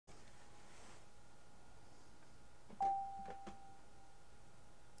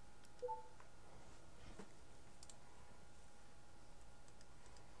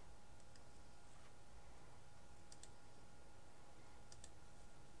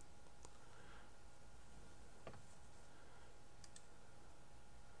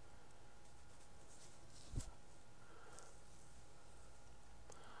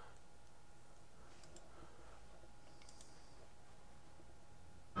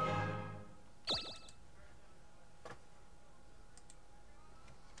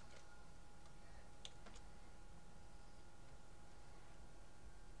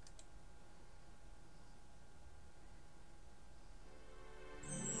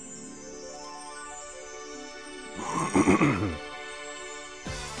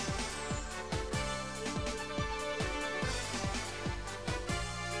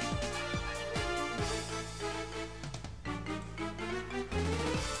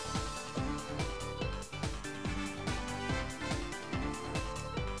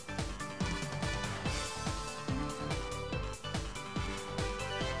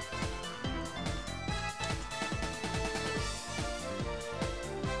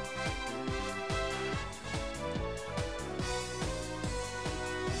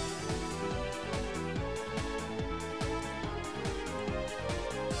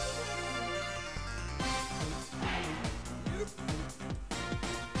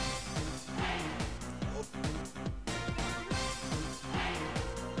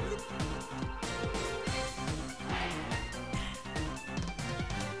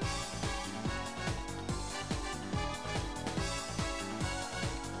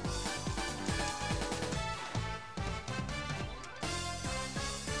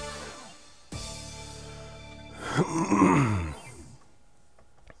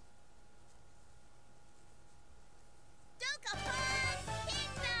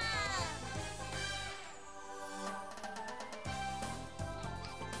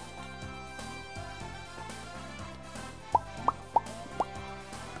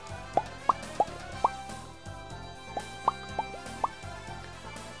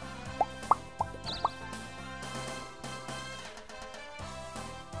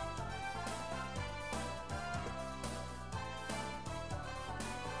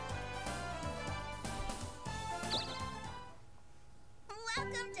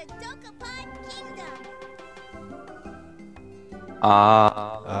Welcome to Dokapon Kingdom.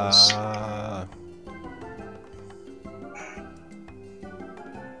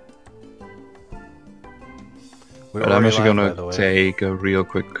 I'm actually gonna take a real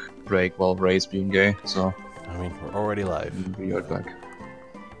quick break while Ray's being gay, so... I mean, we're already live. Be right back.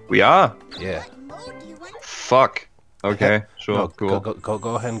 We are? Yeah. Fuck. Okay, sure, no, cool.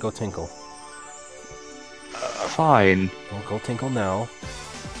 Go ahead and go tinkle. Fine. Well, go tinkle now.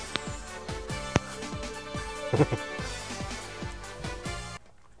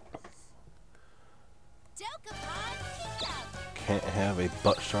 Can't have a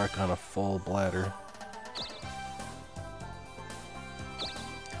butt shark on a full bladder.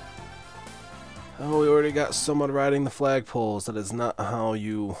 Oh, we already got someone riding the flagpoles. That is not how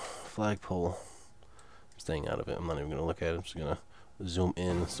you flagpole. I'm staying out of it. I'm not even going to look at it. I'm just going to zoom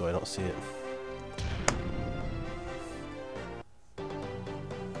in so I don't see it.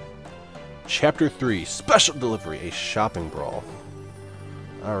 Chapter 3, Special Delivery, a shopping brawl.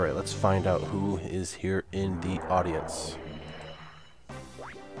 Alright, let's find out who is here in the audience.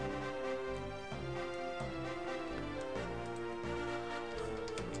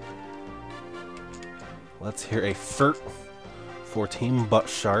 Let's hear a FERT for Team Butt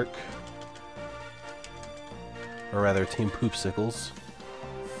Shark. Or rather, Team Poopsicles.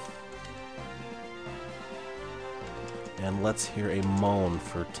 And let's hear a moan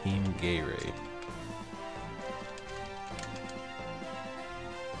for Team Gayrey.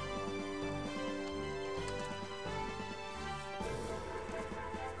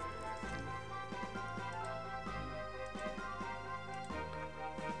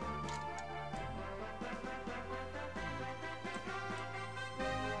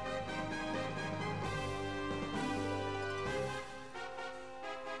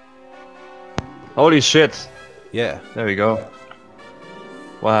 Holy shit! Yeah. There we go.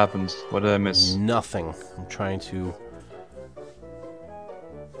 What happened? What did I miss? Nothing. I'm trying to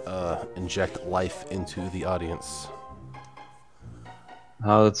inject life into the audience.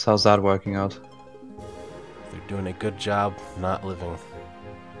 How's that working out? They're doing a good job not living.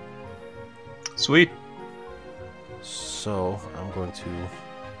 Sweet. So I'm going to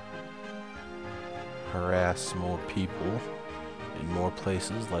harass more people in more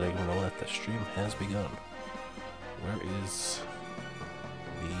places, letting them know that the stream has begun. Where is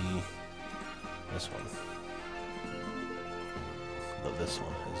this one? This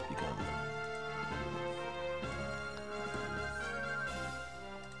one has begun.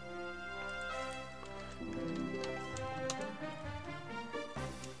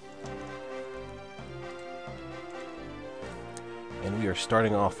 And we are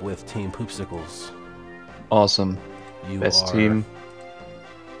starting off with Team Poopsicles. Awesome. Best team.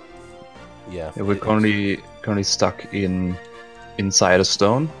 Yeah. We're currently stuck inside a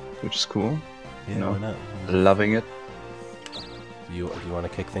stone, which is cool. Yeah, you know, why not? loving it. Do you want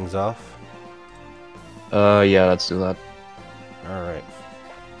to kick things off? Yeah, let's do that. All right.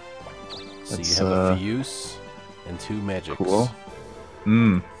 So you have a Fuse and 2 magics. Cool.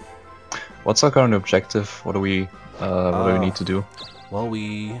 What's our current objective? What do we need to do? Well,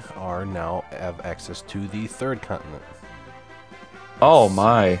 we are now have access to the third continent. Oh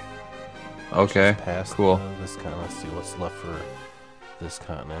my. Okay. Past Cool. this continent. Let's see what's left for this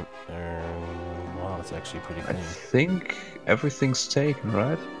continent. Wow, it's actually pretty I clean. think everything's taken,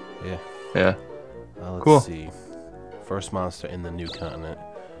 right? Yeah. Yeah. Let's Cool. see. First monster in the new continent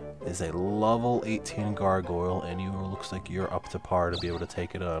is a level 18 gargoyle, and looks like you're up to par to be able to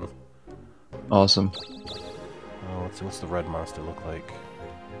take it on. Awesome. Let's see, what's the red monster look like?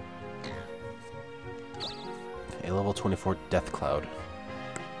 A level 24 Death Cloud.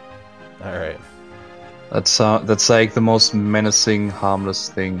 Alright. That's like the most menacing, harmless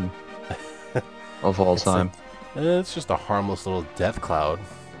thing of all time. It's just a harmless little Death Cloud.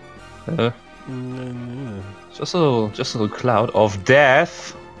 Just a little cloud of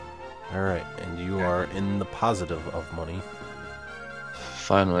death. Alright, and you are in the positive of money.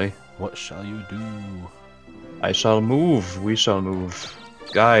 Finally. What shall you do? I shall move. We shall move.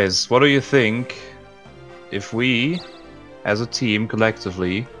 Guys, what do you think if we, as a team,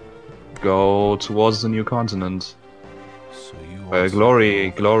 collectively, go towards the new continent? So you Where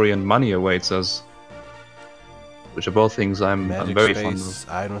glory and money awaits us. Which are both things I'm very fond of.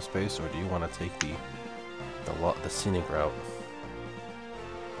 Item space, or do you want to take the scenic route?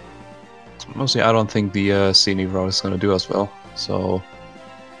 Mostly, I don't think the scenic route is gonna do us well. So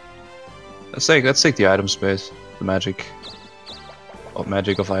let's take the item space, the magic. Oh,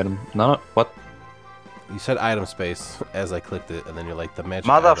 magic of item. No, what? You said item space as I clicked it, and then you're like the magic.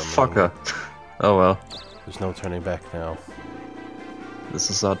 Motherfucker! Oh well. There's no turning back now. This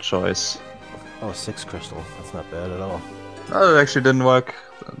is our choice. Oh, 6 crystal. That's not bad at all. Oh, it actually didn't work.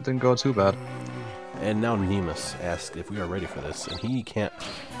 It didn't go too bad. And now Nimas asked if we are ready for this, and he can't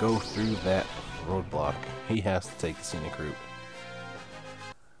go through that roadblock. He has to take the scenic route.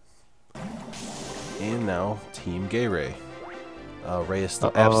 And now Team Gayrey. Ray is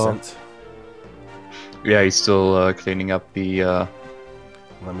still absent. Yeah, he's still cleaning up the.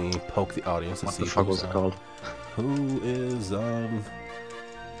 Let me poke the audience to see what the fuck was it called? Who is on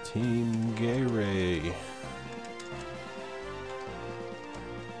Team Gayrey?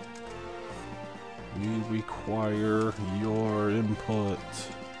 We require your input.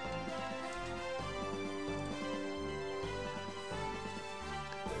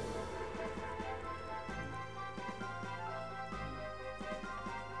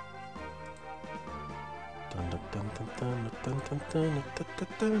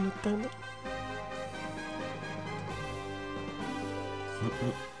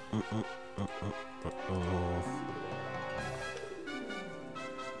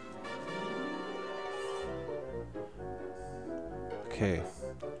 Okay,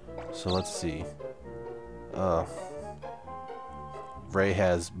 so let's see. Ray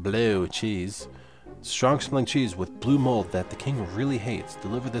has blue cheese. Strong smelling cheese with blue mold that the king really hates.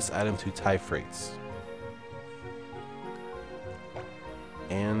 Deliver this item to Thai Freights.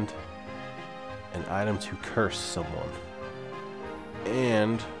 And an item to curse someone.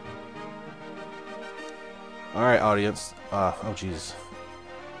 And alright, audience. Oh jeez.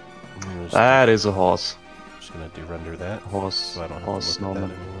 That is a horse. Just gonna de-render that. Horse. So I don't have Horse to look at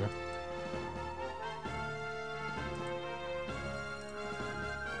Norman. that anymore.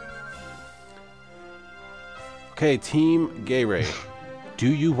 Okay, Team Gayrey. Do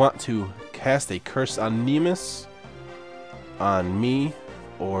you want to cast a curse on Nimas, on me,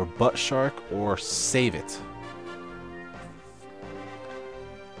 or Butt Shark, or save it?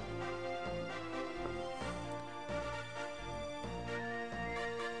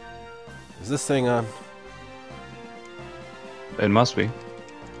 Is this thing on? It must be.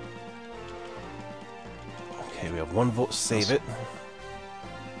 Okay, we have one vote. Save it.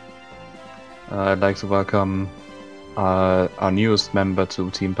 I'd like to welcome our newest member to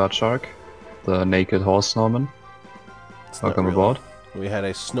Team Shark, the naked horse Norman. It's not Welcome real. aboard. We had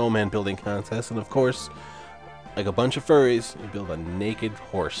a snowman building contest, and of course, like a bunch of furries, we build a naked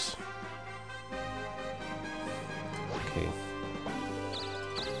horse. Okay.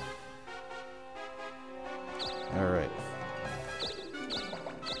 Alright.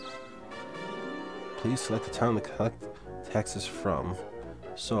 Please select the town to collect taxes from.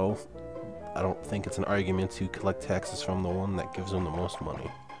 So, I don't think it's an argument to collect taxes from the one that gives them the most money.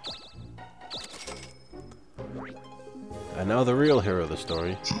 And now the real hero of the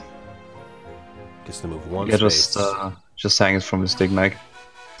story gets to move one space. Just hang it from his dick, Mike.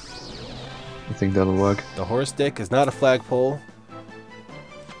 I think that'll work. The horse dick is not a flagpole.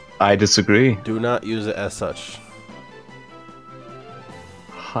 I disagree. Do not use it as such.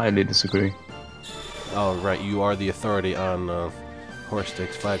 Highly disagree. Oh, right, you are the authority on horse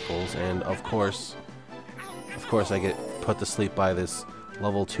sticks, flagpoles, and of course I get put to sleep by this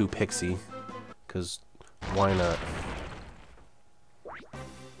level 2 pixie, because why not?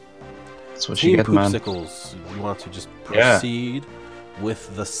 That's what Team you get, man. Poopsicles, you want to just proceed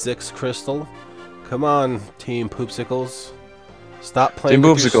with the 6th crystal? Come on, Team Poopsicles. Stop playing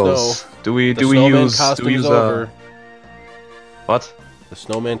Team with your snow. Poopsicles. Do we use over. What? The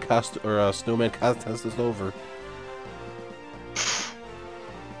snowman contest is over.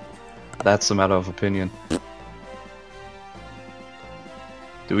 That's a matter of opinion.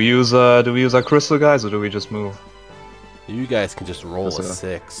 Do we use our crystal, guys, or do we just move? You guys can just roll a That's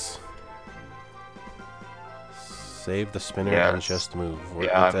 6. Save the spinner Yeah, and just move.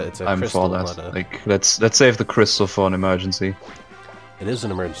 Yeah, it's a I'm crystal, for not that. a... Like, let's save the crystal for an emergency. It is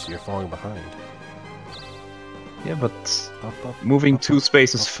an emergency. You're falling behind. Yeah, but moving 2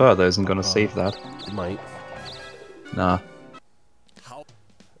 spaces further isn't gonna save that. It might. Nah.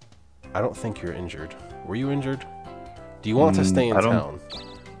 I don't think you're injured. Were you injured? Do you want to stay in town?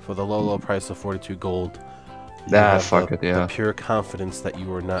 For the low price of 42 gold. Nah, fuck it, yeah. The pure confidence that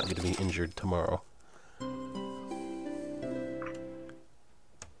you are not going to be injured tomorrow.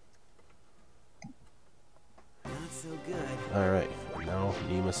 Not so good. Alright, now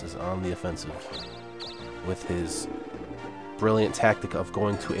Nimas is on the offensive. With his brilliant tactic of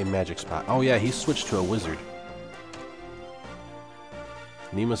going to a magic spot. Oh yeah, he switched to a wizard.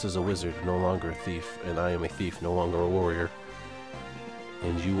 Nimas is a wizard, no longer a thief, and I am a thief, no longer a warrior.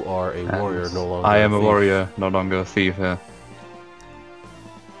 And you are a warrior, no longer I am a a thief. warrior, no longer a thief, yeah.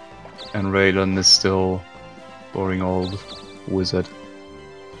 And Raylan is still boring old wizard.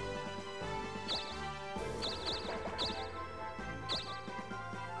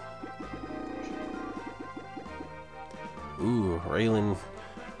 Ooh, Raylan,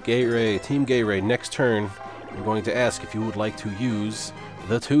 Gayrey, Team Gayrey, next turn, I'm going to ask if you would like to use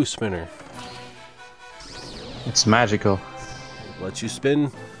the 2-spinner. It's magical. Let you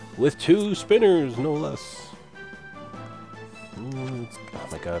spin with 2 spinners, no less. Oh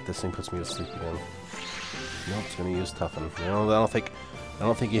my god, this thing puts me to sleep again. Nope, it's gonna use toughen. You know, I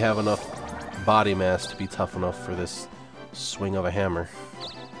don't think you have enough body mass to be tough enough for this swing of a hammer.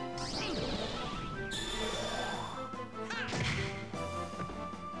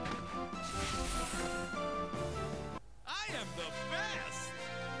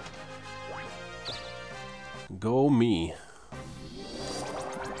 Go me.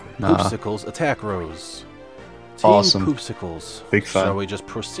 Nah. Poopsicles, attack Rose. Team Awesome. Poopsicles. Big fan. Shall we just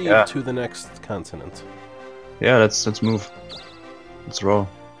proceed to the next continent? Yeah, let's move. Let's roll.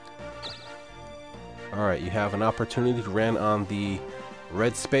 Alright, you have an opportunity to run on the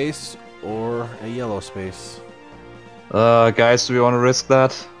red space or a yellow space. Guys, do we want to risk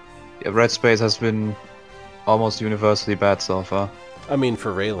that? Yeah, red space has been almost universally bad so far. I mean,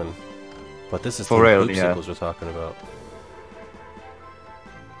 for Raylan. But this is For Team Raylan, Poopsicles yeah. we're talking about.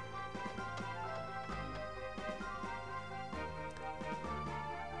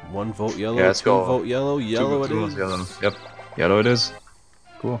 One vote yellow, Yeah, let's two go. vote yellow, yellow it is. Yellow. Yep, yellow it is.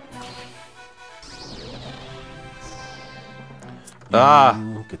 Cool.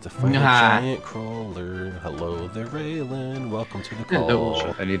 You get to fight a giant crawler. Hello there, Raylan. Welcome to the call.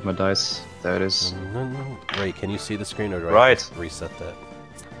 Hello. I need my dice. There it is. Ray, can you see the screen or do I Right. reset that?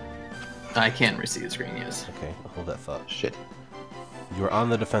 I can see the screen, yes. Okay, I'll hold that thought. Shit. You're on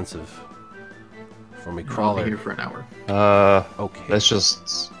the defensive. From a I'll crawler. be here for an hour. Okay. Let's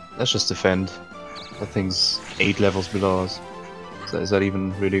just defend. That thing's 8 levels below us. Is that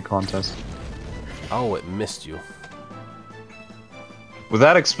even really a contest? Oh, it missed you. With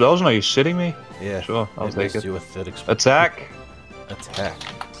that explosion, are you shitting me? Yeah. Sure, I'll it take missed it. you with that Attack! Attack.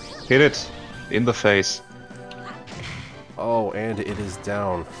 Hit it! In the face. Oh, and it is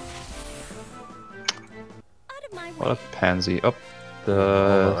down. Out of my way. What a pansy. Up. Hold on,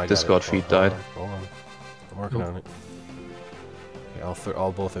 I The got Discord it. feed Hold died. on, hold on. I'm working on it. Okay,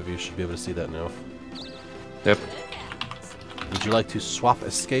 all both of you should be able to see that now. Yep. Would you like to swap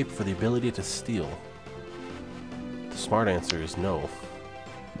escape for the ability to steal? The smart answer is no.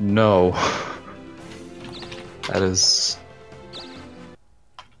 No. That is...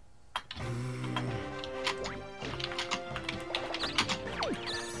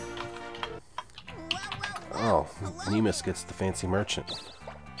 Oh, Nimas gets the fancy merchant.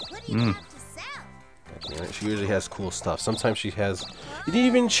 What do you have to sell? God damn it, she usually has cool stuff. Sometimes she has... You didn't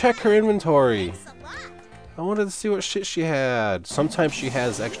even check her inventory! Thanks a lot. I wanted to see what shit she had. Sometimes she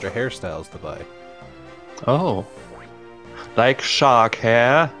has extra hairstyles to buy. Oh. Like shark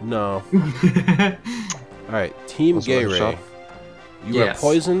hair? No. Alright, Team Was it a Gayrey. shot? You are Yes.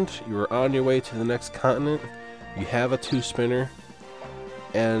 poisoned. You are on your way to the next continent. You have a 2-spinner.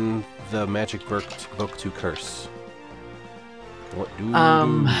 and the magic book to curse. What do you do?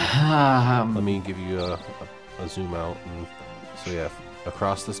 Let me give you a zoom out. So yeah,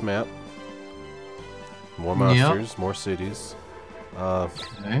 across this map, more monsters, more cities.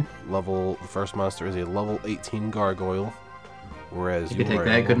 Okay. The first monster is a level 18 gargoyle, whereas You you could take are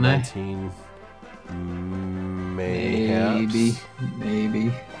that, a couldn't level I? 19. Mayhaps.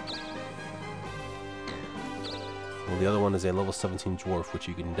 Maybe. Well, the other one is a level 17 dwarf, which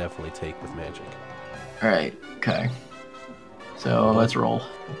you can definitely take with magic. Alright, okay. So let's roll.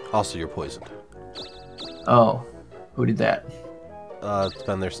 Also, you're poisoned. Oh, who did that?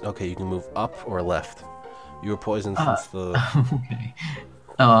 Okay, you can move up or left. You were poisoned since the...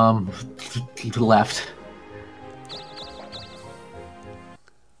 Okay. Left.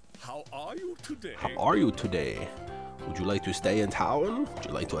 How are you today? Would you like to stay in town? Would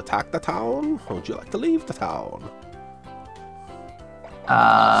you like to attack the town? Or would you like to leave the town?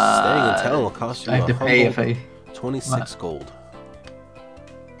 Staying in town will cost you I have to pay if I... 26 gold.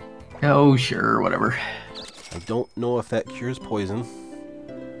 Oh, sure, whatever. I don't know if that cures poison.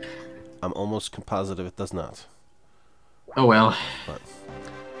 I'm almost positive it does not. Oh well. But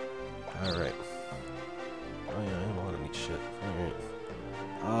alright. Oh yeah, I have a lot of neat shit.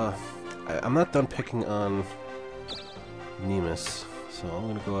 Alright. I'm not done picking on Nimas, so I'm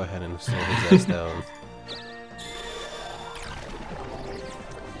gonna go ahead and slow his ass down.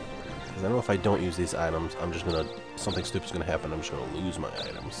 Because I know if I don't use these items, I'm just gonna... something stupid's gonna happen, I'm just gonna lose my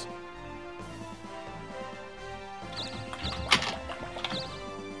items.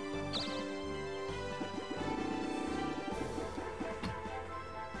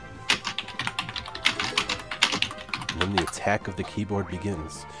 Then the attack of the keyboard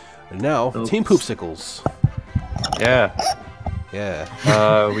begins. And now, Oops. Team Poopsicles. Yeah.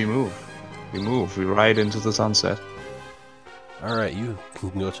 Yeah. We move. We ride into the sunset. Alright, you can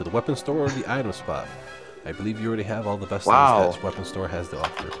go to the weapon store or the item spot. I believe you already have all the best Wow. things that weapon store has to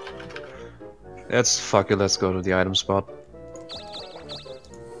offer. Fuck it, let's go to the item spot.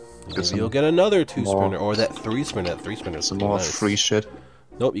 Maybe you'll get another 2-spinner, or that 3-spinner. That 3-spinner is Some more nice. free shit.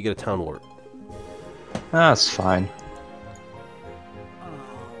 Nope, you get a town wart. That's fine.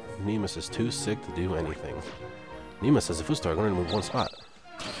 Nimas is too sick to do anything. Nimas says, if we start going to move one spot.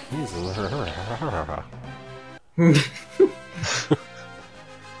 He's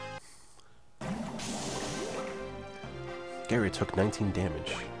Gayrey took 19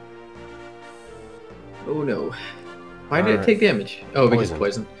 damage. Oh no. Why did it take damage? Oh, because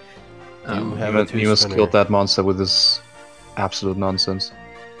Poison. poison. You have a Nimas 2-spinner. killed that monster with his absolute nonsense.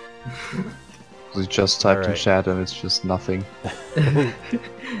 We just typed in Alright. chat and it's just nothing.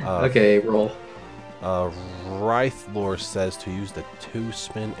 Okay, roll. Rythlor says to use the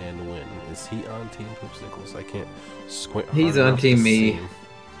 2-spin and win. Is he on Team Poopsicles? I can't squint. He's hard on enough to Team see me. him.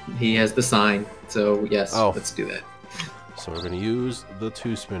 He has the sign, so yes, Oh. let's do that. So we're going to use the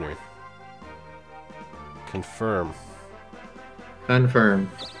 2-spinner. Confirm. Confirm.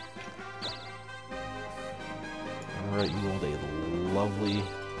 Alright, you rolled a lovely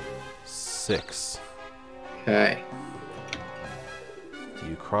 6. Okay. Do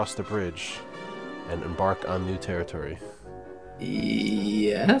you cross the bridge and embark on new territory?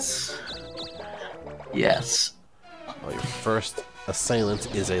 Yes. Yes. Well, your first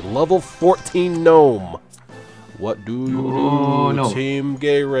assailant is a level 14 gnome. What do you do, no. Team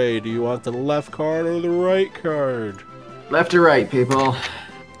Gayrey? Do you want the left card or the right card? Left or right, people?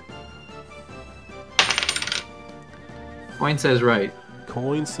 Coin says right.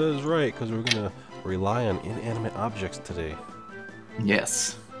 Coin says right, because we're going to rely on inanimate objects today.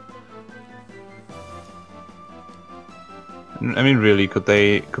 Yes. I mean, really, could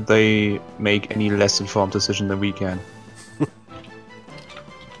they make any less informed decision than we can?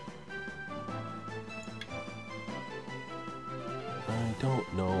 I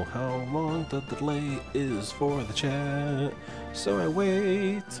don't know how long the delay is for the chat, so I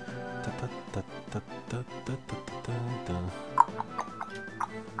wait. Da, da, da, da, da, da, da, da, da.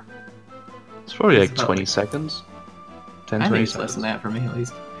 It's probably It's like about 20 like- seconds. 10, I 20 think it's seconds. less than that for me, at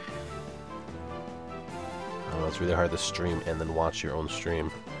least. I don't know, it's really hard to stream and then watch your own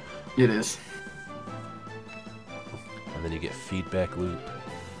stream. It is. And then you get feedback loop.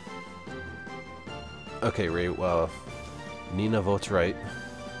 Okay, Ray, well, Nina votes right.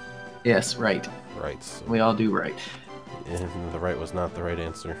 Yes, right. Right, so, We all do right. and the right was not the right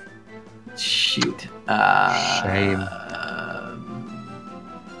answer. Shoot. Shame.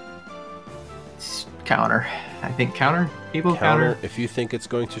 Counter. I think counter? People Counter, counter? if you think it's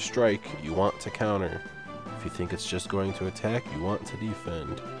going to strike, you want to counter. If you think it's just going to attack, you want to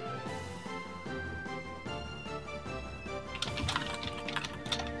defend.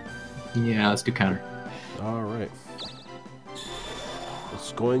 Yeah, let's do counter. Alright.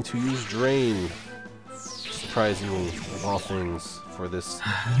 It's going to use Drain. Surprisingly, of all things, for this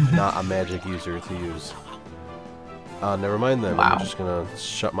not a magic user to use. Never mind then. Wow. I'm just gonna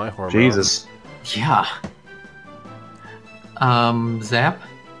shut my horn. Jesus. Yeah. Zap?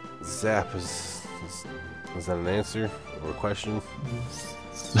 Zap is that an answer or a question?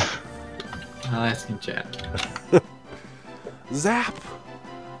 I'll ask in chat. Zap!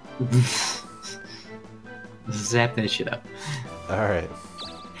 Zap that shit up. Alright.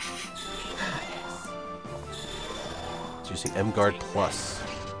 It's using M-Guard Plus.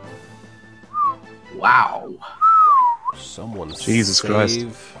 Wow. Someone Jesus Christ.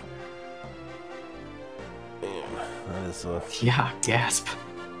 save. Man, that is Yeah, gasp.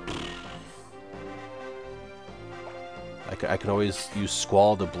 I can always use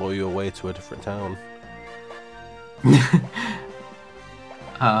Squall to blow you away to a different town.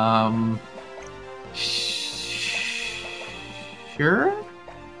 Sure?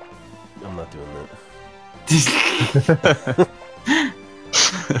 I'm not doing that.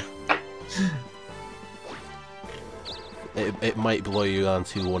 It might blow you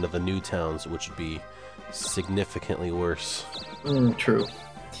onto one of the new towns, which would be significantly worse. True.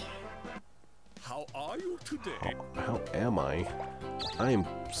 How are you today? How am I? I am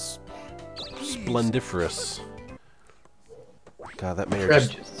splendiferous. God, that mayor Crab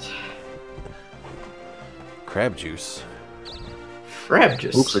just... juice. Crab juice? Crab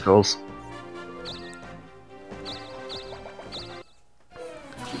juice. Poopsicles.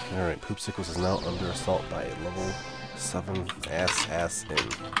 Alright, Poopsicles is now under assault by a level 7 assassin.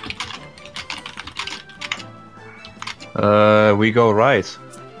 We go right.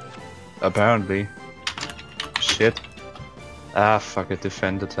 Apparently. Shit. Ah, fuck it.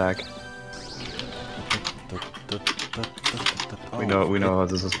 Defend attack. We know how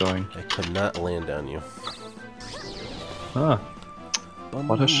this is going. I could not land on you. Huh.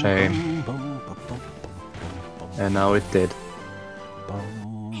 What a shame. And now it did.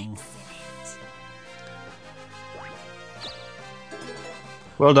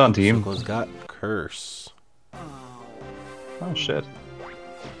 Well done, team. Poopsicles got curse. Oh shit.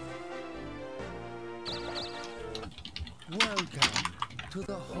 Welcome to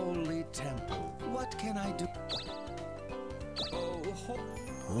the Holy Temple. What can I do?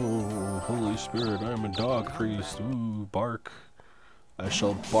 Oh, Holy Spirit, I am a dog priest. Ooh, bark. I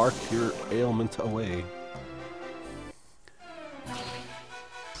shall bark your ailment away.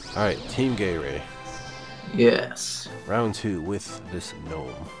 Alright, Team Gayrey. Yes. Round 2 with this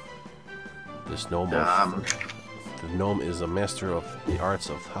gnome. This gnome the gnome is a master of the arts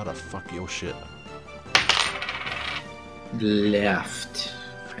of how to fuck your shit. Left.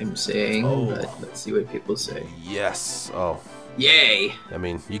 I'm saying, Oh. but let's see what people say. Yes. Oh, Yay! I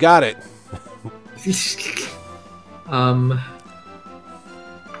mean, you got it.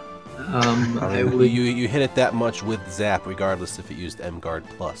 I would. You hit it that much with Zap, regardless if it used M-Guard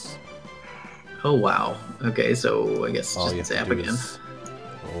Plus. Oh wow. Okay, so I guess All you just have zap to do again. is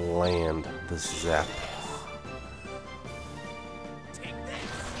land the Zap.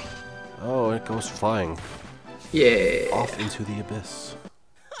 Oh, it goes flying Yeah. off into the abyss.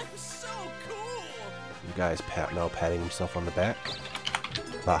 I'm so cool. You guys now patting himself on the back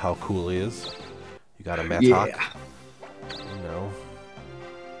about how cool he is. You got a Mattock. Yeah. And now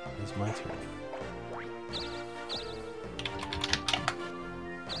it's my turn.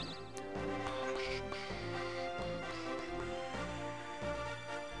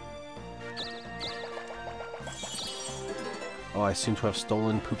 Oh, I seem to have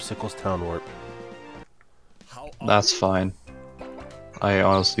stolen Poopsicles Town Warp. How are That's fine. I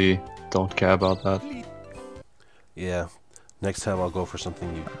honestly don't care about that. Yeah, next time I'll go for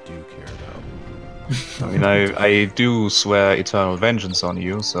something you do care about. I mean, I do swear eternal vengeance on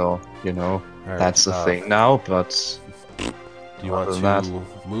you, so, you know, Alright, that's the thing now, but... Do you want Other to than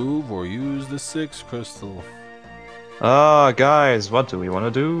move or use the 6 crystal? Guys, what do we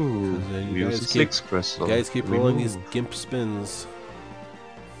want to do? 'Cause, you We use guys the keep- 6 crystal. You guys keep We rolling move. these gimp spins.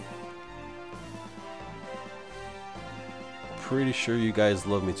 Pretty sure you guys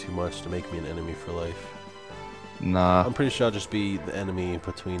love me too much to make me an enemy for life. Nah. I'm pretty sure I'll just be the enemy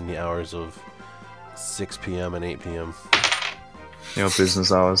between the hours of 6 p.m. and 8 p.m. You know,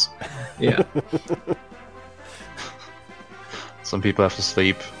 business hours. Yeah. Some people have to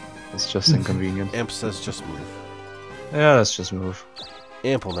sleep. It's just inconvenient. Amp says just move. Yeah, let's just move.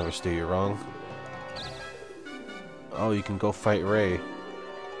 Amp will never steer you wrong. Oh, you can go fight Ray.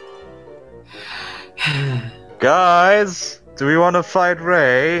 Guys, do we want to fight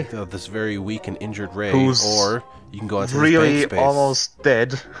Ray? This very weak and injured Ray, Who's or you can go out to Really his bank space. almost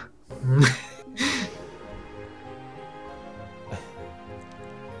dead.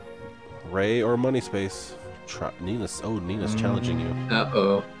 Ray or money space? Nina's. Oh, Nina's challenging you.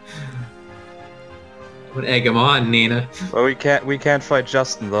 Uh-oh. Would egg him on, Nina. Well, we can't fight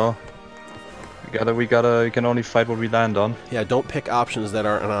Juston though. We can only fight what we land on. Yeah, don't pick options that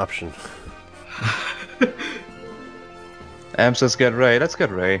aren't an option. Am says get Ray. Let's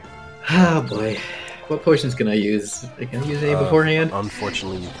get Ray. Oh boy. What potions can I use? Can I use any beforehand?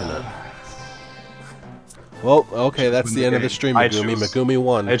 Unfortunately, you cannot. Well, okay, that's the end of the stream, Megumi. Megumi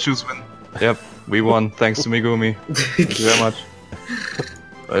won. I choose win. Yep, we won thanks to Megumi. Thank you very much.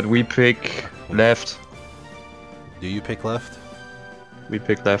 But we pick left. Do you pick left? We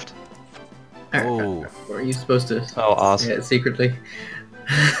pick left. Oh. Or are you supposed to ask. say it secretly?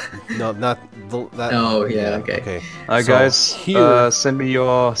 No, not that. Oh, yeah, okay. Alright, So, guys, here- send me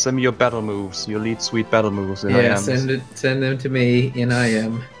your battle moves. Your lead sweet battle moves. Yeah, send them to me in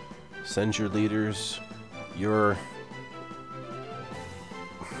IM. Send your leaders your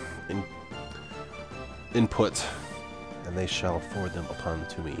input, and they shall forward them upon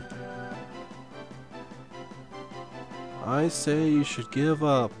to me. I say you should give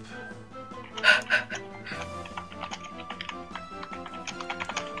up.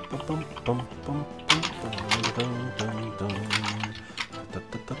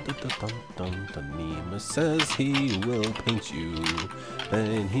 Nimas says he will paint you,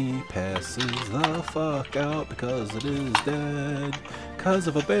 then he passes the fuck out because it is dead, 'cause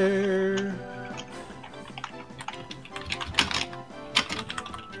of a bear.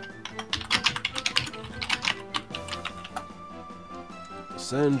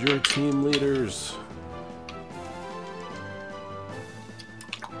 Send your team leaders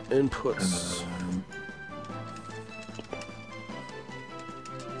inputs.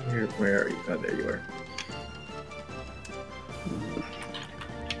 Where are you? Oh, there you are.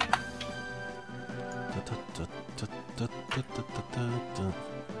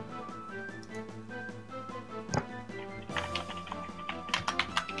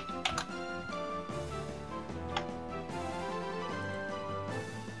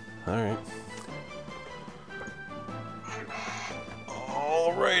 Alright.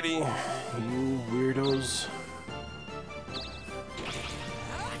 Alrighty, you weirdos.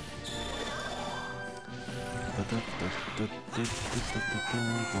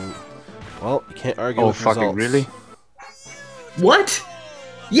 Well, you can't argue with fucking results. really? What?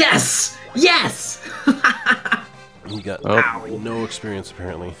 Yes! Yes! You got no experience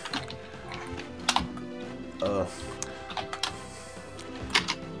apparently.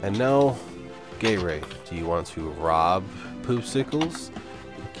 And now, Gayrey, do you want to rob Poopsicles?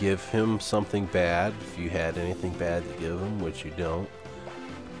 Give him something bad if you had anything bad to give him, which you don't.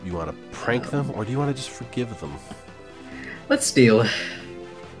 You want to prank them, or do you want to just forgive them? Let's steal.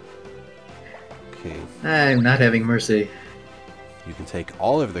 Okay. I'm not having mercy. You can take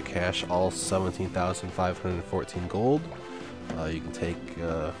all of the cash, all 17,514 gold. You can take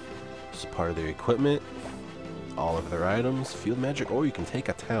as part of their equipment, all of their items, field magic, or you can take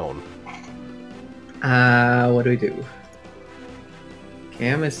a town. What do we do?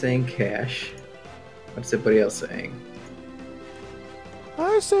 Cam is saying cash. What's everybody else saying?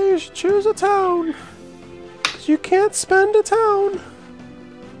 I say you should choose a town, 'cause you can't spend a town.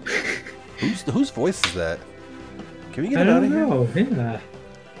 Whose voice is that? Can we get it out of here? I don't know, yeah.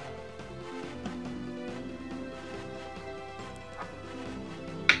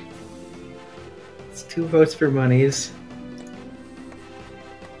 It's 2 votes for monies.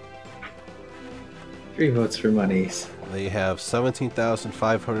 3 votes for monies. They have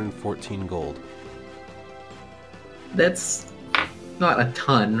 17,514 gold. That's not a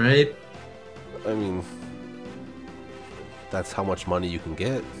ton, right? I mean, that's how much money you can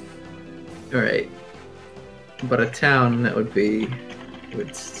get. Alright. But a town, that would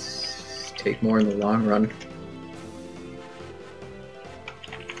take more in the long run.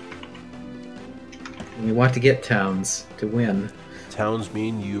 And we want to get towns to win. Towns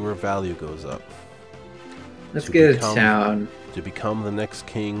mean your value goes up. Let's To get become- a town. To become the next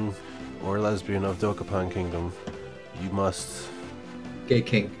king or lesbian of Dokapon Kingdom, you must Gay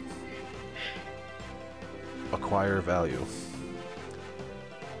king. acquire value.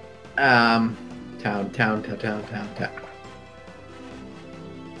 Town.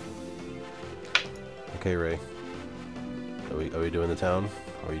 Okay, Ray. Are we doing the town?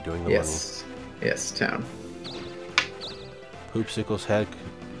 Or are you doing the Yes. Yes, town. money? Poopsicles had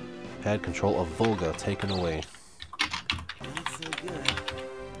control of Volga taken away. Not so good.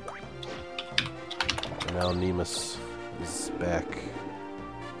 And now Nimas is back.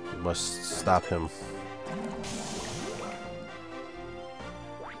 We must stop him.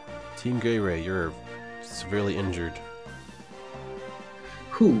 Team Gayrey, you're severely injured.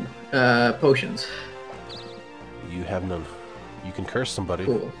 Who? Potions. You have none. You can curse somebody.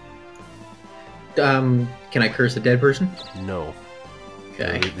 Cool. Can I curse a dead person? No.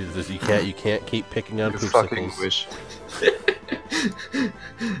 Okay. You can't keep picking on You fucking Poopsicles. wish.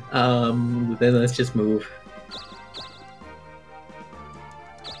 Then let's just move.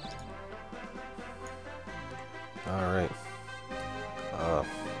 All right.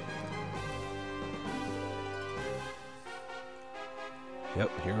 Yep,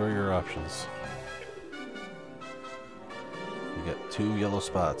 here are your options. You got 2 yellow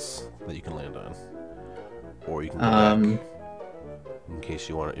spots that you can land on, or you can go back in case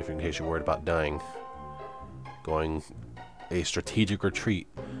you want. In case you're worried about dying. Going a strategic retreat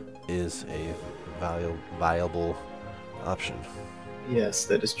is a viable option. Yes,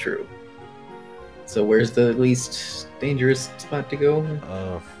 that is true. So where's the least dangerous spot to go?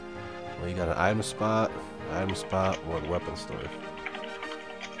 Well, you got an item spot, or a weapon store.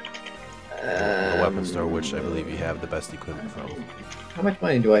 The weapon store, which I believe you have the best equipment from. How much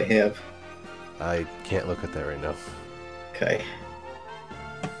money do I have? I can't look at that right now. Okay.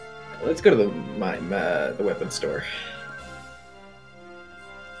 Let's go to the weapon store.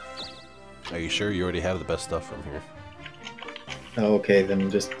 Are you sure you already have the best stuff from here? Oh, okay, then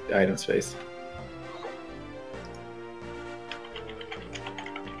just item space.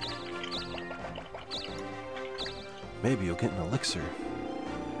 Maybe you'll get an elixir.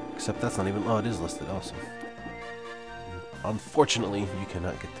 Except that's not even... Oh, it is listed. Awesome. Unfortunately, you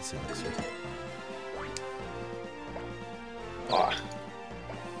cannot get this elixir. Ah.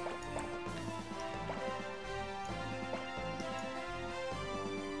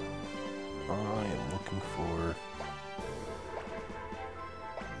 I am looking for...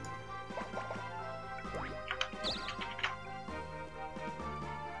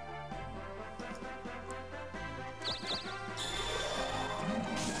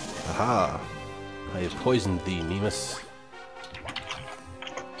 Aha! I have poisoned thee, Nimas.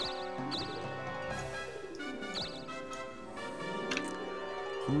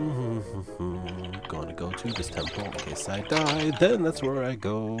 Gonna go to this temple in case I die, then that's where I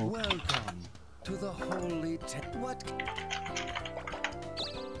go. Welcome to the holy temple. What?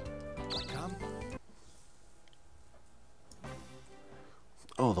 Come.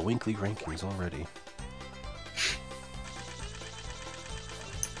 Oh, the Winkley rankings already.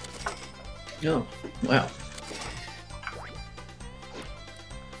 Oh, wow.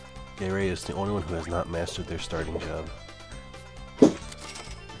 Gayrey is the only one who has not mastered their starting job.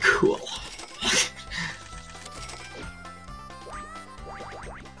 Cool.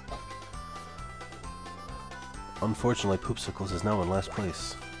 Unfortunately, Poopsicles is now in last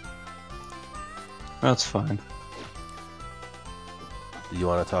place. That's fine. Do you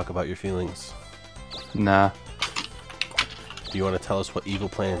want to talk about your feelings? Nah. Do you want to tell us what evil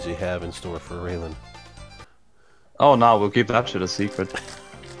plans you have in store for Raylan? Oh no, we'll keep that shit a secret.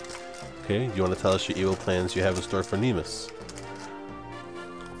 Okay, do you want to tell us your evil plans you have in store for Nimas?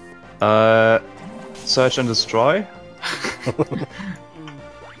 Search and destroy?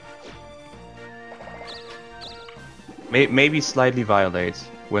 Maybe slightly violate.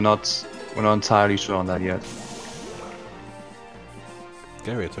 We're not entirely sure on that yet.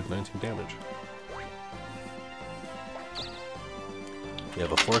 Gayrey took 19 damage. You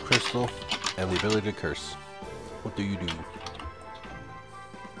have a 4 crystal and the ability to curse. What do you do?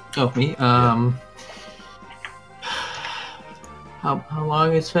 Oh, me? How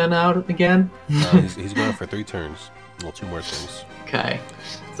long is Sven out again? He's going for 3 turns. Well, 2 more turns. Okay,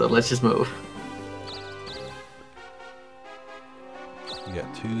 so let's just move. You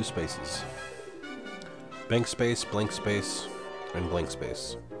got 2 spaces. Blank space, and blank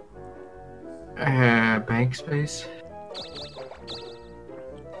space. Bank space?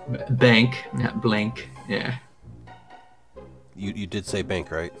 Bank, not blank. Yeah. You did say bank,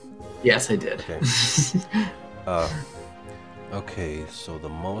 right? Yes, I did. Okay. Okay, so the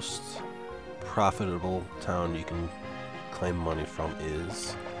most profitable town you can claim money from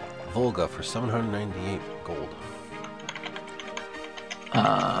is Volga for 798 gold.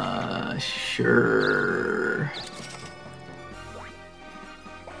 Sure.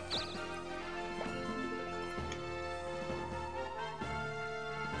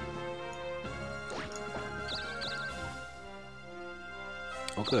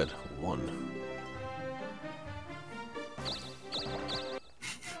 Oh good, 1.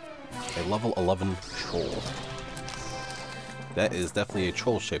 A level 11 troll. That is definitely a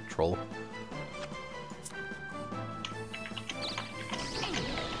troll-shaped troll.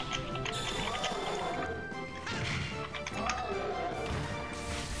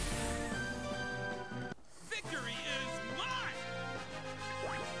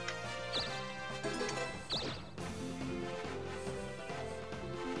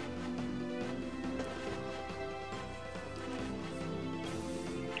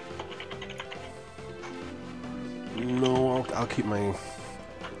 No, I'll keep my...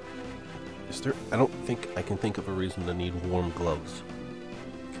 Is there... I don't think I can think of a reason to need warm gloves.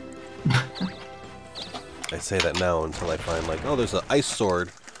 I say that now until I find, like, oh, there's an ice sword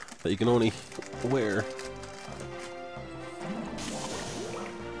that you can only wear.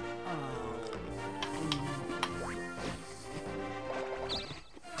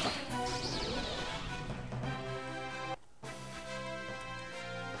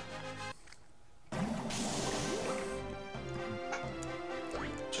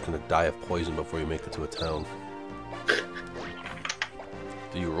 Just gonna die of poison before you make it to a town.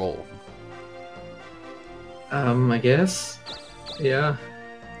 Do you roll? I guess. Yeah.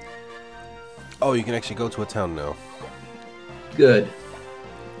 Oh, you can actually go to a town now. Good.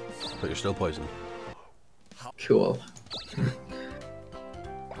 But you're still poisoned. Cool.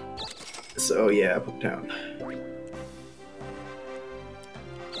 So yeah, put down.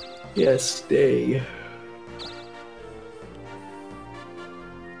 Yes, stay.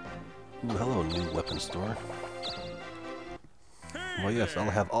 Ooh, hello, new weapon store. Well, yes, I'll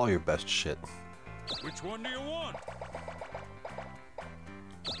have all your best shit. Which one do you want?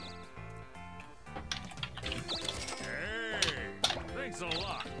 Hey, thanks a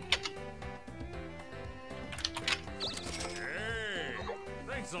lot. Hey,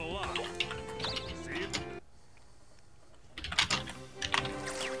 thanks a lot. See it?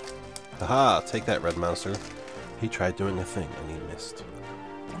 Haha, take that, Red Monster. He tried doing a thing and he missed.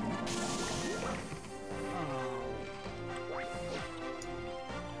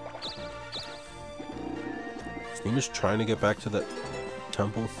 Is Nimas trying to get back to that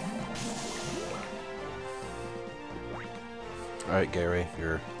temple? Alright, Gayrey,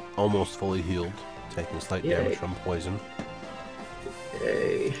 you're almost fully healed, taking slight damage from poison.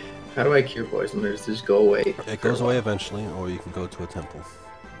 Hey, how do I cure poison? Does this go away? It goes away eventually, or you can go to a temple.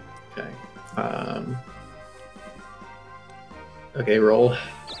 Okay. Okay, roll.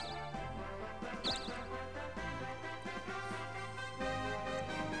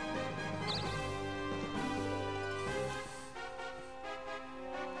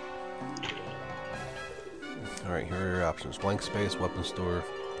 Alright, here are your options. Blank space, weapon store,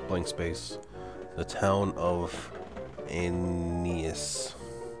 blank space, the town of Nimas.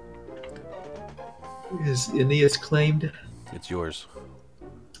 Is Aeneas claimed? It's yours.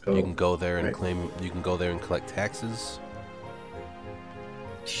 Oh, You can go there and right. claim. You can go there and collect taxes.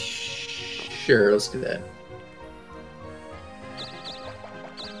 Sure, let's do that.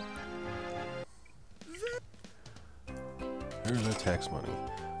 Here's our tax money.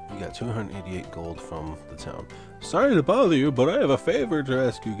 You got 288 gold from the town. Sorry to bother you, but I have a favor to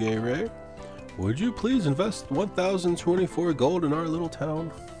ask you, Gayrey. Would you please invest 1,024 gold in our little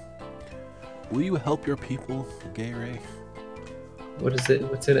town? Will you help your people, Gayrey? What is it?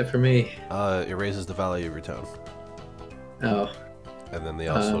 What's in it for me? It raises the value of your town. Oh, And then they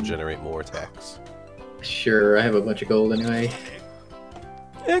also generate more tax. sure. I have a bunch of gold anyway.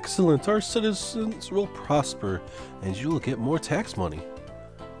 Excellent! Our citizens will prosper, and you will get more tax money.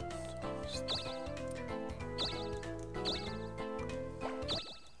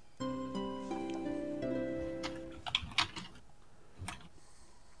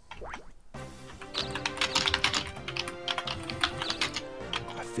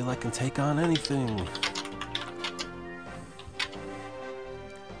 I feel I can take on anything.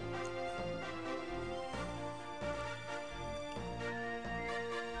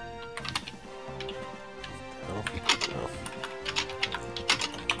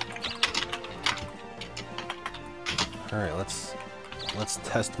 Alright, let's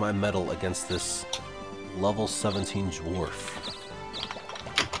test my metal against this level 17 dwarf.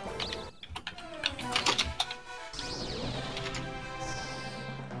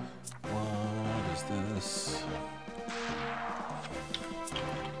 What is this?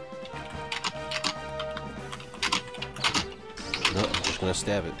 No, I'm just gonna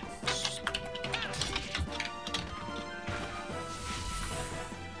stab it.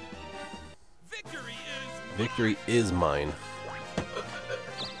 Victory is mine.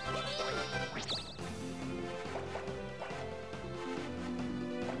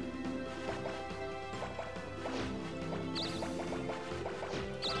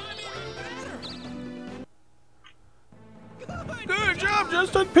 Good job,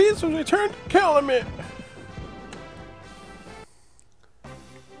 Juston. Peace was returned to killing me.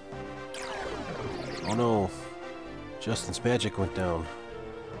 Oh no, Justin's magic went down.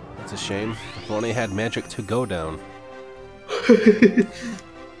 That's a shame. If only had magic to go down.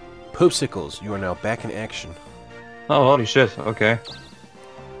 Poopsicles, you are now back in action. Oh, holy shit, okay.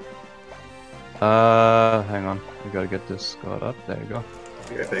 Hang on. We gotta get this god up. There you go.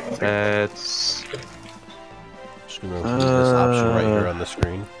 Yeah, thanks. Let's Just gonna leave this option right here on the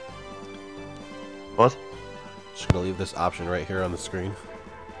screen. What? Just gonna leave this option right here on the screen.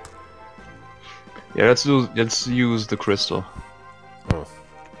 Yeah, let's use the crystal. Oh.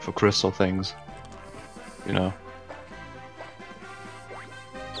 For crystal things. You know.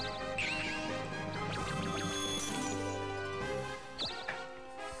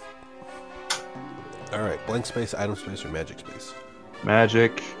 Alright, blank space, item space, or magic space?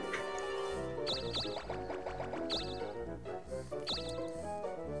 Magic.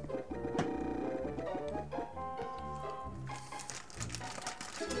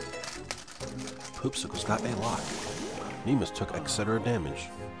 Poopsicles got a lock. Nimas took etc. damage.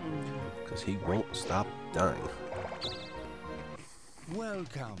 Because he won't stop dying.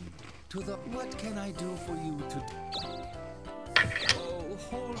 Welcome to the. What can I do for you today? Oh,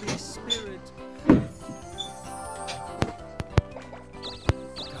 Holy Spirit.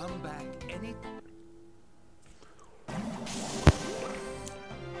 Come back any.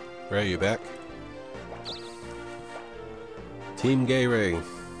 Ray, you back? Team Gayrey,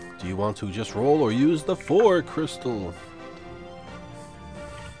 do you want to just roll or use the 4 crystal?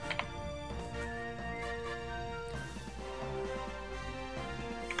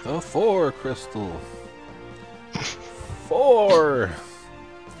 The 4 crystal. 4.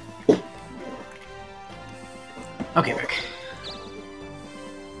 Okay, Rick.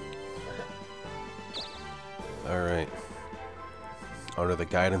 Alright. Under the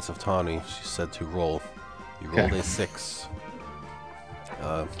guidance of Tawny, she said to roll. You rolled a 6.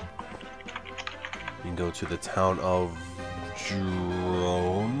 You can go to the town of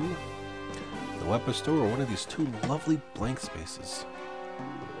Drone, the weapon store, or one of these 2 lovely blank spaces.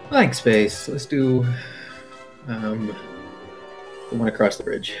 Blank space. Let's do the one across the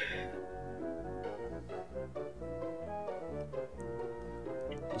bridge.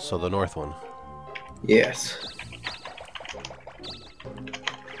 So the north one. Yes.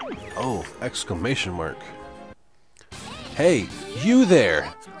 Oh, exclamation mark. Hey, you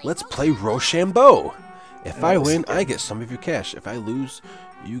there! Let's play Rochambeau! If I win, I get some of your cash. If I lose,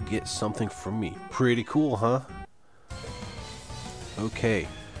 you get something from me. Pretty cool, huh? Okay.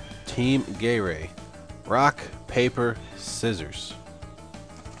 Team Gayrey. Rock, paper, scissors.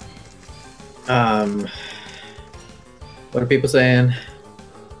 What are people saying?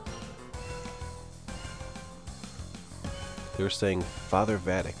 They're saying Father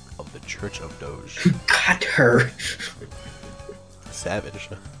Vatic of the Church of Doge. Got her. Savage.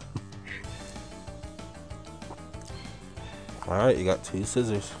 Alright, you got 2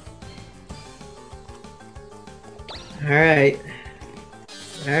 scissors. Alright.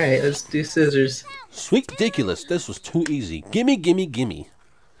 Alright, let's do scissors. Sweet ridiculous, this was too easy. Gimme, gimme, gimme.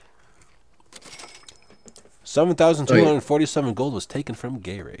 7,247 gold was taken from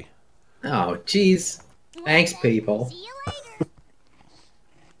Gayrey. Oh, jeez. Thanks, people. See you later.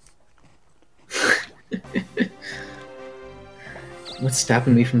 What's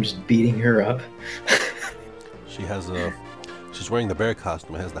stopping me from just beating her up? She has a... She's wearing the bear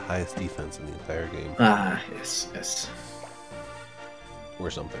costume. It has the highest defense in the entire game. Ah, yes, yes. Or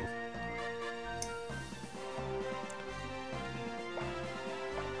something.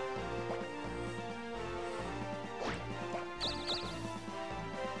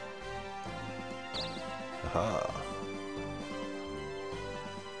 Aha.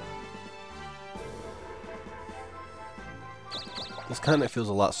 This kind of feels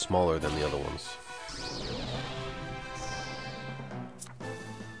a lot smaller than the other ones.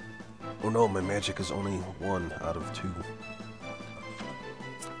 Oh no, my magic is only 1 out of 2.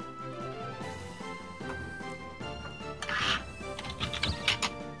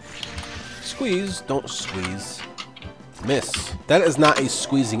 Squeeze, don't squeeze. Miss. That is not a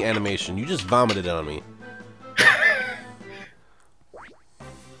squeezing animation. You just vomited on me.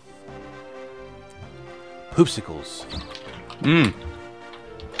 Poopsicles. Hmm.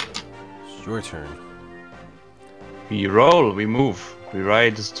 It's your turn. We roll, we move, we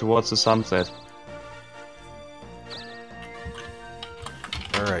ride towards the sunset.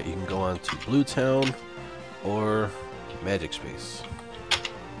 Alright, you can go on to Blue Town or Magic Space.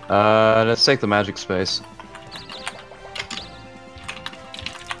 Let's take the magic space.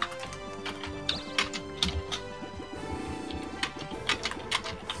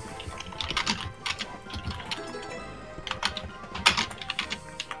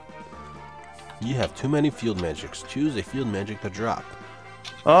 You have too many field magics. Choose a field magic to drop.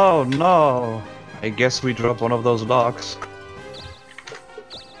 Oh no! I guess we drop one of those locks.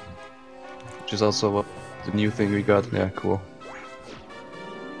 Which is also what the new thing we got. Yeah, cool.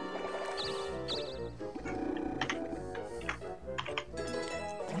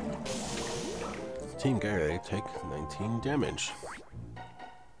 Team Gayrey take 19 damage.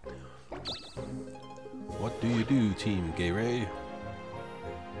 What do you do, Team Gayrey?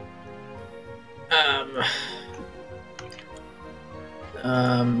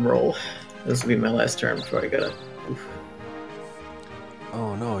 Roll. This will be my last turn before I gotta. Oof.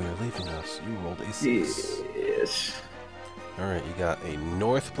 Oh no, you're leaving us. You rolled a 6. Yes. Alright, you got a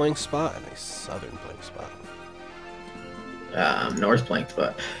north blank spot and a southern blank spot. North blank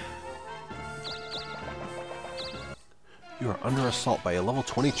spot. You are under assault by a level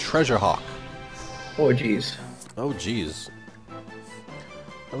 20 treasure hawk. Oh jeez. Oh jeez.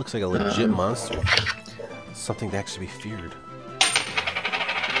 That looks like a legit monster. Something to actually be feared.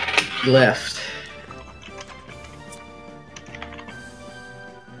 Left.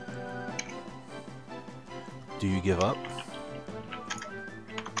 Do you give up?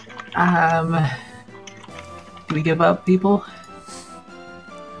 Do we give up, people?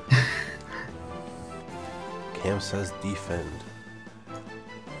 Cam says defend.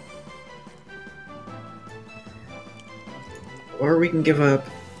 Or we can give up.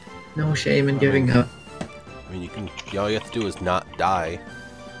 No shame in giving up. I mean, you can. All you have to do is not die,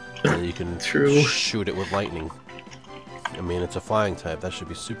 and then you can True. shoot it with lightning. I mean, it's a flying type. That should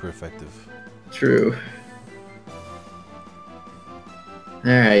be super effective. True.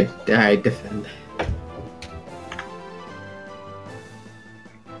 Alright, defend.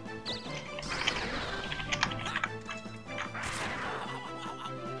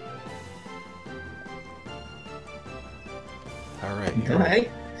 All right, Die.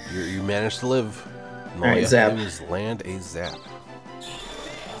 you managed to live. And all Alright, you have zap. to do is land a zap.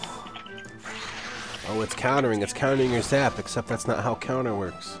 Oh, it's countering. It's countering your zap, except that's not how counter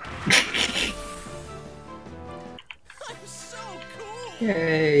works. I'm so cool.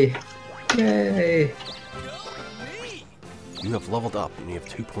 Yay! Yay! Go me. You have leveled up, and you have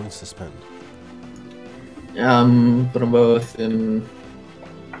 2 points to spend. Put them both in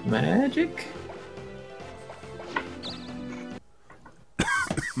magic?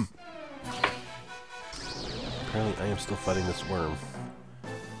 Apparently, I am still fighting this worm.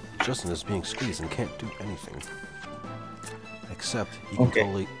 Juston is being squeezed and can't do anything. Except he can Okay.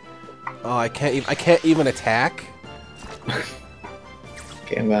 totally. Oh, I can't even attack.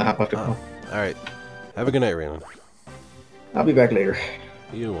 Okay, I'm gonna hop off the Oh, call. all right. Have a good night, Raylan. I'll be back later.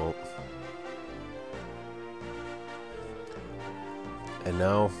 You won't. And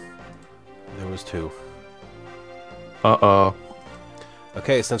now, there was 2. Uh-oh.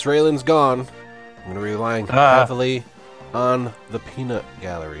 Okay, since Raylan's gone, I'm gonna be relying Ah. heavily on the peanut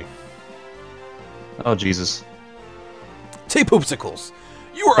gallery. Oh, Jesus. Team Poopsicles,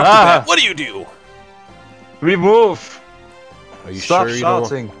 you are up to Ah. bat. What do you do? Remove! Are you Stop sure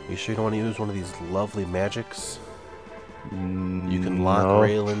shouting. you sure you don't want to use one of these lovely magics? You You can lock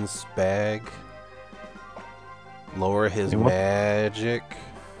Raylan's bag, lower his You want- magic,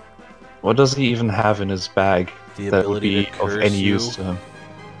 What does he even have in his bag the that would ability be to of curse any you. use to him?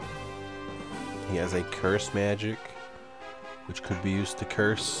 He has a curse magic, which could be used to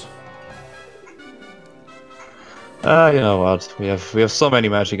curse. You know what? We have so many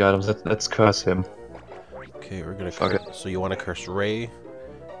magic items. Let's curse him. Okay, we're gonna Fuck curse. So you want to curse Ray?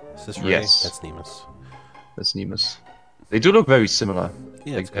 Is this Ray? Yes. That's Nimas. That's Nimas. They do look very similar.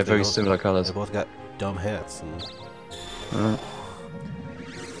 Yeah, Like, it's 'cause they're they very both- similar colors. They both got dumb hats Uh,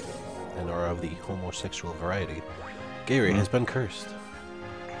 and are of the homosexual variety. Gayrey has been cursed.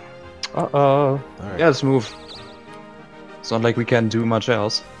 Uh-oh. Alright. Yeah, let's move. It's not like we can do much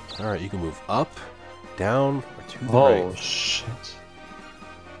else. Alright, you can move up, down, or to the Oh, right. shit.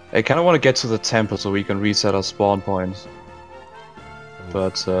 I kind of want to get to the temple so we can reset our spawn point.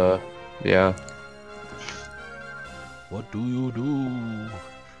 But, yeah. What do you do?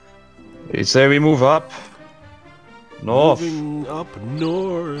 You say we move up? North. Moving up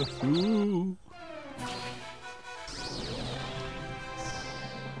north. Ooh.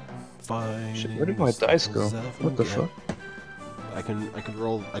 Shit, where did my dice go? What the fuck? I can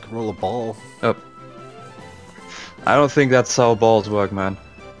roll a ball. Oh. I don't think that's how balls work, man.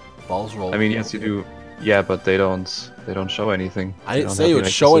 Balls roll. I mean, yes, you do. Yeah, but they don't show anything. I They didn't don't say have it to would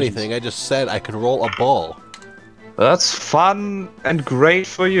make show decisions. anything. I just said I can roll a ball. That's fun and great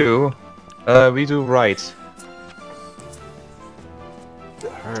for you. We do right.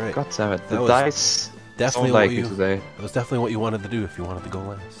 All right. God damn it, That the was dice Definitely don't what like you. me today. It was definitely what you wanted to do if you wanted to go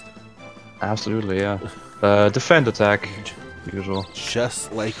last. Absolutely, yeah. Defend attack, usual.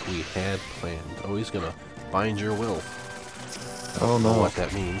 Just like we had planned. Oh, he's gonna bind your will. Oh I don't know no. what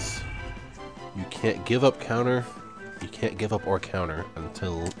that means. You can't give up counter. You can't give up or counter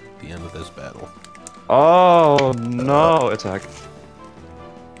until the end of this battle. Oh no, attack.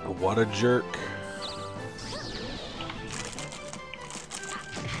 What a jerk.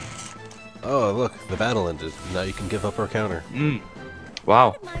 Oh, look, the battle ended. Now you can give up our counter.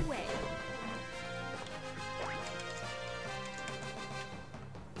 Wow. My way.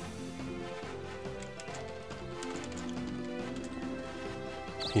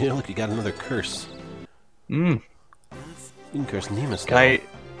 Yeah, look, you got another curse. Mm. You can curse Nimas Can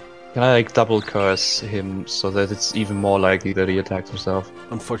now. I like double curse him so that it's even more likely that he attacks himself?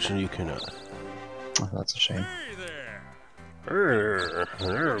 Unfortunately, you cannot. Oh, that's a shame. Hey there. What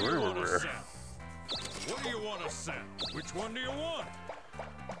do you want to send? What do you want to send? Which one do you want?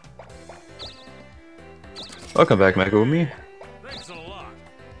 Welcome back, Megumi. Thanks a lot.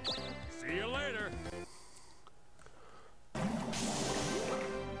 See you later.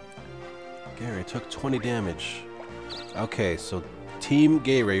 Gayrey took 20 damage. Okay, so Team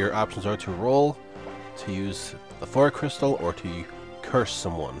Gayrey, your options are to roll, to use the Fire Crystal, or to curse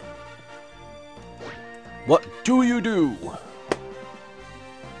someone. What do you do?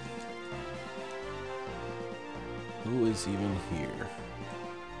 Who is even here?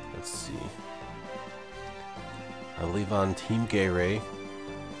 Let's see. I'll leave on Team Gayrey.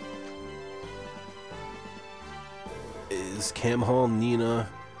 Is Cam Hall, Nina,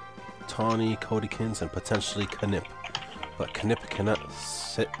 Tawny, Codykins, and potentially Knip. But Knip cannot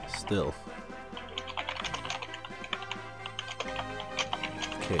sit still.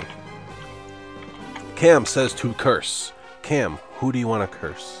 Okay. Cam says to curse. Cam, who do you want to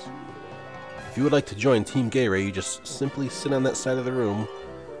curse? If you would like to join Team Gayrey, you just simply sit on that side of the room.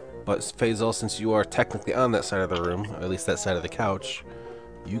 But Faisal, since you are technically on that side of the room, or at least that side of the couch,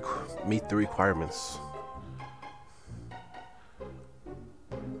 you meet the requirements.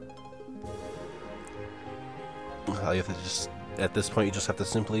 You have to just, at this point, you just have to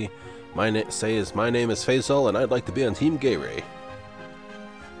simply my name is Faisal, and I'd like to be on Team Gayrey.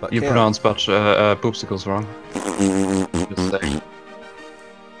 But You Cam, pronounced Poopsicles wrong. Just saying.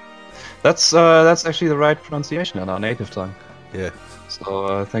 That's actually the right pronunciation in our native tongue. yeah,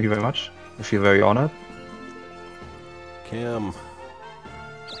 So thank you very much. I feel very honored. Cam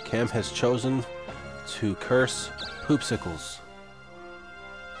has chosen to curse Poopsicles.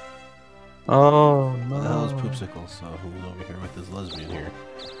 Oh no. What the hell is Poopsicles? So who's over here with this lesbian here?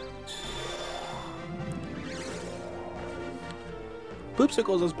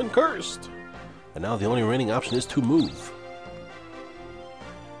 Poopsicles has been cursed! And now the only remaining option is to move.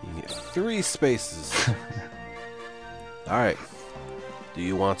 You can get 3 spaces. Alright. Do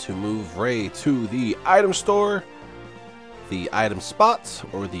you want to move Ray to the item store, the item spot,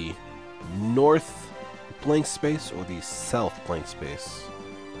 or the north blank space, or the south blank space?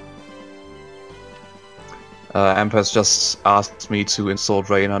 Amp has just asked me to insult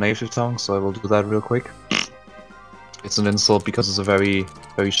Ray in our native tongue, so I will do that real quick. It's an insult because it's a very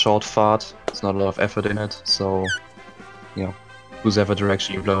short fart. There's not a lot of effort in it, so you know, whosever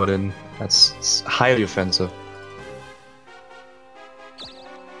direction you blow it in, it's highly offensive.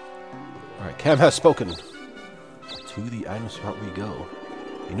 Alright, Cam has spoken. To the item spot we go.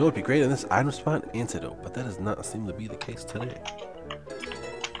 You know what would be great in this item spot? Antidote, but that does not seem to be the case today.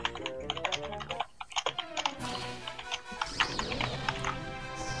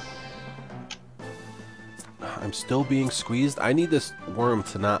 I'm still being squeezed. I need this worm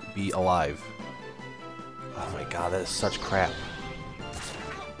to not be alive. Oh my god, that is such crap.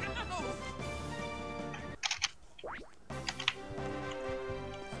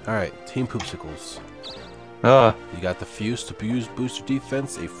 Alright, Team Poopsicles. You got the Fuse to boost your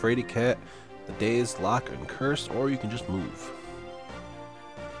defense, a Fraidy Cat, the Daze, Lock, and Curse, or you can just move.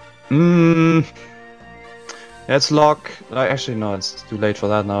 Let's lock. Actually, no, it's too late for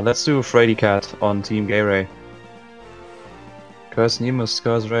that now. Let's do a Fraidy Cat on Team Gayrey. Curse Nimas,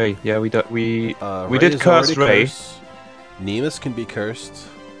 curse Ray. Yeah, we did curse Ray. Nimas can be cursed.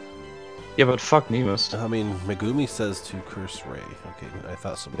 Yeah, but fuck Nimas. I mean, Megumi says to curse Ray. Okay, I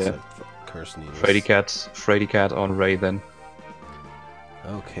thought someone said curse Nimas. Fraidy Cat on Ray then.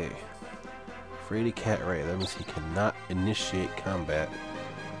 Okay. Fraidy Cat Ray. That means he cannot initiate combat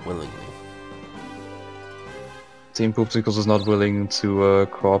willingly. Team Poopsicles is not willing to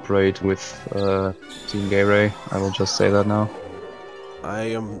cooperate with Team Gayrey. I will just say that now.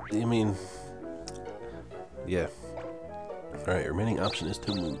 I mean... Yeah. Alright, your remaining option is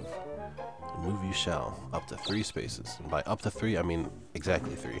to move. And move you shall. Up to 3 spaces. And by up to 3, I mean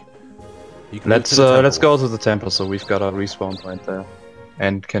exactly 3. You can Let's go to the temple, so we've got our respawn point there.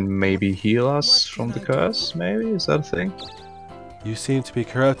 And can maybe heal us from the curse, maybe? Is that a thing? You seem to be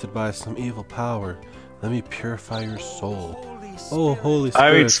corrupted by some evil power. Let me purify your soul. Oh, Holy Spirit.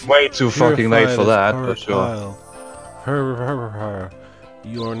 I mean, it's way too fucking late for that, but sure.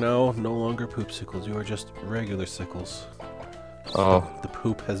 You are now no longer Poopsicles. You are just regular Sickles. Oh. The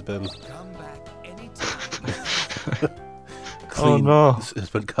poop has been Come back anytime. Oh clean. no. It's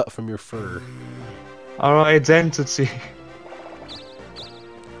been cut from your fur. Our identity.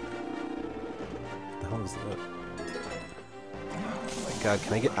 What the hell is that? Oh my god,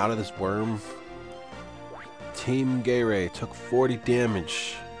 can I get out of this worm? Team Gayrey took 40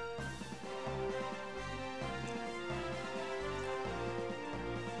 damage.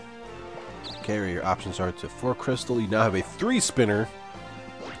 Gayrey, your options are to 4 crystal, you now have a 3 spinner,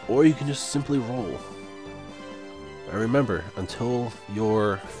 or you can just simply roll. And remember, until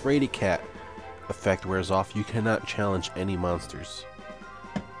your Fraidy Cat effect wears off, you cannot challenge any monsters.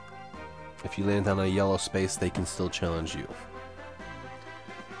 If you land on a yellow space, they can still challenge you.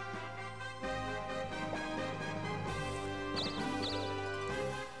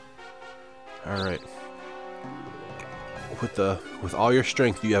 Alright. With all your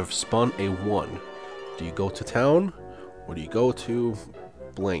strength, you have spun a 1. Do you go to town, or do you go to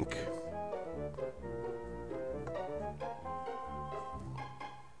blank?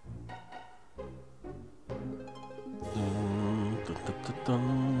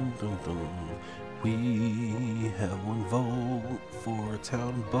 We have 1 vote for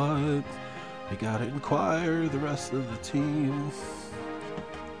town, but we gotta inquire the rest of the team.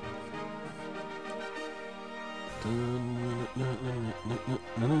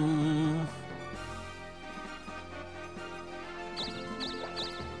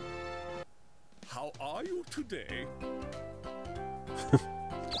 How are you today?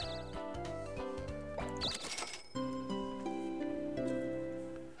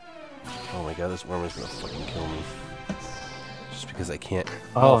 Oh my god, this worm is gonna fucking kill me. Just because I can't.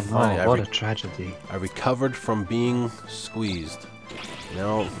 Oh, no, finally, what a tragedy. I recovered from being squeezed.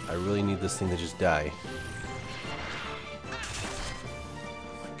 Now I really need this thing to just die.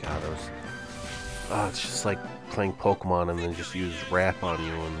 Oh my god, it's just like playing Pokemon and then just use Wrap on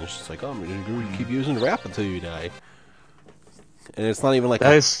you, and it's just like, oh, I'm gonna keep using Wrap until you die. And it's not even like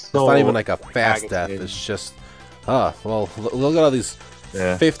it's not even like a fast death. It's just, well, look at all these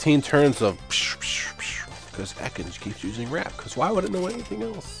 15 turns of because Ekans keeps using Wrap. Because why would it know anything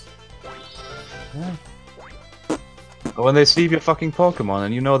else? Yeah. When they see your fucking Pokemon,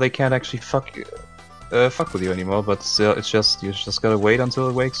 and you know they can't actually fuck with you anymore, but still, it's just you just gotta wait until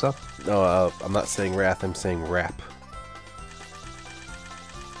it wakes up. No, I'm not saying Wrath. I'm saying Wrap.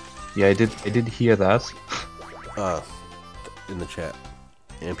 Yeah, I did hear that. In the chat,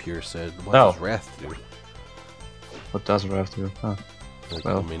 Ampere said, "What does Wrath do?" What does Wrath do? Huh.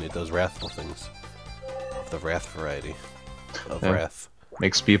 Well, I mean, it does wrathful things of the Wrath variety of Wrath.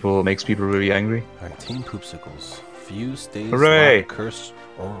 Makes people really angry. All right, Team Poopsicles. Fuse, Daze, Hooray! Lock, Curse,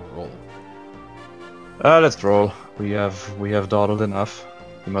 or Roll. Let's roll. We have dawdled enough.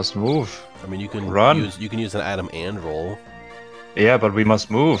 We must move. I mean, you can run. You can use an item and roll. Yeah, but we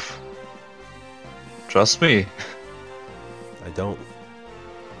must move. Trust me. I don't.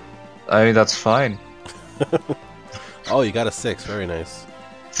 I mean, that's fine. Oh, you got a 6. Very nice.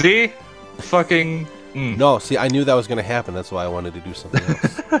 See? Fucking... No, see, I knew that was going to happen. That's why I wanted to do something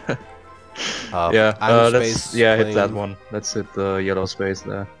else. Yeah, space, hit that one. Let's hit the yellow space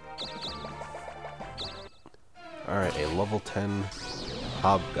there. Alright, a level 10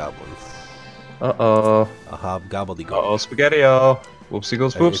 Hobgoblin. Uh-oh. A Hobgobbledygook. Uh-oh, Spaghetti-O.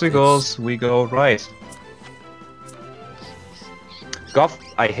 Poopsicles, Poopsicles. We go right. Goff,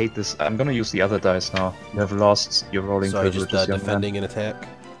 I hate this. I'm gonna use the other dice now. You have lost your rolling privileges. So just defending an attack?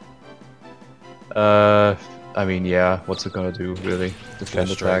 I mean, yeah. What's it gonna do, really? Defend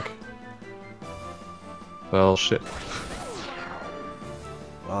attack. Well, shit.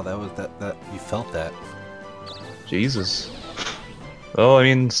 Wow, that was that. You felt that. Jesus. Well, I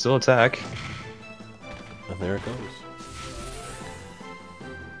mean, still attack. And there it goes.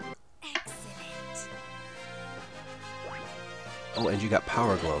 Excellent. Oh, and you got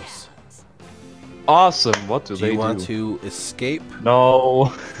Power Gloves. Awesome. What do Do they you do? want to escape?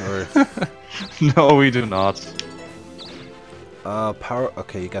 No. Or No, we do not. power.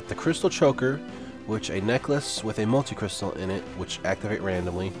 Okay, you got the Crystal Choker, which a necklace with a multi-crystal in it, which activate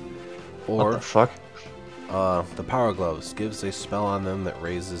randomly. Or What the fuck? the Power Gloves gives a spell on them that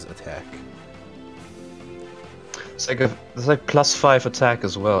raises attack. It's like +5 attack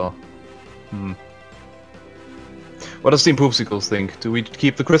as well. What does Team Poopsicles think? Do we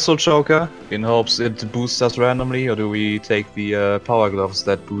keep the Crystal Choker in hopes it boosts us randomly, or do we take the Power Gloves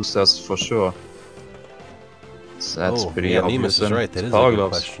that boost us for sure? That's pretty obvious. Nimas is right. That is Power a good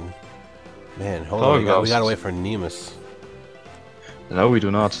Gloves. question. Man, hold Power on. We Gloves. gotta wait for Nimas. No, we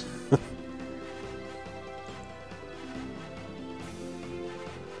do not.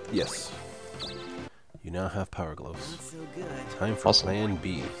 Yes. You now have power gloves. Not so good. Time for Awesome. Plan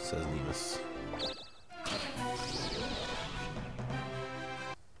B, says Nimas.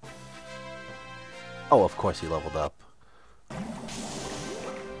 Oh, of course he leveled up.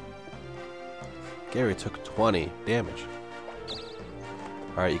 Gayrey took 20 damage.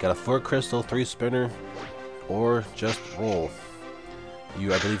 Alright, you got a 4 crystal, 3 spinner, or just roll.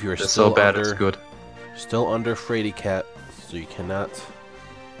 I believe you are It's still so bad, under, it's good. still under Frady Cat, so you cannot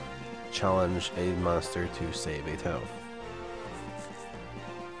challenge a monster to save a town.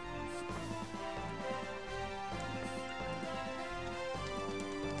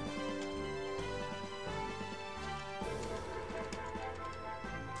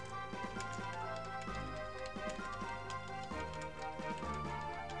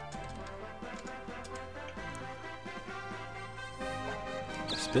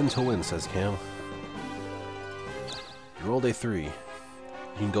 Spin to win, says Cam. You rolled a 3. You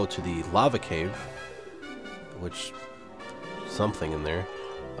can go to the lava cave, which something in there.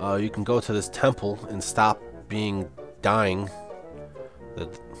 You can go to this temple and stop dying.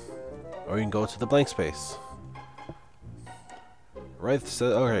 Or you can go to the blank space. Right. So,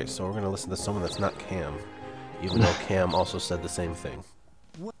 okay, so we're gonna listen to someone that's not Cam, even though Cam also said the same thing.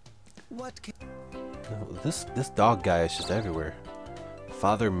 What can... This dog guy is just everywhere.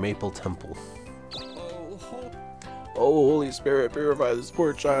 Father Maple Temple. Oh, Holy Spirit, purify this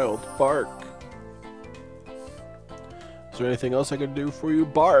poor child. Bark. Is there anything else I can do for you?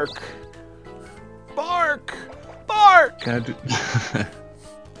 Bark. Bark. Bark. Can I do?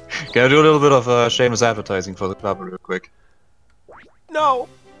 Can I do a little bit of shameless advertising for the club real quick? No.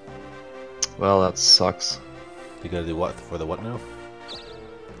 Well, that sucks. You gotta do what for the what now?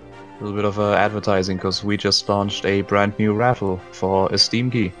 A little bit of advertising because we just launched a brand new raffle for a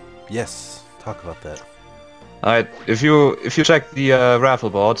Steam key. Yes. Talk about that. Alright, if you check the raffle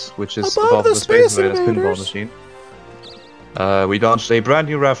board, which is above the Space Invaders pinball machine, we launched a brand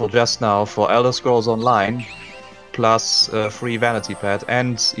new raffle just now for Elder Scrolls Online, plus a free vanity pad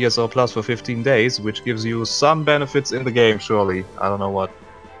and ESO Plus for 15 days, which gives you some benefits in the game, surely. I don't know what.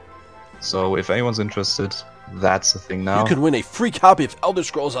 So if anyone's interested, that's the thing now. You can win a free copy of Elder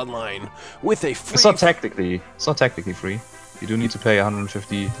Scrolls Online with a free... It's not technically free. You do need to pay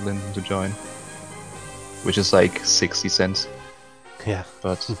 150 Linden to join, which is like 60 cents. Yeah.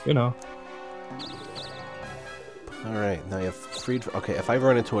 But, you know. Alright, now you have freed... Okay, if I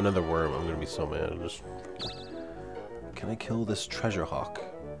run into another worm, I'm gonna be so mad. Can I kill this treasure hawk?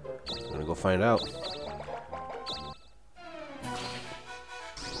 I'm gonna go find out.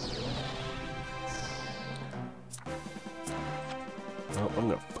 Oh, I'm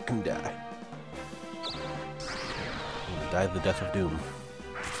gonna fucking die. I'm gonna die the death of doom.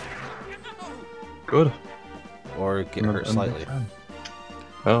 Good. Or get hurt slightly.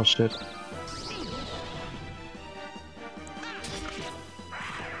 Oh shit.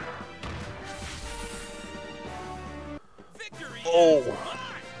 Oh!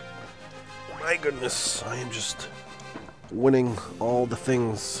 My goodness, I am just winning all the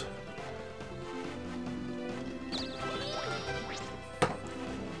things.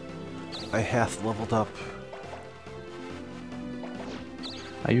 I hath leveled up.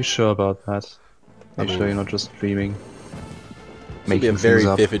 Are you sure about that? Are you sure you're not just dreaming? It's be a very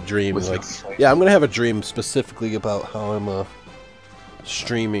vivid dream. with Like, your- yeah, I'm gonna have a dream specifically about how I'm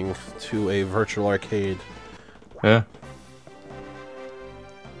streaming to a virtual arcade. Yeah.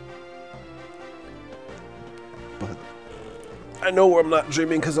 But I know I'm not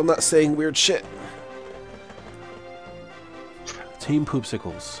dreaming because I'm not saying weird shit. Team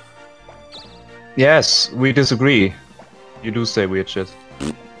Poopsicles. Yes, we disagree. You do say weird shit.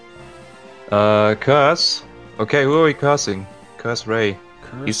 Curse? Okay, who are we cursing? Curse Ray.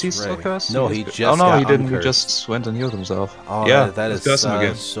 Is he still cursed? No, he just Oh no, got he didn't. uncursed. He just went and healed himself. Oh, yeah, that is let's curse him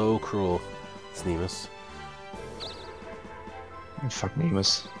again. so cruel. It's Nimas. Fuck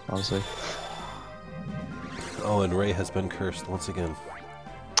Nimas, honestly. Oh, and Ray has been cursed once again.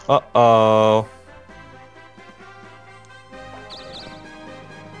 Uh-oh.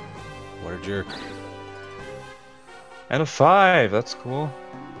 What a jerk. And a 5, that's cool.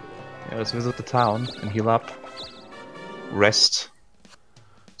 Yeah, let's visit the town and heal up. Rest.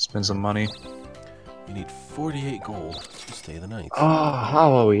 Spend some money. You need 48 gold to stay the night. Oh,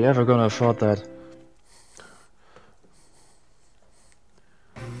 how are we ever gonna afford that?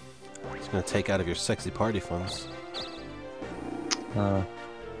 It's gonna take out of your sexy party funds.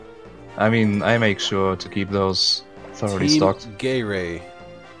 I mean, I make sure to keep those thoroughly Team stocked. Gayrey.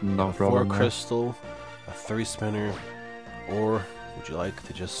 No 4 problem. there. crystal, a 3 spinner, or would you like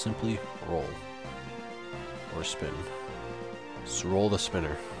to just simply roll? Or spin? So roll the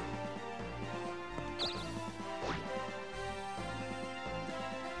spinner.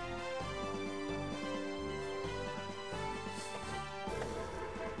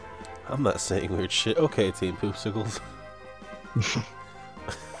 I'm not saying weird shit. Okay, Team Poopsicles.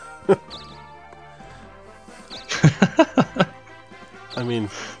 I mean,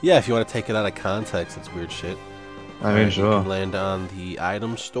 yeah, if you want to take it out of context, it's weird shit. I mean, You sure. can land on the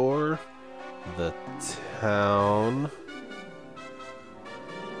item store, the town,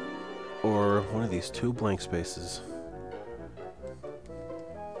 or one of these 2 blank spaces.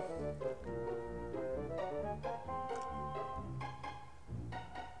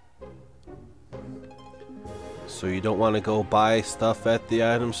 So you don't want to go buy stuff at the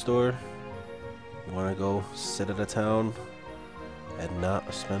item store? You want to go sit at a town and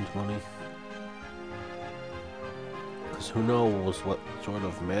not spend money? Because who knows what sort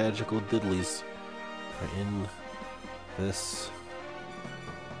of magical diddlies are in this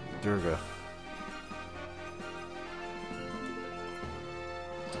Durga.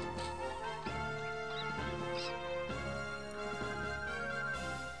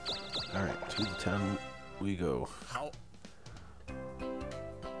 Alright, to the town we go. How?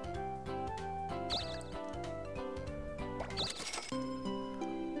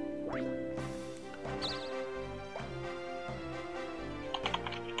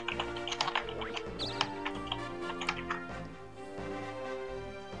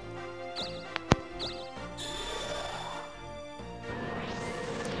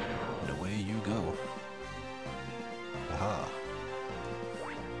 And away you go. Aha.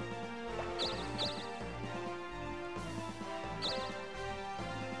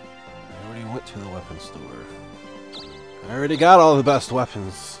 I already went to the weapons store. I already got all the best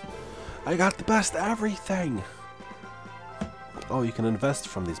weapons. I got the best everything. Oh, you can invest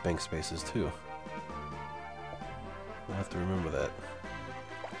from these bank spaces too. I'll have to remember that.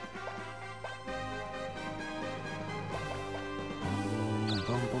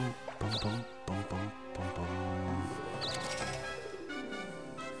 Bum, bum, bum, bum, bum, bum, bum, bum.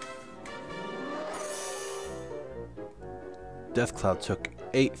 Deathcloud took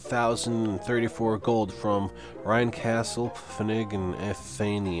 8,034 gold from Rhine Castle, Pfennig, and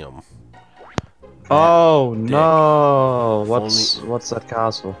Athenium. Oh dick. no! If What's that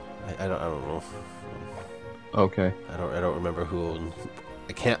castle? I don't know. Okay. I don't remember who.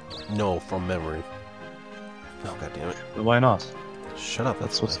 I can't know from memory. Oh, god damn it. Why not? Shut up,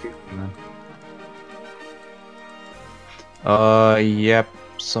 That's that's what's why. good, man. Yep.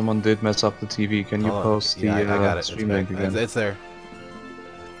 Someone did mess up the TV. Can you Hold on. post the Yeah, I got it. stream link again? It's there.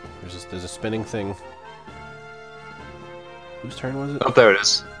 There's a spinning thing. Whose turn was it? Oh, there it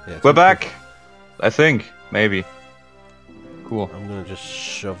is. Yeah, it's We're on back! I think. Maybe. Cool. I'm gonna just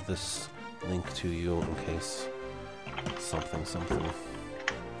shove this link to you in case something.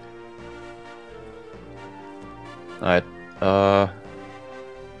 Alright.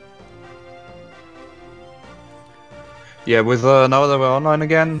 Yeah, with now that we're online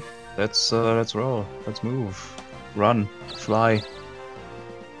again, let's roll. Let's move. Run. Fly.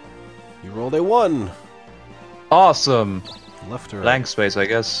 You rolled a 1! Awesome! Left or right? Blank space, I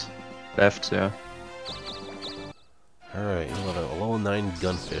guess. Left, yeah. Alright, you got a level 9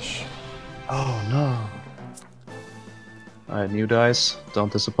 gunfish. Oh no. Alright, new dice.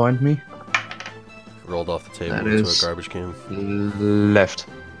 Don't disappoint me. Rolled off the table That into is- a garbage can. Left.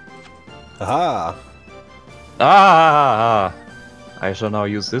 Aha! Ah! I shall now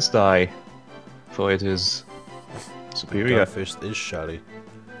use this die, for it is superior. Gunfish is shoddy.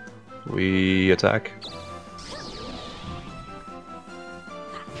 We attack.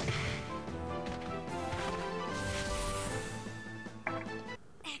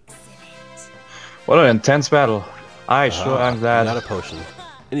 Excellent. What an intense battle. I sure am You got a glad potion.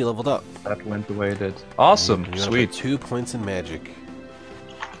 And he leveled up. that went the way it did. Awesome! You got Sweet. 2 points in magic.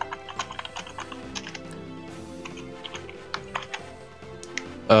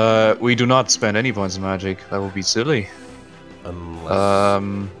 We do not spend any points in magic. That would be silly.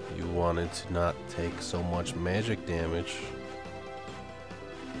 Unless you wanted to not take so much magic damage.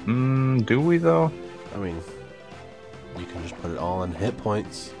 Do we though? I mean, you can just put it all in hit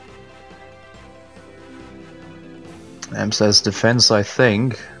points. Am says defense, I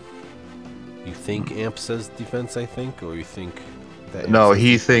think. You think Amp says defense, I think, or you think that Amp No, says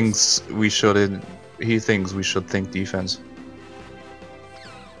he defense? thinks we should. He thinks we should think defense,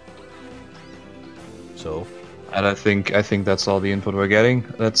 So, and I think that's all the input we're getting.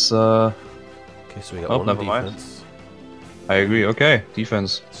 Let's. okay, so we got Oh, one never mind. defense. I agree. Okay,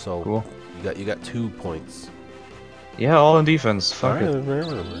 defense. So Cool. you got 2 points. Yeah, all in defense. Fuck it.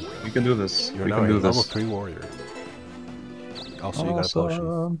 Alright, We can do this. You're we now can a do level this. 3 warrior. Also, you got a potion.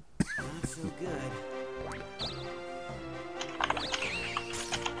 Awesome. Not so good.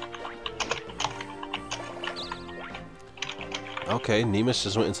 Okay, Nimas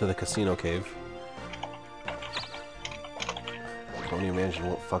just went into the casino cave. Don't even imagine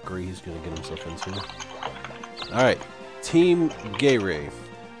what fuckery he's gonna get himself into. Alright, Team Gayrey.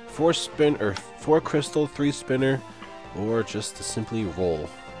 4 crystal, 3 spinner, or just to simply roll.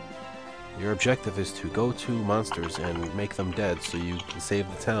 Your objective is to go to monsters and make them dead so you can save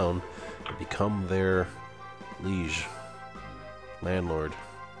the town and become their liege, landlord,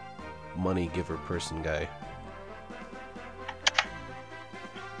 money giver person guy.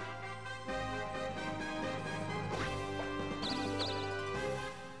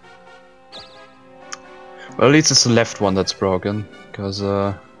 Well, at least it's the left one that's broken, because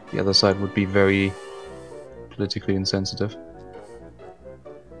the other side would be very politically insensitive.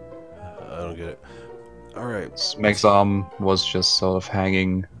 I don't get it. Alright. Meg's arm was just sort of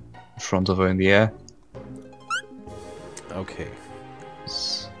hanging in front of her in the air. Okay.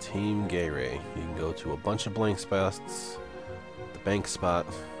 Team Gayrey. You can go to a bunch of blank spots, the bank spot,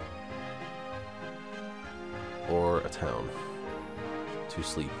 or a town to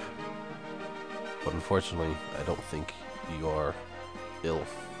sleep. But unfortunately, I don't think you are ill.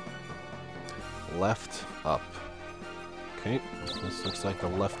 Left, up. Okay, this looks like the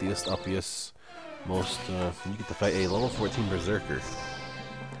leftiest, uppiest, most, you get to fight a level 14 Berserker.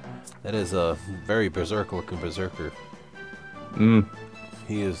 That is a very berserk looking Berserker.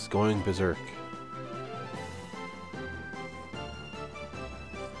 He is going berserk.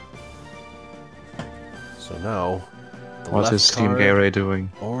 So now, the What is Team Gayrey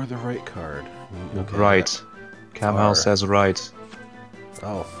doing? Or the right card. Okay, Right. Camhouse says right.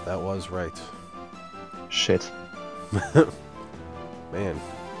 Oh, that was right. Shit. Man.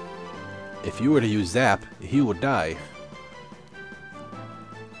 If you were to use Zap, he would die.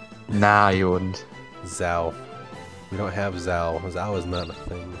 Nah, you wouldn't. Zao. We don't have Zao. Zao is not a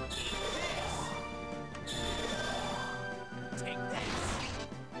thing.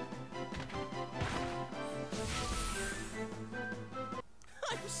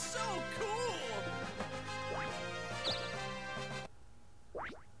 I'm so cool!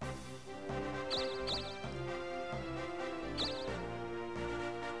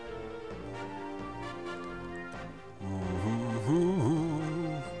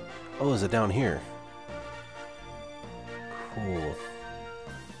 Oh, is it down here? Cool.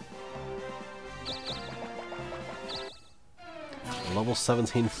 Level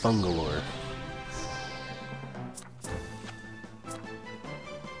 17 Fungalore.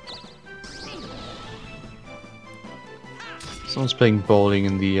 Someone's playing bowling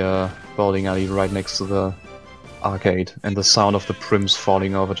in the bowling alley right next to the arcade, and the sound of the prims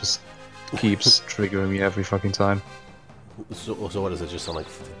falling over just keeps triggering me every fucking time. So what does it just sound like?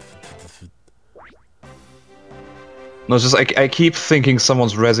 No, it's just I keep thinking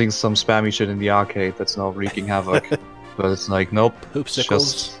someone's rezzing some spammy shit in the arcade that's now wreaking havoc, but it's like nope. Poopsicles,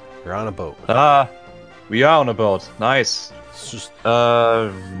 Just you're on a boat. We are on a boat. Nice. It's just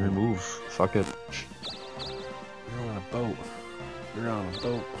Remove. Fuck it. you're on a boat. You're on a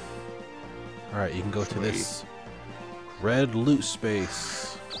boat. All right, you can go to this red loot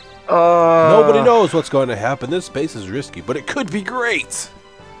space. Nobody knows what's going to happen. This space is risky, but it could be great.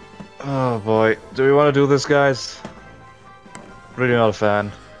 Oh boy, do we want to do this, guys? Really not a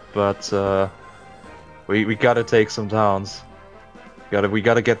fan, but we gotta take some towns. We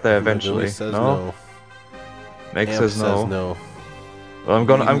gotta get there eventually. Julie says no? no. Meg Amp says no. Well, I'm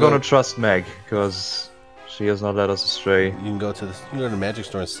gonna trust Meg because she has not led us astray. You can go to this. You can go to the magic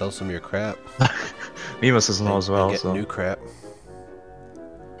store and sell some of your crap. Nimas says no as well. And get So new crap.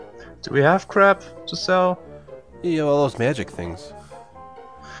 do we have crap to sell? Yeah, you have all those magic things.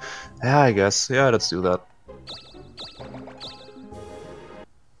 Yeah, I guess. Yeah, let's do that.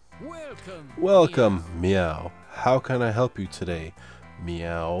 Welcome, Meow. How can I help you today,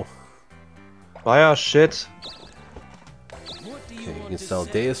 Meow? Buy our shit. Okay, you can sell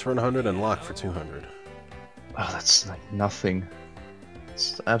Deus for 100 and Lock for 200. Oh, that's like nothing.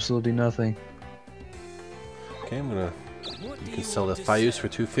 It's absolutely nothing. Okay, I'm gonna. You can sell the Fius for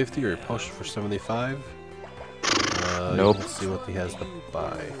 250 or a potion for 75. Nope. Let's see what he has to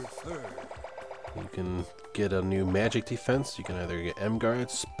buy. You can get a new magic defense. You can either get M-Guard,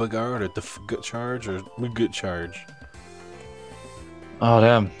 Spagard, or Good Charge, or Good Charge. Oh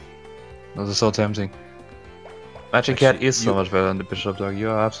damn. Those are so tempting. Magic Actually, Cat is so much better than the Bishop Dog. You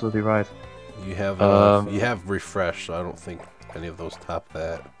are absolutely right. You have refresh, so I don't think any of those top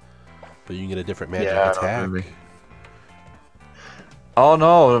that. But you can get a different magic attack. Really. Oh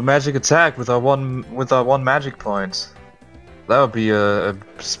no, a magic attack with our one magic point. That would be a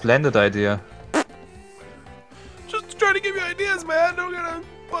splendid idea. Just trying to give you ideas, man. Don't get to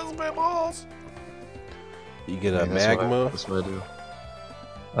buzz my balls. You get a Yeah, magma. That's what I do.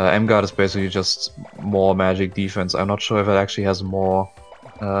 M-Guard is basically just more magic defense. I'm not sure if it actually has more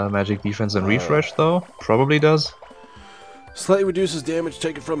magic defense than Refresh, though. Probably does. Slightly reduces damage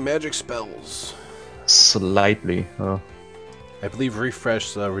taken from magic spells. Slightly. I believe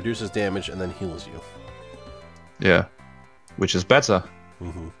Refresh reduces damage and then heals you. Yeah. Which is better.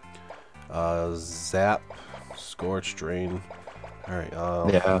 Zap, Scorch, Drain. Alright,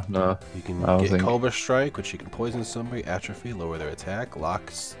 Yeah, no. you can I don't get think. Cobra Strike, which you can poison somebody, atrophy, lower their attack,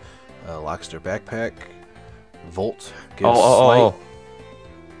 locks their backpack, Volt, gives Slight.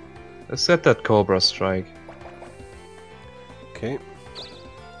 Let's set that Cobra Strike. Okay.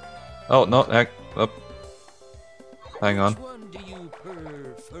 Oh, no, up. Hang on. Which one do you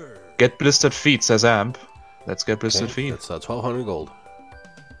prefer? Get Blistered Feet, says Amp. Let's get Blistered Okay, Feet. that's 1200 gold.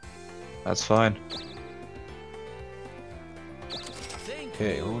 That's fine.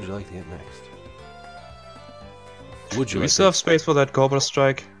 Okay, what would you like to get next? Would you Do we like still have space for that Cobra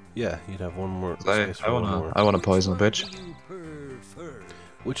Strike? Yeah, you'd have one more I, space I for one wanna, more. I wanna poison the bitch. You prefer?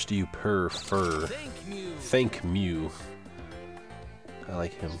 Which do you prefer? Thank Mew. Thank Mew. I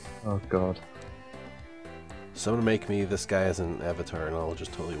like him. Oh god. Someone make me this guy as an avatar and I'll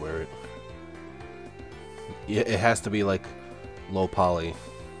just totally wear it. Yeah, it has to be like low poly.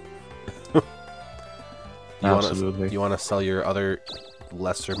 Absolutely. Do you want to sell your other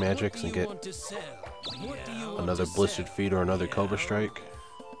lesser magics and What do you get want to sell? What do you want another to Blistered sell? Feet or another Cobra Strike?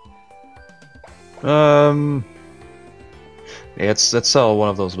 Yeah, let's sell one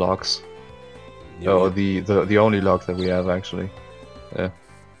of those locks. You Oh, want- the only lock that we have actually. Yeah.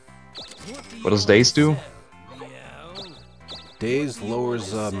 What What does Daze do? Daze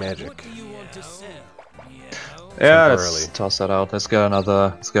lowers magic. What do you want to sell? Yeah, Temporarily. let's toss that out. Let's get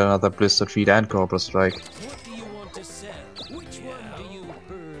another Blistered Feet and Cobra Strike. What do you want to sell? Which one do you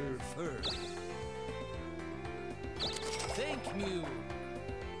prefer? Thank Mew.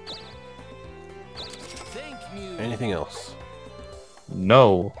 Thank Mew. Anything else?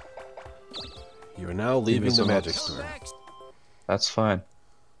 No, You are now leaving the so magic much. store. that's fine.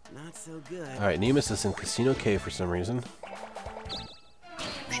 Not so good. Alright, Nimas is in Casino Cave for some reason.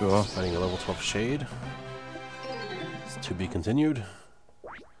 Sure. Fighting a level 12 Shade. It's to be continued.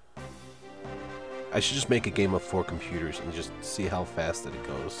 I should just make a game of 4 computers and just see how fast that it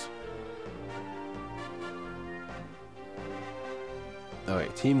goes.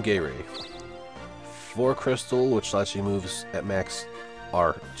 Alright, Team Gayrey. 4 crystal, which lets you move at max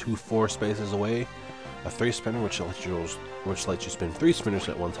are 2 4 spaces away. A 3 spinner, which lets you spin 3 spinners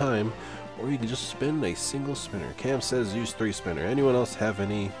at one time, or you can just spin a single spinner. Cam says use 3 spinner. Anyone else have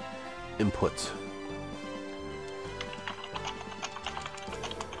any input?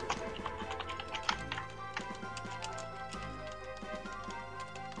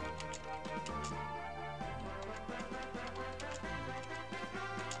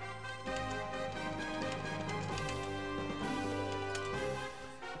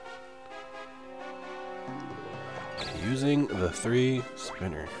 Using the 3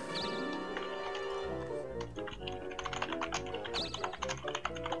 spinner.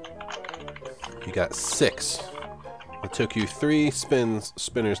 You got 6. It took you 3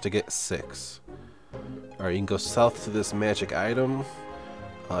 spinners to get 6. Alright, you can go south to this magic item.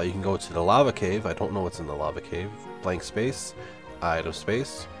 You can go to the lava cave. I don't know what's in the lava cave. Blank space. Item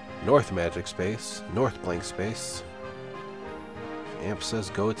space. North magic space. North blank space. Amp says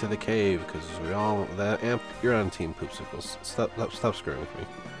go to the cave because we all that Amp. You're on Team Poopsicles. Stop screwing with me.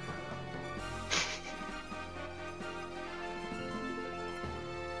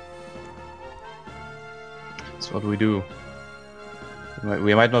 That's what we do.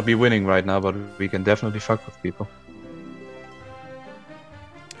 We might not be winning right now, but we can definitely fuck with people.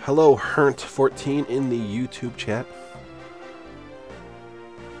 Hello, Hernt14 in the YouTube chat.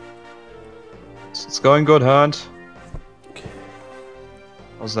 It's going good, Hunt. Okay.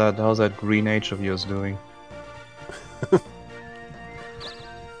 How's that green H of yours doing?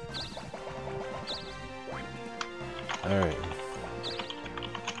 Alright.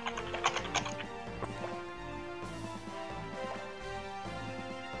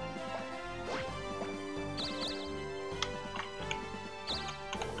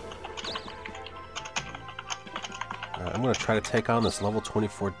 I'm gonna try to take on this level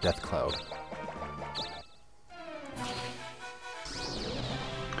 24 Death Cloud.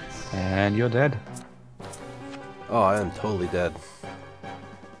 And you're dead. Oh, I am totally dead.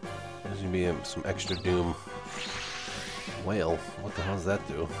 There's gonna be some extra doom. Whale, what the hell does that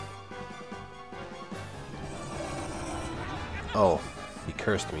do? Oh, he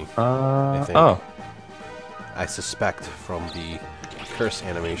cursed me. I think. Oh. I suspect from the curse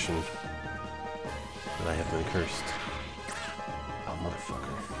animation. And I have been cursed. Oh,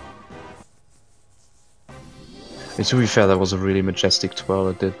 motherfucker. And to be fair, that was a really majestic twirl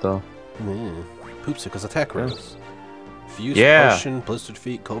it did, though. Poopsicles attack rolls. Fuse, potion, blistered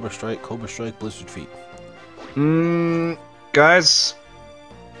feet, cobra strike, blistered feet. Guys,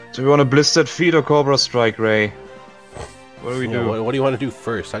 do we want a blistered feet or cobra strike, Ray? What do we do? What do you want to do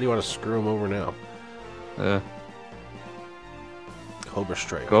first? How do you want to screw him over now? Cobra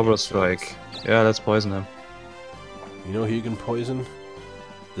strike. Cobra strike. Yeah, let's poison him. You know who you can poison?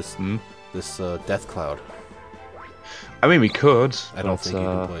 This death cloud. I mean, we could. I don't think you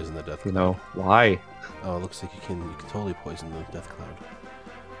can poison the death cloud. You know why? Oh, it looks like you can totally poison the death cloud.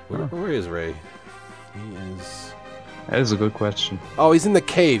 Where is Ray? He is. That is a good question. Oh, he's in the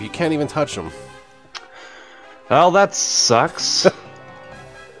cave. You can't even touch him. Well, that sucks.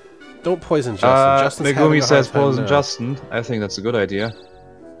 Don't poison Juston. Justin's Megumi says poison now. Juston. I think that's a good idea.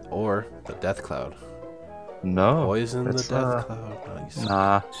 Or the death cloud. No. Poison the death cloud. Nice.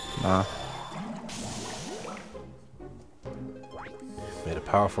 Nah. Made a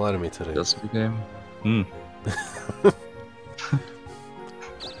powerful enemy today. Just became. And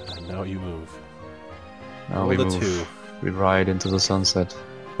now you move. Now Roll we the move. 2. We ride into the sunset.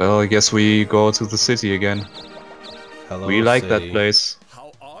 Well, I guess we go to the city again. Hello, We like city. that place.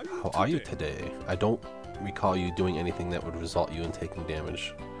 How How are you today? I don't recall you doing anything that would result you in taking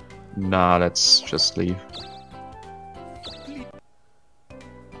damage. Nah, let's just leave.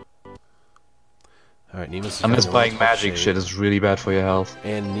 Alright, Nimas is Unless having a buying little magic shade. shit is really bad for your health.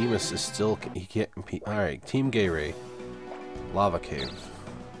 And Nimas is still... He can't compete. Alright, Team Gayrey. Lava Cave.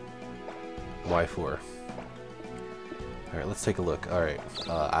 Y4. Alright, let's take a look. Alright.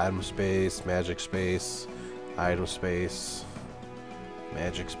 Item space, magic space, item space,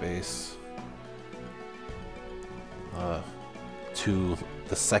 magic space. To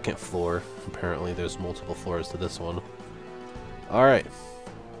the second floor. Apparently there's multiple floors to this one. Alright.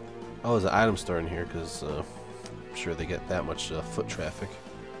 Oh, there's an item store in here because I'm sure they get that much foot traffic.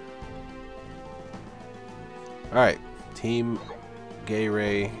 Alright, Team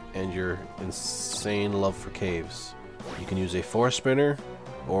Gayrey and your insane love for caves. You can use a 4-spinner,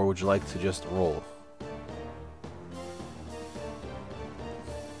 or would you like to just roll?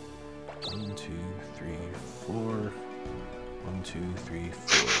 1, 2, 3, 4. 1, 2, 3,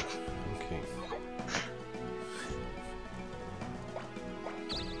 4. Okay.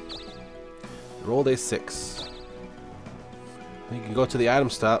 Rolled a 6. You can go to the item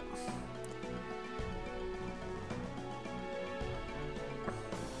stop.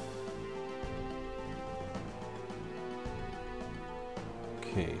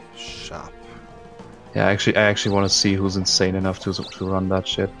 Okay, shop. Yeah, I actually want to see who's insane enough to run that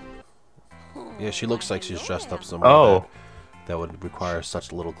shit. Yeah, she looks like she's dressed up somewhere that would require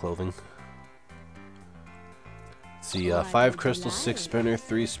such little clothing. See, 5 crystals, 6 spinner,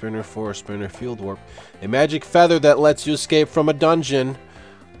 3 spinner, 4 spinner, field warp, a magic feather that lets you escape from a dungeon,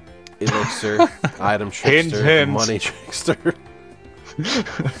 elixir, item trickster, hint. money trickster.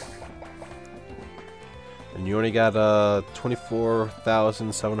 And you only got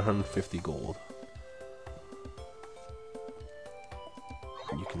 24,750 gold.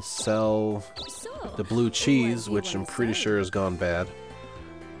 And you can sell the blue cheese, which I'm pretty sure has gone bad,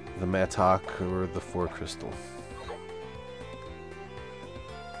 the mattock, or the 4 crystal.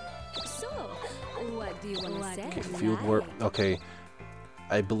 Okay, field warp. Okay,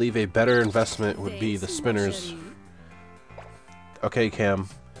 I believe a better investment would be the spinners. Okay, Cam.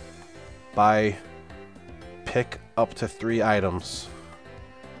 Pick up to 3 items.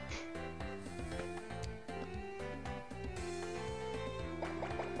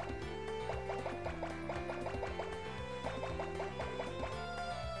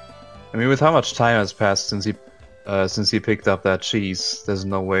 I mean, with how much time has passed since he picked up that cheese, there's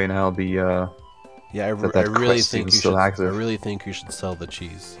no way in hell the Yeah, I that really quest think is you still should. active. I really think you should sell the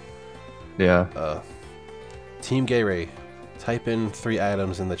cheese. Yeah. Team Gayrey, type in 3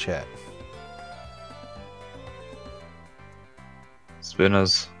 items in the chat.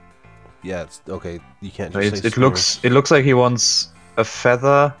 Spinners. Yeah, it's okay. You can't just say It spinners. looks like he wants a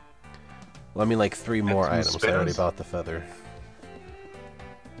feather. Well, I mean, like 3 more some items. I already spinners. bought the feather.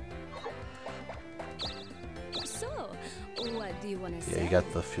 So, what do you want to sell? Yeah, you got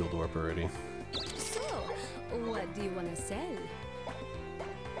the field warp already. So, what do you want to sell?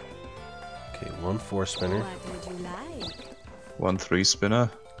 Okay, 1 4 spinner. What would you like? 1 3 spinner.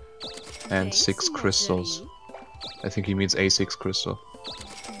 And Thanks, 6 crystals. Marjorie. I think he means A6 crystal.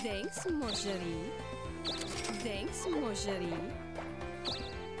 Thanks, Marjorie. Thanks, Marjorie.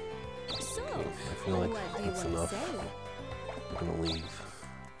 So, I feel like what do you that's want enough. to sell? I'm gonna leave.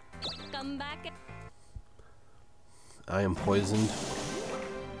 Come back. I am poisoned.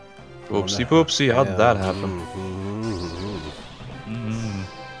 Oopsie poopsie, how did that happen?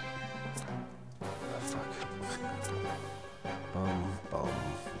 Fuck. Bum, bum,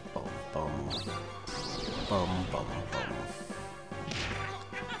 bum, bum. Bum, bum, bum.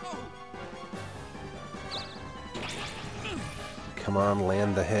 Come on,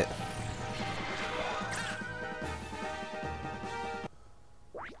 land the hit.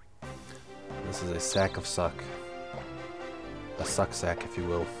 This is a sack of suck. A suck sack, if you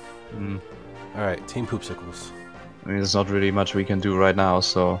will. Alright, Team Poopsicles. I mean, there's not really much we can do right now,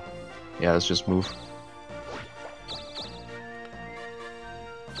 so yeah, let's just move.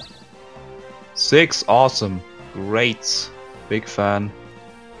 6, awesome, great, big fan.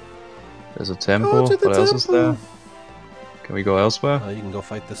 There's a temple. What else is there? Can we go elsewhere? You can go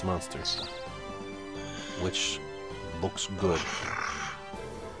fight this monster, which looks good,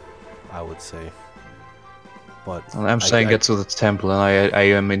 I would say. But I'm saying get to the temple, and I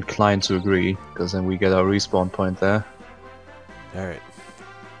am inclined to agree, because then we get our respawn point there. Alright.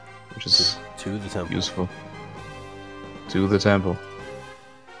 Which is to the temple. Useful. To the temple.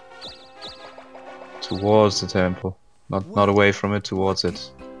 Towards the temple. Not away from it, towards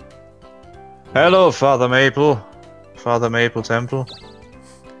it. Hello, Father Maple. Father Maple Temple.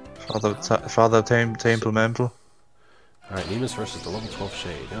 Father Temple Memple. Alright, Nimas versus the level 12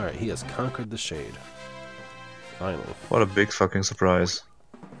 Shade. Alright, he has conquered the Shade. Finally. What a big fucking surprise.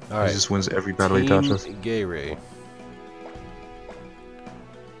 Alright. He just wins every battle he touches. Gayrey.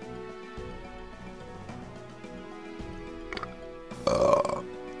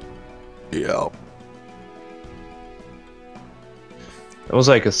 Yeah. That was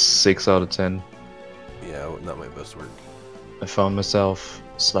like a 6 out of 10. Yeah, not my best work. I found myself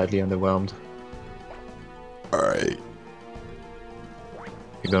slightly underwhelmed. Alright.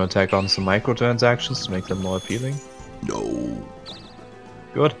 You're gonna tack on some microtransactions to make them more appealing? No.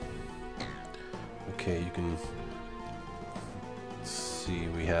 Good. Okay, you can see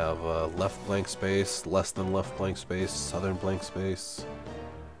we have left blank space, less than left blank space, southern blank space.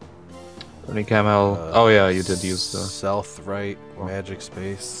 Tony Camel. Oh yeah, you did use the south right magic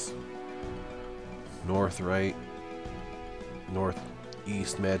space, north right,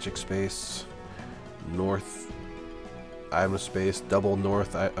 northeast magic space, north item space, double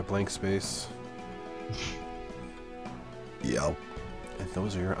north a blank space. Yep. And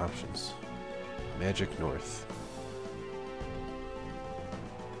those are your options. Magic north.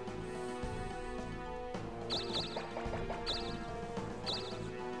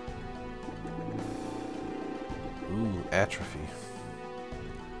 Ooh, atrophy.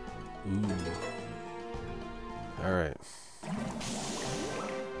 Ooh. Alright.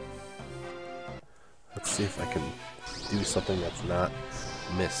 Let's see if I can do something that's not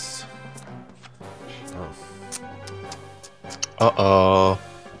miss. Oh. Uh-oh.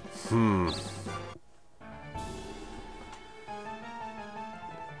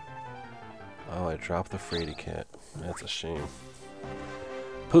 Oh, I dropped the fraidy cat. That's a shame.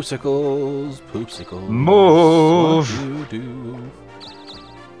 Poopsicles, Poopsicles. Move! What do you do?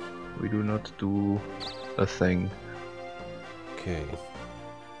 We do not do a thing. Okay.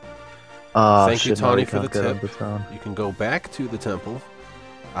 Ah, Thank you, shit, now Tawny, we for the can't get tip. into town. You can go back to the temple.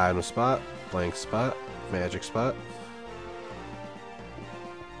 Item spot, blank spot, magic spot.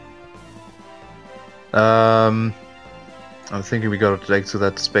 I'm thinking we go like to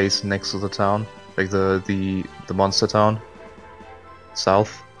that space next to the town, like the monster town.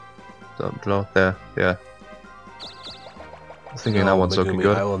 South, below there, yeah. I'm thinking that one's looking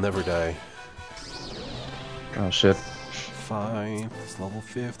good. I will never die. Oh shit. Fine, it's level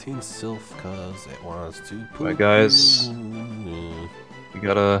 15 Sylph, cause it wants to poop. Alright guys, you. we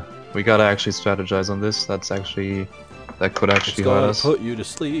gotta actually strategize on this. That could actually hurt us. Put you to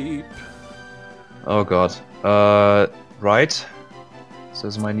sleep. Oh god. Right.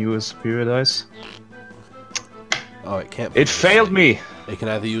 Says my newest superior dice. Oh, it can't. It failed me. It can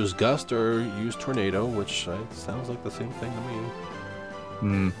either use Gust or use Tornado, which sounds like the same thing to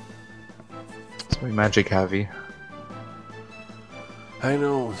me. It's very magic heavy. I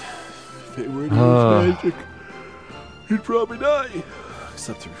know. If it were to use magic, he'd probably die.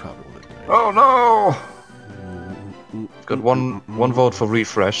 Except he probably wouldn't die. Oh no! Got one vote for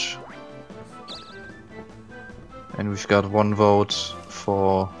refresh. And we've got 1 vote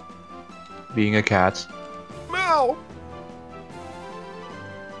for being a cat. Meow!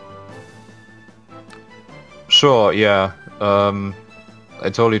 Sure, yeah. I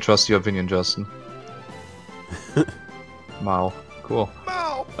totally trust your opinion, Justin. Wow, cool.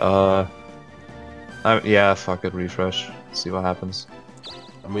 Meow! Yeah, fuck it, refresh. See what happens.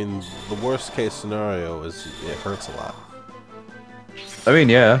 I mean, the worst case scenario is it hurts a lot. I mean,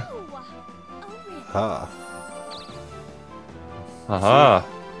 yeah. Ha. Haha.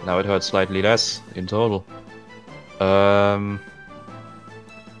 Now it hurts slightly less in total. I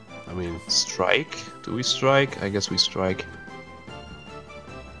mean, Strike? Do we strike? I guess we strike.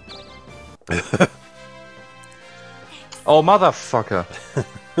 Oh, motherfucker!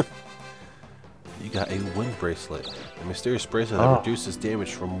 you got a wind bracelet. A mysterious bracelet that reduces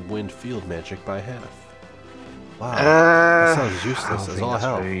damage from wind field magic by half. Wow, that sounds useless as all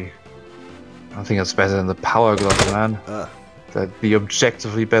hell. I don't think that's better than the power glove, man. That'd be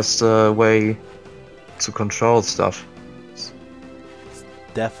objectively best way to control stuff. It's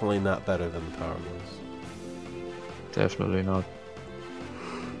definitely not better than the power gloves. Definitely not.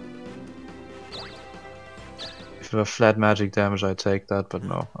 If it were flat magic damage, I'd take that, but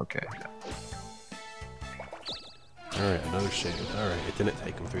no. Okay. Alright, another shade. Alright, it didn't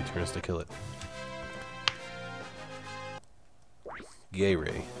take him 3 turns to kill it.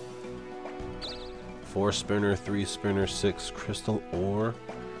 Gayrey. 4 spinner, 3 spinner, 6 crystal ore,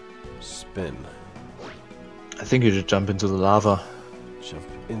 spin. I think you should jump into the lava. Jump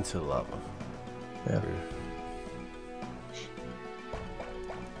into the lava. Yeah.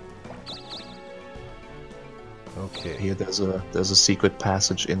 Okay. Here, there's a secret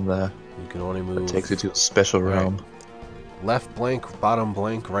passage in there. You can only move. That takes you to a special realm. Left blank, bottom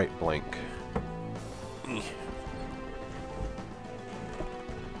blank, right blank.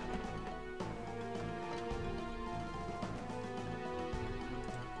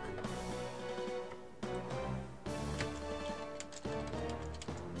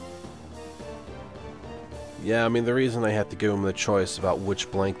 Yeah, I mean, the reason I have to give them the choice about which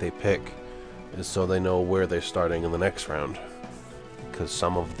blank they pick is so they know where they're starting in the next round. Because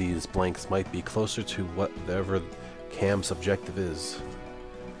some of these blanks might be closer to whatever Cam's objective is.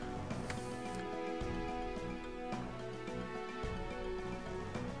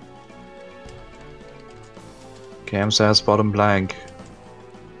 Cam says bottom blank.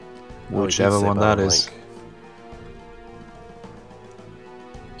 Oh, Whichever one that blank. is.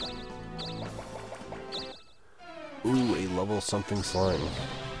 Ooh, a level something slime.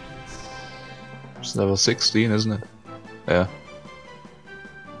 It's level 16, isn't it? Yeah.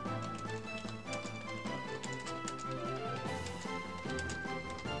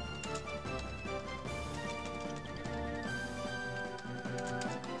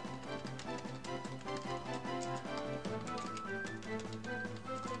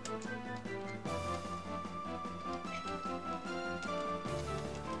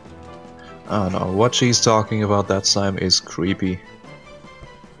 I don't know, what she's talking about that slime is creepy.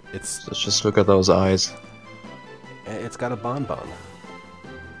 It's Let's just look at those eyes. got a bonbon.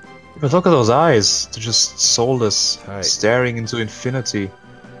 But look at those eyes! They're just soulless, Alright. staring into infinity.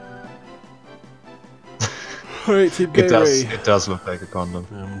 Alright, Team It does look like a condom.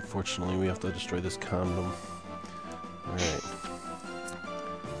 Unfortunately, we have to destroy this condom. Alright.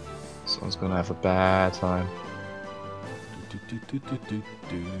 Someone's gonna have a bad time.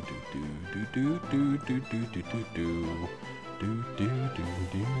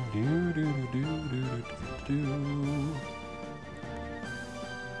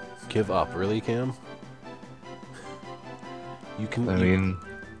 Give up, really, Cam? You can. I mean,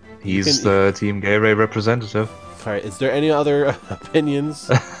 he's the Team Gayrey representative. Alright, is there any other opinions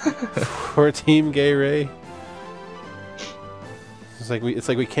for Team Gayrey? It's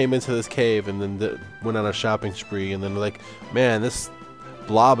like we came into this cave and then went on a shopping spree, and then we're like, man, this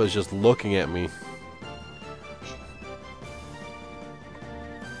blob is just looking at me.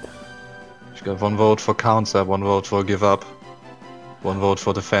 You got 1 vote for counter, 1 vote for give up, 1 vote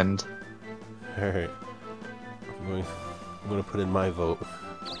for defend. Alright. I'm gonna put in my vote.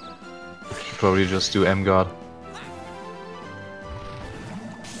 Should probably just do M-God.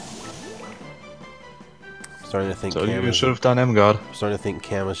 Starting to think So Cam you is should have done M-God. starting to think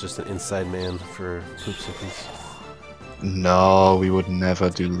Cam is just an inside man for Poopsicles. No, we would never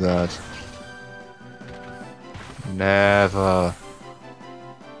do that. Never.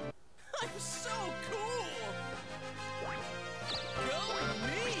 I'm so cool! Go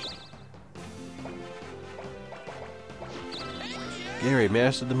me! Gayrey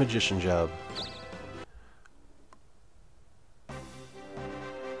mastered the magician job.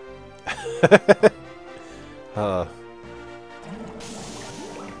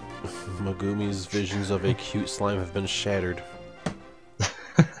 Megumi's visions of a cute slime have been shattered.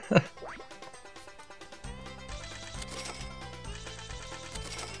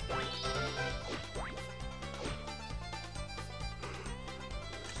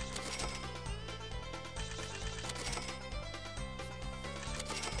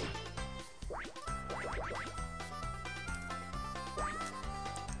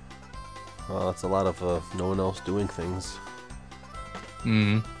 Well, that's a lot of no one else doing things.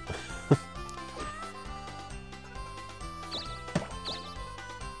 Hmm.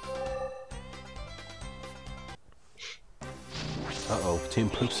 Uh-oh, Team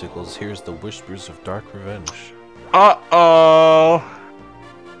Poopsicles, here's the whispers of dark revenge. Uh-oh!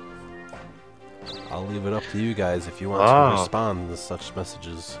 I'll leave it up to you guys if you want to respond to such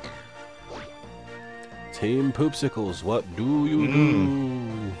messages. Team Poopsicles, what do you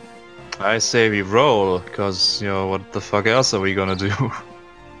do? I say we roll, because, you know, what the fuck else are we gonna do?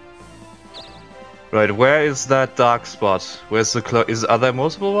 Right, where is that dark spot? Where's the are there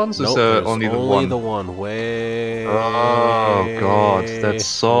multiple ones? Nope, is there there's only the only one? the one. Way. Oh god, that's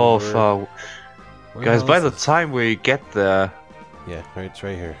so far. Guys, by the time we get there, yeah, right, it's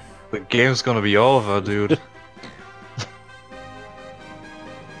right here. the game's gonna be over, dude.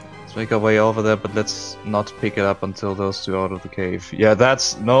 Let's make our way over there, but let's not pick it up until those two are out of the cave. Yeah,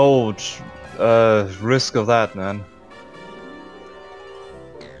 that's no risk of that, man.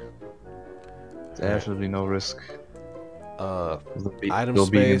 Absolutely no risk. Item they'll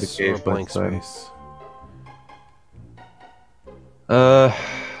be in the space cave or blank by the time. space?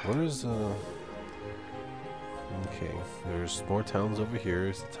 Where's okay, there's more towns over here.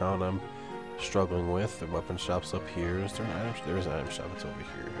 Is the town I'm struggling with. The weapon shop's up here. Is there an item? There's an item shop that's over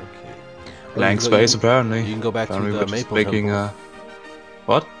here. Okay. Blank space, apparently. You can go back to the Maple Temple.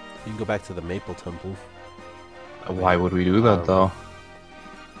 What? You can go back to the Maple Temple. Why would we do that, though?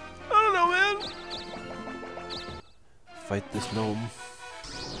 I don't know, man. Fight this gnome.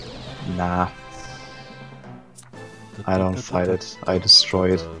 Nah. I don't fight it. I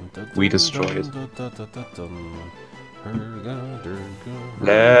destroy it. We destroy it.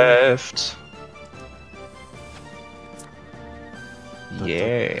 Left.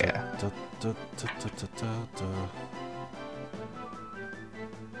 Yeah.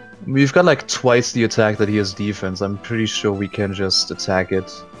 We've got like twice the attack that he has defense. I'm pretty sure we can just attack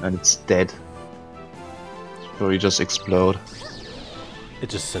it and it's dead. Or we just explode. It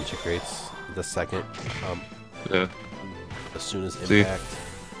just disintegrates the second. Yeah. As soon as impact.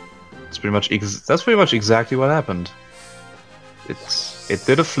 It's pretty much that's pretty much exactly what happened. It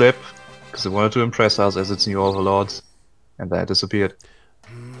did a flip because it wanted to impress us as its new overlords, and that disappeared.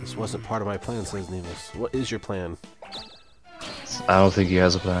 This wasn't part of my plan, says Nimas. What is your plan? I don't think he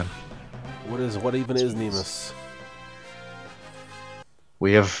has a plan. What even is Nimas?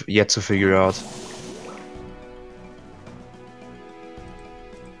 We have yet to figure out.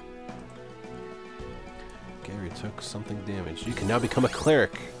 Gayrey took something damaged. You can now become a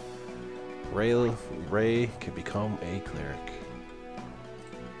cleric. Ray can become a cleric.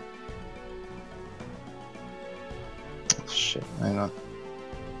 Shit, hang on.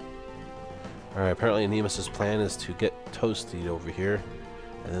 Alright, apparently Nimas' plan is to get Toasty over here,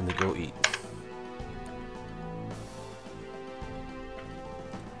 and then to go eat.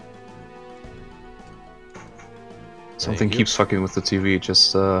 Something keeps fucking with the TV,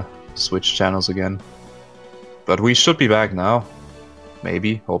 just switch channels again. But we should be back now.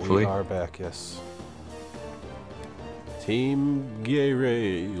 Maybe, hopefully. We are back, yes. Team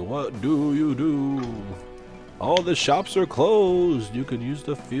Gayrey, what do you do? All the shops are closed. You can use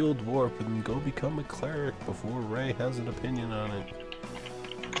the field warp and go become a cleric before Ray has an opinion on it.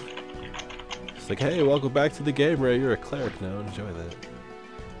 It's like, hey, welcome back to the game, Ray. You're a cleric now. Enjoy that.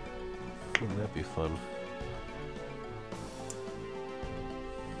 Wouldn't that be fun?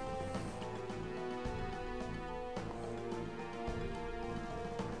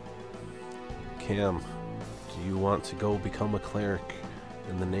 Cam, do you want to go become a cleric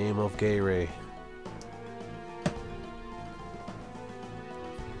in the name of Gayrey?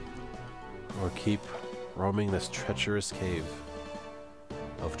 Or keep roaming this treacherous cave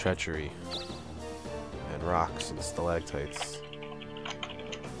of treachery and rocks and stalactites?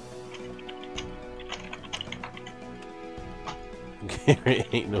 Gayrey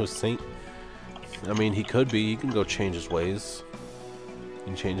ain't no saint. I mean, he could be. He can go change his ways. You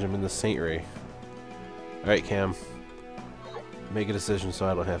can change him into Saint Ray. Alright, Cam. Make a decision so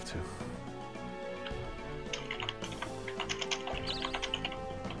I don't have to.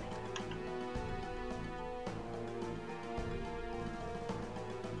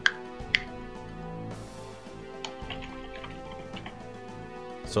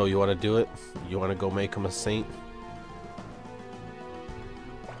 So you want to do it? You want to go make him a saint?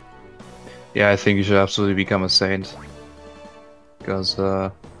 Yeah, I think you should absolutely become a saint. Because,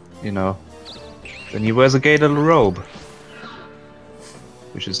 you know, then he wears a gay little robe.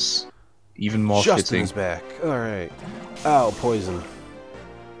 Which is even more fitting. Juston's back. Alright. Ow, poison.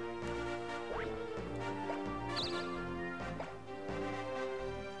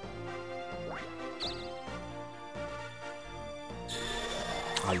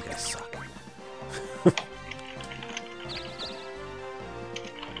 Oh, you guys suck.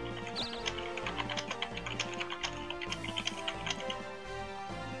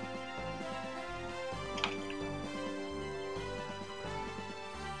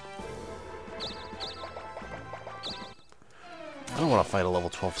 I don't want to fight a level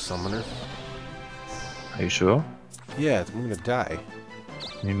 12 summoner. Are you sure? Yeah, I'm gonna die.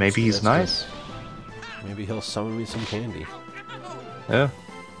 I mean, maybe he's That's nice. Maybe he'll summon me some candy. Yeah.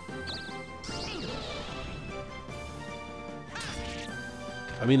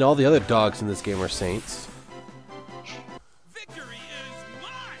 I mean, all the other dogs in this game are saints. Victory is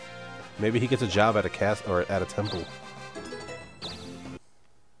mine! Maybe he gets a job at a cast or at a temple.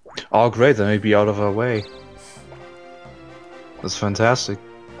 Oh, great. Then maybe out of our way. That's fantastic.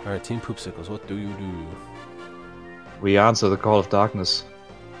 All right, Team Poopsicles, what do you do? We answer the call of darkness.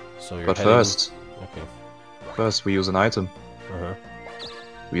 So you're But heading... first, Okay. we use an item. Uh-huh.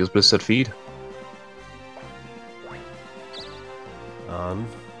 We use blistered feet. On.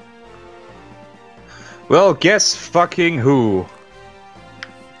 Well, guess fucking who?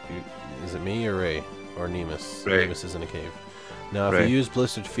 Is it me or Ray? Or Nimas? Ray. Nimas is in a cave. Now, if Ray. you use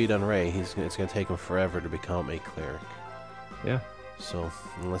blistered feet on Ray, it's going to take him forever to become a cleric. Yeah. So,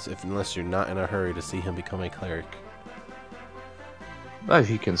 unless you're not in a hurry to see him become a cleric. Well,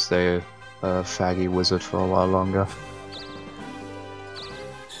 he can stay a faggy wizard for a while longer.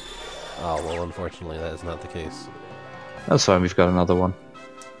 Oh, well, unfortunately, that is not the case. That's fine, we've got another one.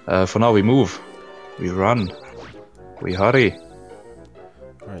 For now, we move. We run. We hurry.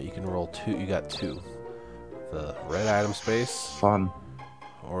 Alright, you can roll 2. You got 2. The red item space Fun.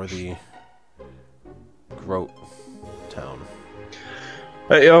 or the Groat town.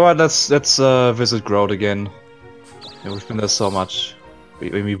 Hey, you know what? Let's visit Groat again. Yeah, we've been there so much.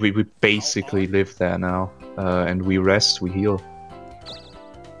 We basically live there now. And we rest, we heal.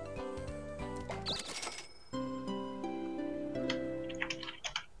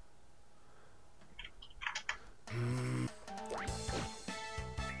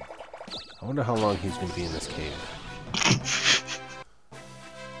 I wonder how long he's going to be in this cave.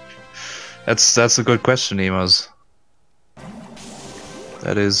 That's a good question, Nimas.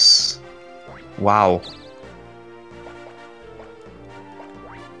 That is... wow.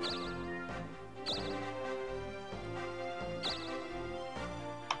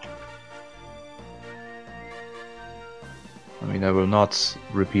 I mean, I will not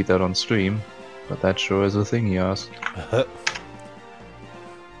repeat that on stream, but that sure is a thing he asked.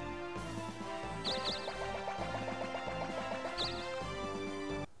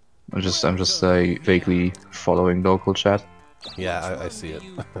 I'm just vaguely following local chat. Yeah, I see it.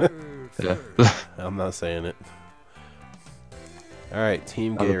 Yeah. I'm not saying it. Alright,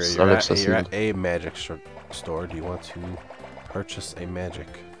 Team Our Gayrey, lips you're are at sealed. a magic store. Do you want to purchase a magic?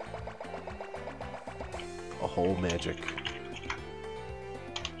 A whole magic.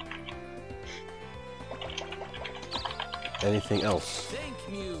 Anything else? Thank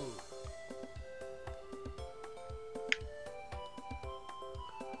you.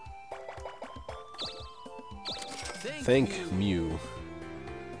 Thank Mew.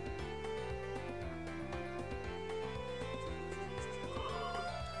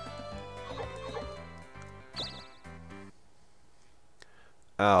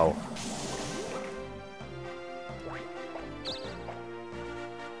 Ow.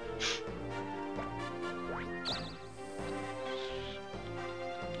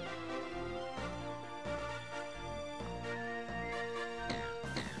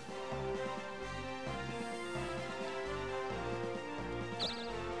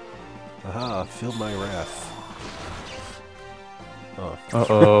 Aha, feel my wrath. Oh.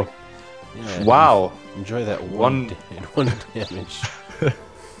 Uh-oh. Yeah, Wow. Enjoy that One- one damage.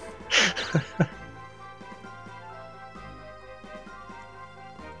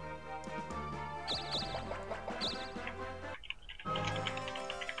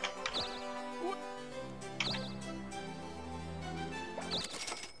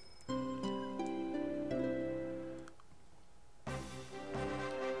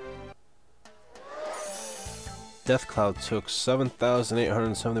 Death Cloud took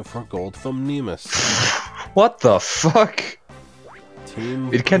 7,874 gold from Nimas. What the fuck?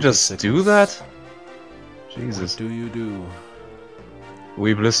 Team It can just do Poopsicles. that? Jesus. What do you do?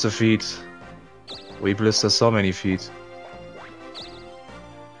 We blister feet. We blister so many feet.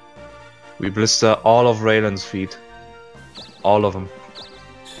 We blister all of Raylan's feet. All of them.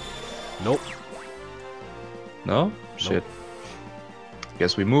 Nope. No? Shit.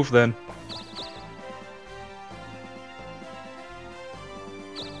 Guess we move then.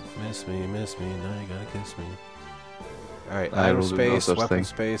 Miss me, now you gotta kiss me. Alright, I item will do no space, such weapon thing.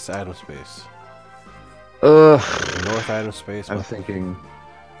 space, item space. Ugh. North item space, I'm weapon. thinking.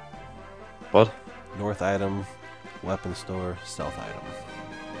 What? North item, weapon store, stealth item.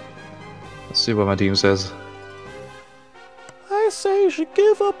 Let's see what my team says. I say you should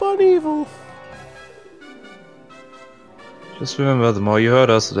give up on evil. Just remember, the more you hurt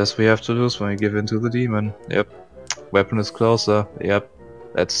us, the less we have to lose when we give in to the demon. Yep. Weapon is closer. Yep.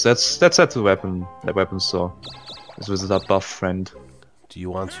 That's at the weapon store. This was our buff friend. Do you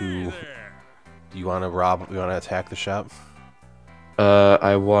want to rob, you wanna attack the shop?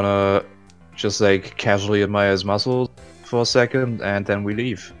 I wanna just like casually admire his muscles for a second and then we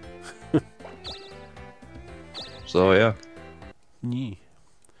leave. So yeah. Yeah.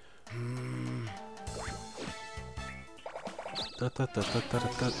 Dut, dut, dut, dut,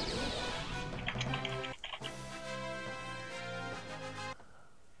 dut, dut.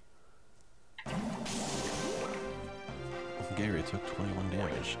 Gayrey took 21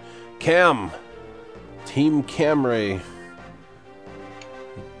 damage. Cam! Team Camray.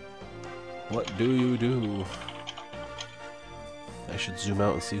 What do you do? I should zoom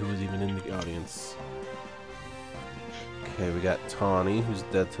out and see who's even in the audience. Okay, we got Tawny, who's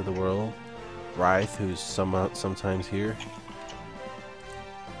dead to the world. Ryth, who's sometimes here.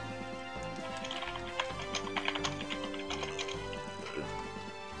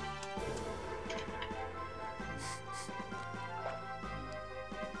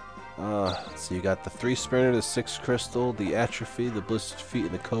 So you got the 3 Sprinter, the 6 Crystal, the Atrophy, the Blistered Feet,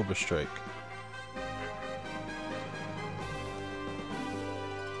 and the Cobra Strike.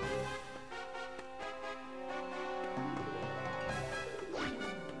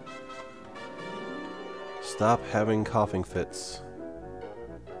 Stop having coughing fits.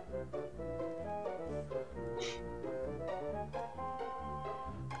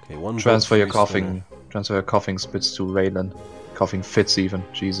 Okay, one Transfer your vote for each coughing. Transfer your coughing spits to Raylan. Coughing fits even.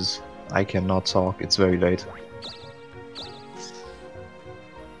 Jesus. I cannot talk. It's very late.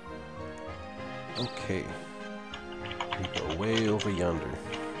 Okay. We go way over yonder.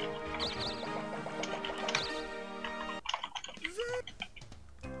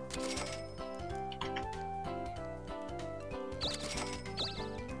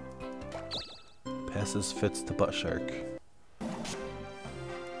 Passes fits to Butt Shark.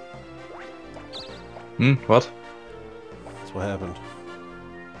 What? That's what happened.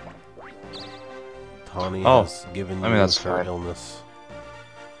 Tawny Oh, has given you I mean, that's her fine. illness.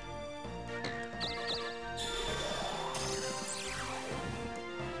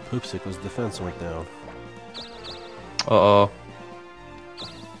 Poopsicles' defense went down. Uh-oh.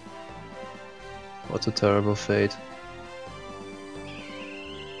 What a terrible fate.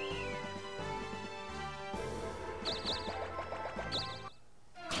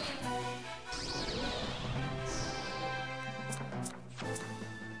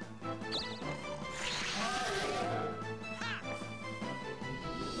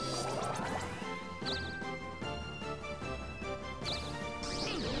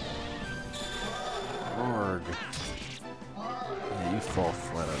 Org. Yeah, you fall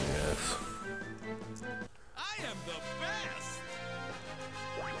flat on your ass. I am the best!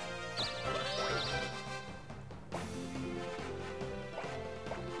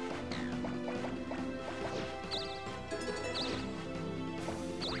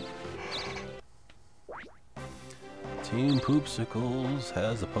 Team Poopsicles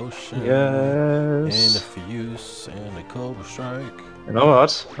has a potion. Yes. And a fuse and a Cobra Strike. You know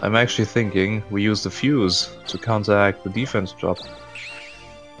what? I'm actually thinking we use the fuse to counteract the defense drop.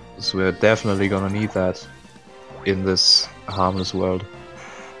 So we're definitely gonna need that in this harmless world.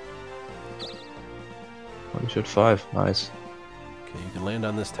 Holy shit, 5. Nice. Okay, you can land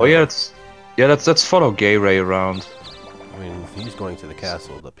on this tower. Oh yeah, let's follow Gayrey around. I mean, he's going to the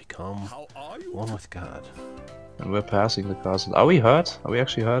castle to become How are you? one with God. And we're passing the castle. Are we hurt? Are we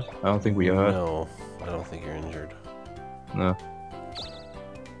actually hurt? I don't think we are hurt. No, I don't think you're injured. No.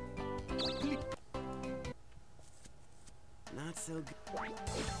 Not so good.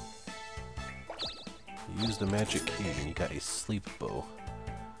 You used the magic key and you got a sleep bow.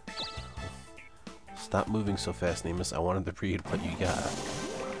 Stop moving so fast, Nimas. I wanted to read what you got.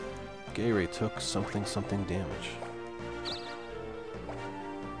 Gayrey took something damage.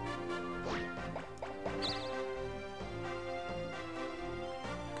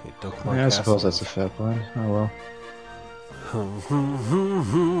 Okay, Dokapon Yeah, I suppose Castle. that's a fair point. Oh well.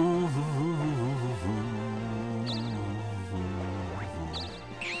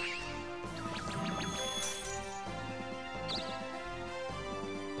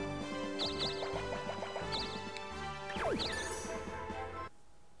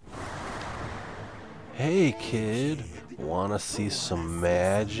 Hey kid, Wanna see some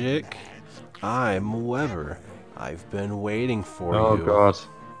magic? I'm Weber. I've been waiting for Oh you. god.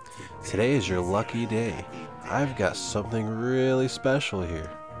 Today is your lucky day. I've got something really special here.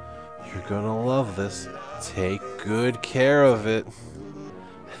 You're gonna love this. Take good care of it.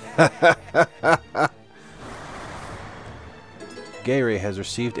 Gayrey has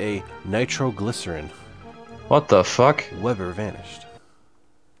received a nitroglycerin. What the fuck? Weber vanished.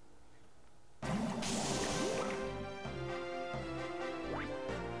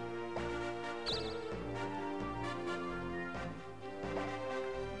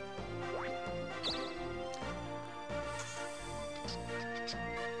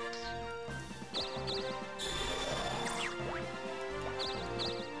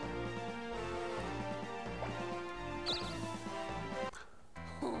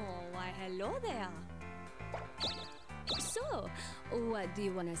 Hello there. So, what do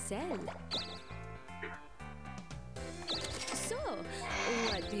you want to sell? So,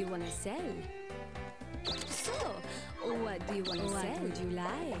 what do you want to sell? So, what do you want to sell? What would you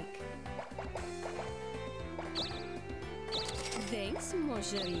like? Thanks,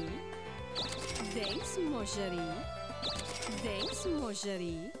 Marjorie. Thanks, Marjorie. Thanks,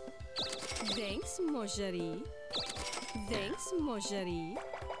 Marjorie. Thanks, Marjorie. Thanks, Marjorie.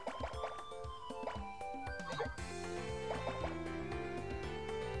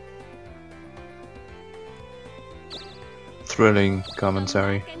 Thrilling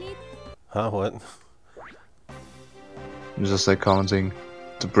commentary. Huh, what? Just like commenting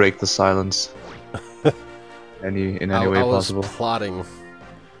to break the silence. in any way possible. I was plotting.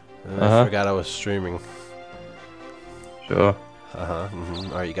 And I forgot I was streaming. Sure.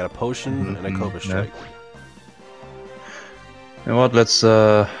 Alright, you got a potion and a Cobra Strike. You know what, let's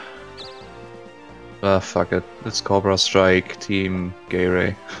fuck it. Let's Cobra Strike Team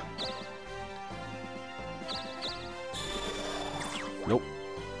Gayrey. Nope.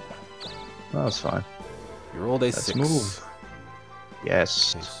 Oh, that's fine. You rolled a Let's 6. move.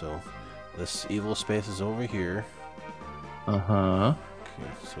 Yes. Okay, so this evil space is over here. Uh-huh.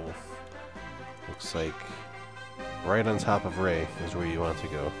 Okay, so looks like right on top of Ray is where you want to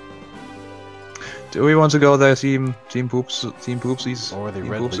go. Do we want to go there, Team Poopsies? Or the Team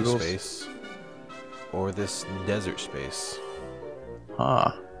red blue Poopsicles? space. Or this desert space.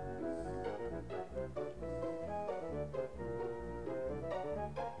 Ah.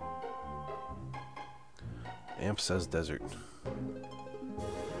 Amp says desert.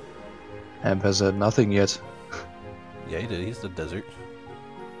 Amp has said nothing yet. Yeah, he did. He's the desert.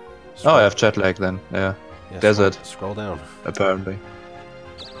 Oh, I have chat lag then. Yeah. Yeah, Desert. Scroll down. Apparently.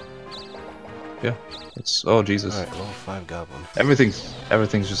 Yeah. It's oh Jesus. Alright, level 5 goblin.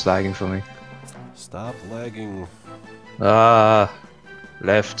 Everything's just lagging for me. Stop lagging. Ah,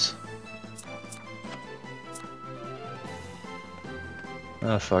 left.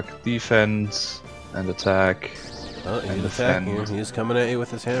 Ah fuck. Defense and attack. Oh, he's And attacking you. defend. He's coming at you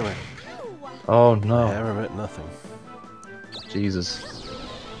with his hammer. Oh The no. hammer meant nothing. Jesus.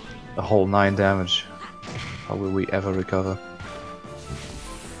 A whole 9 damage. How will we ever recover?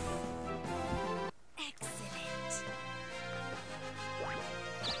 Excellent.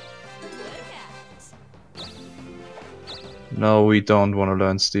 Look at. No, we don't want to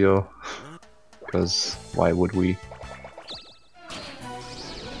learn steel. Because why would we?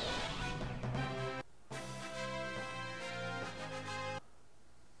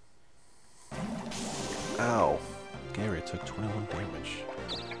 Ow. Gayrey took 21 damage.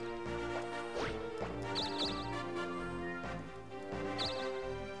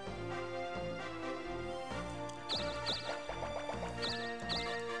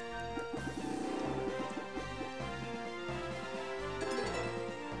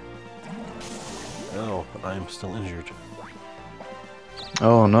 Oh, I'm still injured.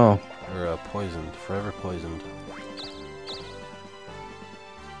 Oh no. Or poisoned. Forever poisoned.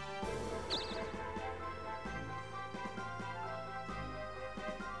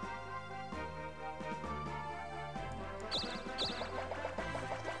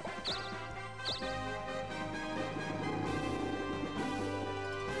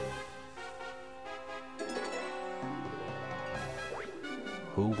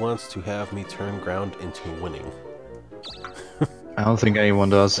 Who wants to have me turn ground into winning? I don't think anyone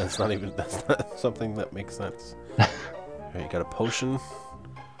does. That's not something that makes sense. Alright, you got a potion.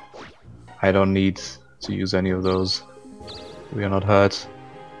 I don't need to use any of those. We are not hurt.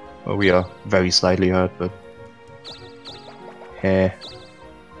 Well, we are very slightly hurt, but... Eh.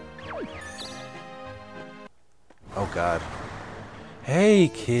 Oh god. Hey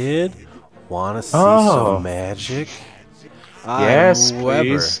kid! Wanna see Oh. some magic? Yes, I'm Weber.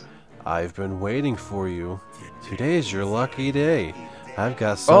 please. I've been waiting for you. Today's your lucky day. I've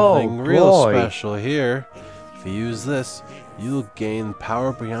got something real special here. If you use this, you'll gain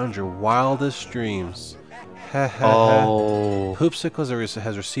power beyond your wildest dreams. Ha ha ha. Poopsicles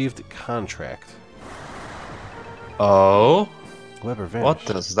has received a contract. Oh? Weber vanished. What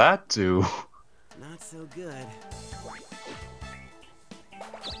does that do? Not so good.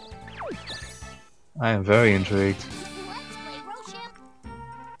 I am very intrigued.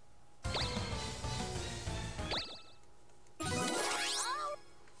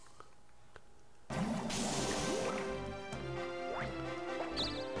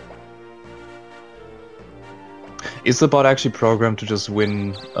 Is the bot actually programmed to just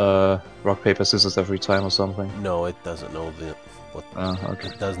win rock, paper, scissors every time or something? No, it doesn't know what. Okay.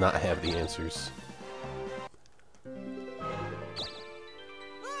 It does not have the answers.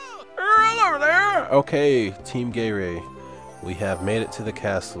 Hello there! Okay, Team Gayrey. We have made it to the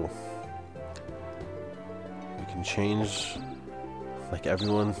castle. We can change, like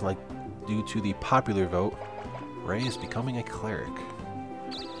everyone, like due to the popular vote, Ray is becoming a cleric.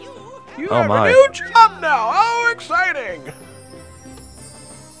 You have a new job now! How exciting!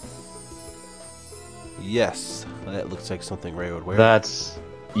 Yes, that looks like something Ray would wear. That's...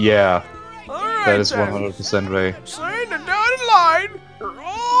 yeah. Right, that is 100% Ray. Sign the dotted line! You're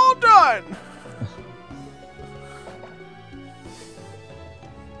all done!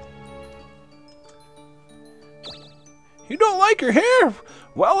 You don't like your hair?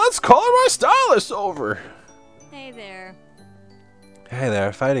 Well, let's call my stylist over. Hey there. Hey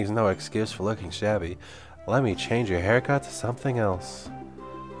there, fighting's no excuse for looking shabby. Let me change your haircut to something else.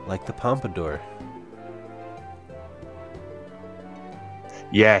 Like the pompadour.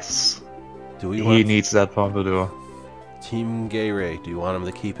 Yes. He needs that pompadour. Team Gayrey, do you want him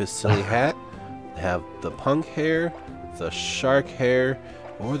to keep his silly hat, have the punk hair, the shark hair,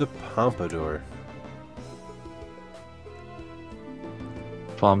 or the pompadour?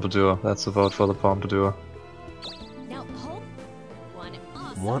 Pompadour. That's a vote for the pompadour. Now, hold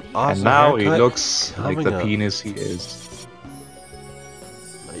One awesome and now he haircut looks like coming the up. penis he is.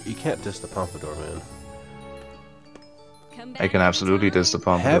 You can't diss the pompadour, man. I can absolutely diss the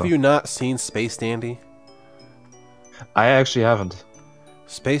pompadour. Have you not seen Space Dandy? I actually haven't.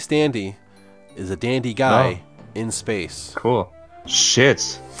 Space Dandy is a dandy guy in space. Cool.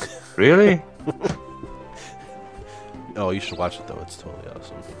 Shit. Really? Oh, you should watch it though. It's totally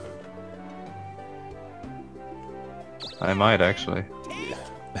awesome. I might actually.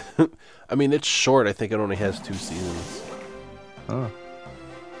 I mean, it's short. I think it only has 2 seasons. Oh.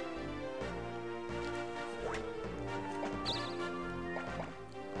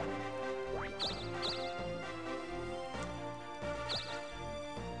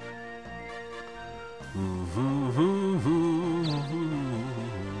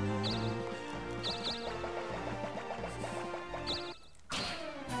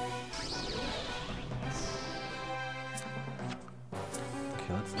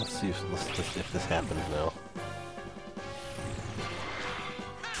 Okay, let's see if this happens now.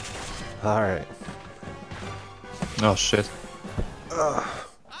 All right. Oh shit.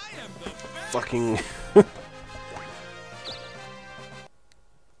 Fucking.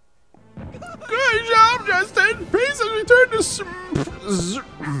 Good job, Justin. Peace has returned to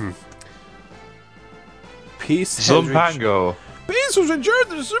Peace. Zumpango. Peace was returned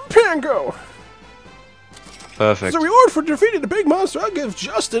to Zumpango. Perfect. As a reward for defeating the big monster, I'll give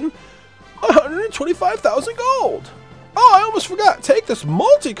Juston 125,000 gold. Oh, I almost forgot. Take this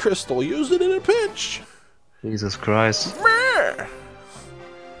multi-crystal. Use it in a pinch. Jesus Christ. Meh.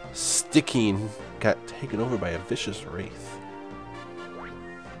 Sticking got taken over by a vicious wraith.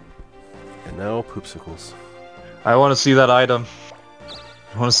 And now Poopsicles. I want to see that item.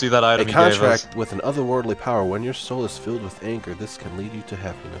 I want to see that item A he gave us. contract with an otherworldly power. When your soul is filled with anger, this can lead you to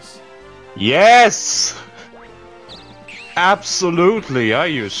happiness. Yes! Absolutely. Are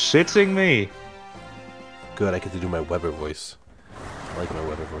you shitting me? Good, I get to do my Weber voice. I like my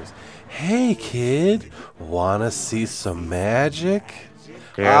Weber voice. Hey, kid. Wanna see some magic?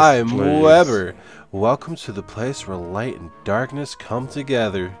 Yes, I'm please. Weber. Welcome to the place where light and darkness come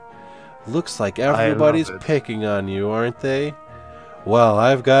together. Looks like everybody's love it. picking on you, aren't they? Well,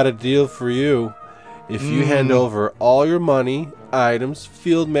 I've got a deal for you. If you hand over all your money, items,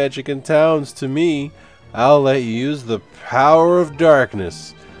 field magic, and towns to me, I'll let you use the power of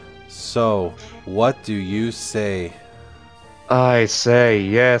darkness. So, what do you say? I say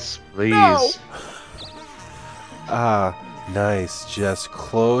yes, please. No. Ah, nice. Just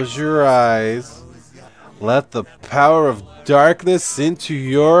close your eyes. Let the power of darkness into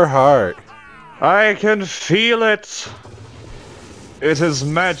your heart. I can feel it. It is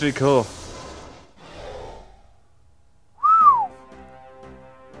magical.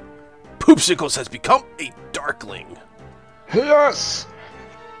 Poopsicles has become a Darkling. Yes!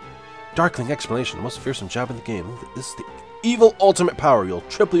 Darkling explanation, the most fearsome job in the game. This is the evil ultimate power. You'll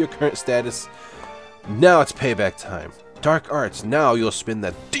triple your current status. Now it's payback time. Dark arts, now you'll spin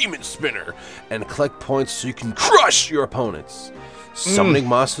that demon spinner and collect points so you can crush your opponents. Summoning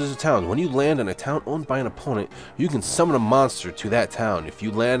monsters to town. When you land on a town owned by an opponent, you can summon a monster to that town. If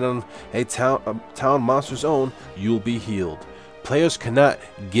you land on a town monster's own, you'll be healed. Players cannot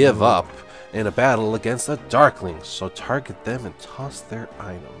give up in a battle against a Darkling, so target them and toss their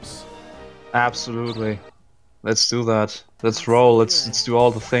items. Absolutely. Let's do that. Let's roll. Let's do all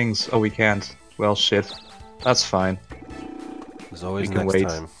the things. Oh, we can't. Well, shit. That's fine. There's always We can next wait.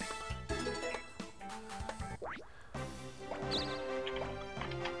 time.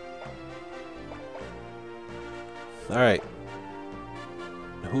 Alright.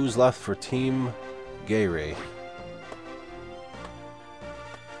 Who's left for Team Gayrey?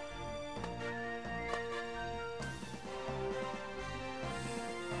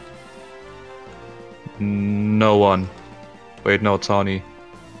 No one. Wait, no, Tawny.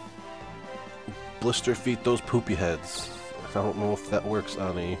 Blister feet those poopy heads. I don't know if that works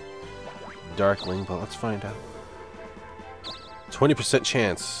on a Darkling, but let's find out. 20%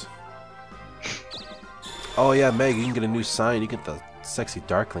 chance. Oh yeah, Meg, you can get a new sign. You get the sexy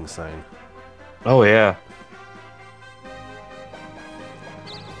Darkling sign. Oh, yeah.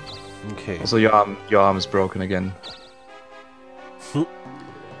 Okay. Also, your arm is broken again.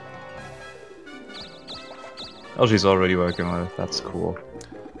 Oh, she's already working on it. That's cool.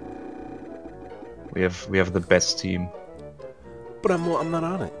 We have the best team. But I'm not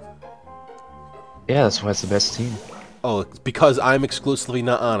on it. Yeah, that's why it's the best team. Oh, it's because I'm exclusively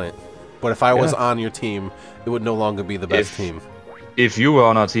not on it. But if I was on your team, it would no longer be the best team. If you were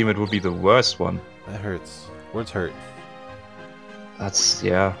on our team, it would be the worst one. That hurts. Words hurt. That's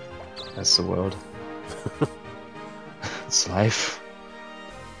that's the world. It's life.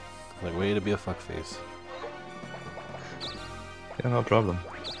 Like, way to be a fuckface. Yeah, no problem.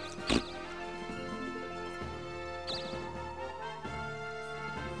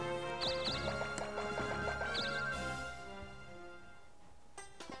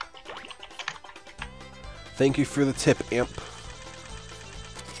 Thank you for the tip, Amp.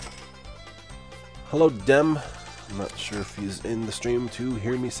 Hello, Dem. I'm not sure if he's in the stream to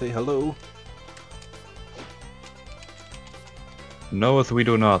hear me say hello. Knoweth we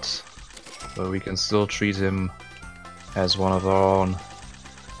do not, but we can still treat him as one of our own.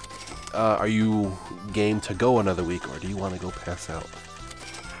 Are you game to go another week, or do you want to go pass out?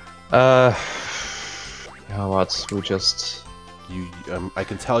 You know what? We just... I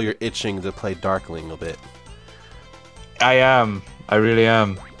can tell you're itching to play Darkling a bit. I am. I really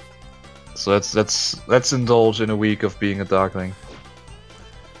am. So let's indulge in a week of being a Darkling.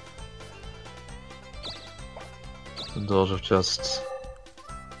 Indulge of just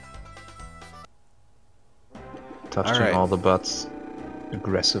touching all the butts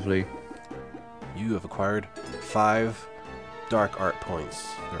aggressively. You have acquired 5 Dark Art points.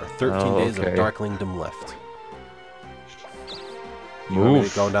 There are 13 days of Darklingdom left. You want me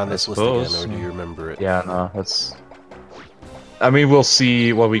to go down this list again, or do you remember it? Yeah, no, that's... I mean, we'll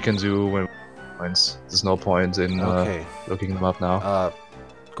see what we can do when points. There's no point in looking them up now.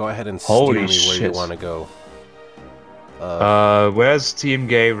 Go ahead and steer me where you want to go. Where's Team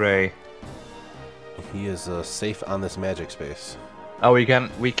Gayrey? He is safe on this magic space. Oh, we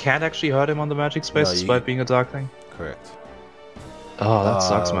can't actually hurt him on the magic space despite being a Darkling? Correct. Oh, that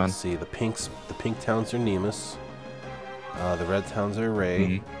sucks, man. Let's see, the pink towns are Nimas. The red towns are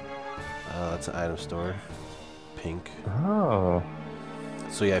Ray. That's an item store. Pink. Oh.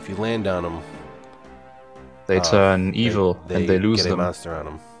 So yeah, if you land on them, they turn evil and they lose get them. a monster on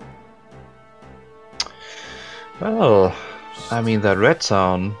them. Well, I mean that red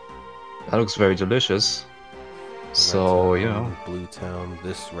town, that looks very delicious. So, you know. Blue town,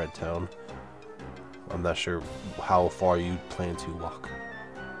 this red town. I'm not sure how far you plan to walk.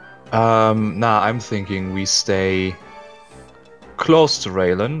 Nah, I'm thinking we stay close to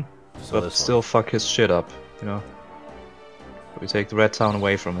Raylan, but still fuck his shit up, you know? We take the red town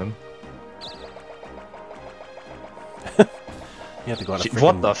away from him. You have to go on a freaking...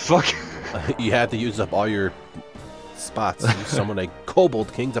 What the fuck? You had to use up all your spots. You summon a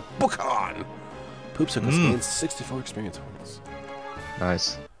Kobold King to Dokapon. Poopsicles gains 64 experience points.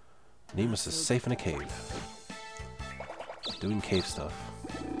 Nice. Nimas is safe in a cave. Doing cave stuff.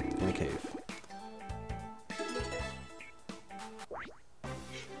 In a cave.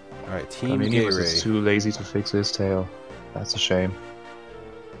 Alright, Team Nimas Gayrey. is too lazy to fix his tail. That's a shame.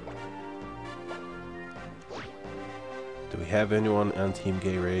 Do we have anyone on Team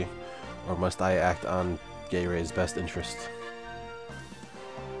Gayrey Or must I act on Gayrey's best interest?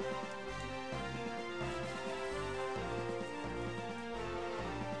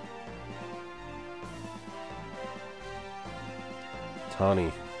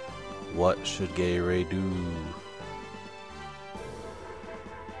 Tawny, what should Gayrey do?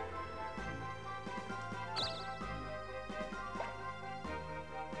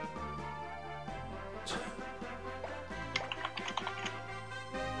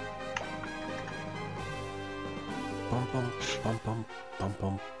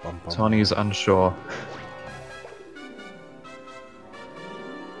 Tawny is unsure.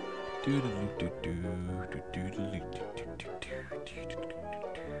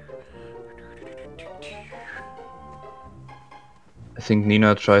 I think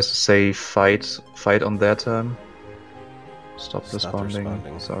Nina tries to say fight on their turn. Stop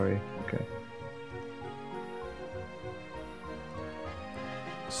responding. Sorry. Okay.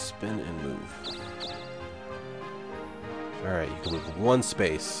 Spin and move. Alright, you can move one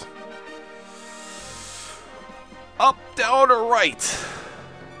space. Up, down, or right?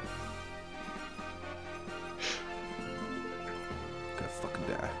 Gonna fucking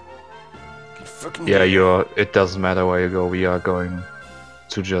die. Get fucking Yeah, die. it doesn't matter where you go, we are going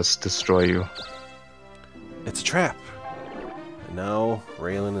to just destroy you. It's a trap. And now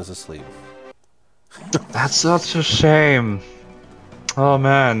Raylan is asleep. That's such a shame. Oh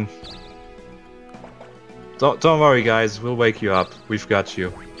man. Don't worry guys, we'll wake you up. We've got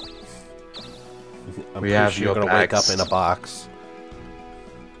you. I'm We pretty have sure your you're gonna wake up backs. in a box.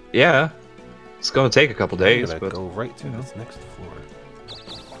 Yeah. It's gonna take a couple days, I'm gonna but go right to you know. this next floor.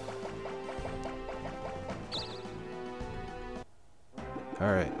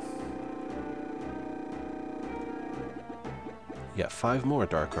 Alright. You got 5 more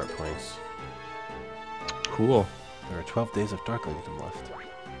Dark Art points. Cool. There are 12 days of Darklingdom left.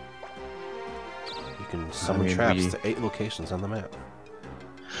 You can summon mean, traps we- to 8 locations on the map.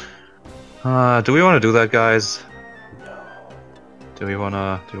 Do we want to do that, guys? No. Do we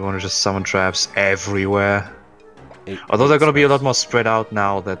wanna just summon traps everywhere? 8 Although they're gonna be a lot spots, more spread out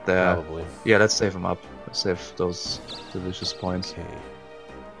now that they're... Probably. Yeah, let's save them up. Let's save those delicious points. Okay.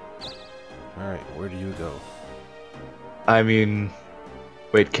 Alright, where do you go? I mean...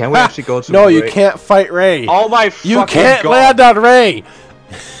 Wait, can we actually go to... No, you Ray? can't fight Ray! Oh my fucking You can't god! land on Ray!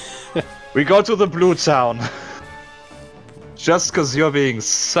 We go to the blue town. Just because you're being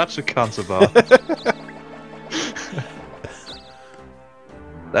such a cunt about it.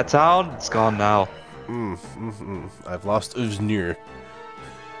 That town, it's gone now. I've lost Uznir.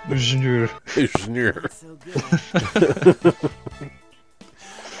 Ingenieur. Uznir. So good.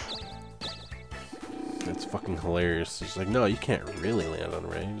 That's fucking hilarious. She's like, no, you can't really land on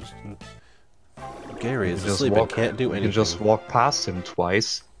Ray. Just... Gayrey is asleep and can't do anything. You just walk past him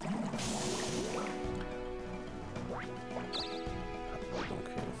twice. Okay,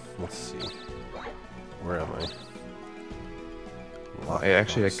 let's see. Where am I? I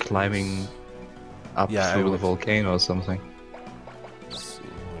actually like climbing up Yeah, I through the would- volcano or something. Let's see,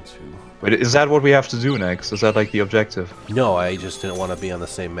 1, 2. Wait, is that what we have to do next? Is that like the objective? No, I just didn't want to be on the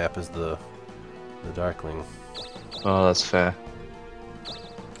same map as the Darkling. Oh, that's fair.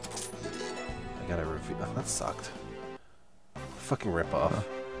 I gotta review. Oh, that sucked. Fucking rip off.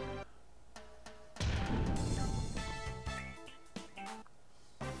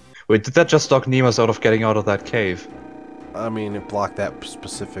 Wait, did that just knock Nimas out of getting out of that cave? I mean, it blocked that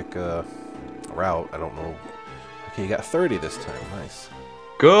specific route. I don't know. Okay, you got 30 this time. Nice.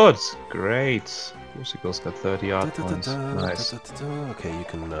 Good! Great! Poopsicles got 30 art points. Nice. Okay, you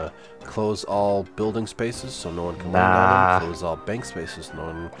can close all building spaces so no one can Nah. land on them. Close all bank spaces so no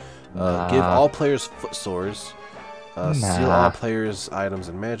one. Give Nah. all players foot sores. Steal Nah. all players' items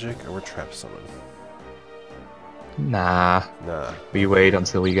and magic, or trap summon. Nah. Nah. We wait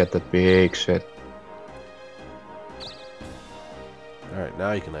until we get the big shit. Alright,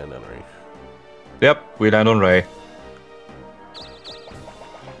 now you can land on Ray. Yep, we land on Ray.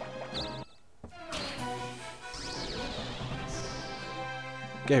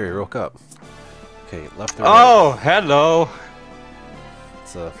 Gayrey, woke up. Okay, left or right? Oh, hello!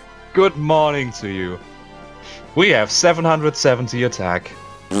 It's Good morning to you. We have 770 attack.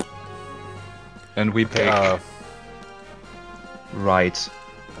 And we pick right.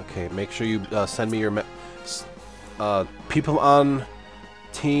 okay, make sure you send me your people on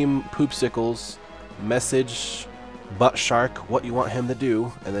Team Poopsicles message Butt Shark what you want him to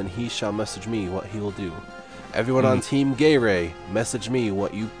do, and then he shall message me what he will do. Everyone on Team Gayrey, message me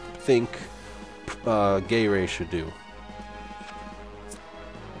what you think Gayrey should do.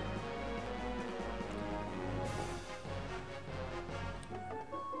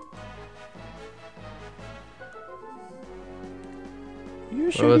 You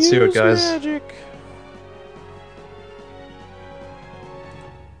should Well, let's hear it, use guys. magic.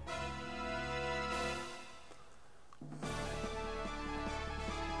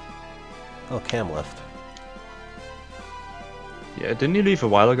 Oh, Cam left. Yeah, didn't you leave a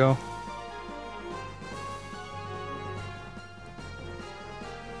while ago?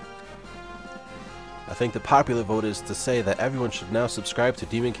 I think the popular vote is to say that everyone should now subscribe to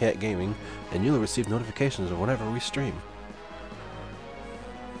Demon Cat Gaming, and you'll receive notifications of whenever we stream.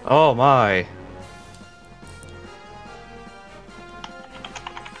 Oh my.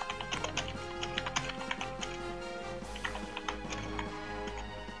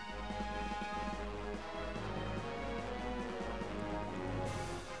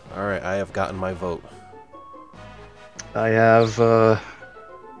 Alright, I have gotten my vote. I have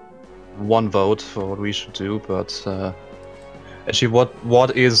one vote for what we should do, but actually,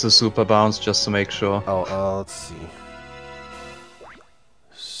 what is the super bounce, just to make sure? Oh, let's see.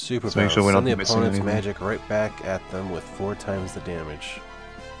 Super Let's make bounce. sure we're Send not the missing opponent's anything. magic right back at them with 4 times the damage.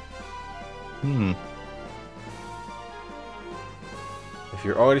 Hmm. If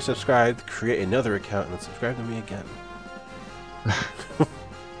you're already subscribed, create another account and then subscribe to me again.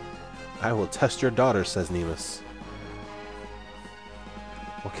 I will test your daughter, says Nimas.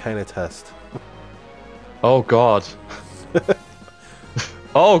 What kind of test? Oh god.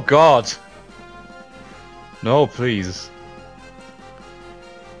 Oh god. No, please.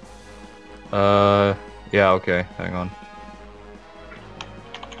 Yeah, okay, hang on.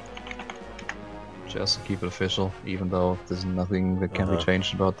 Just to keep it official, even though there's nothing that can be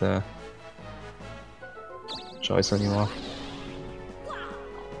changed about their choice anymore.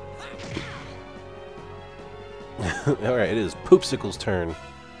 Alright, it is Poopsicles' turn.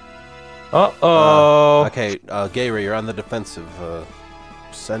 Uh-oh! Okay, Gayrey, you're on the defensive.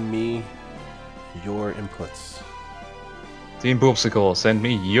 Send me your inputs. Team Poopsicles, send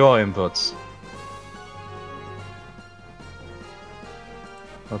me your inputs.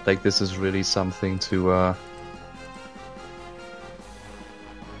 I think this is really something to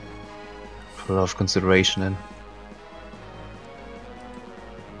put a lot of consideration in.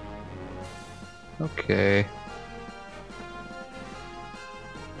 Okay.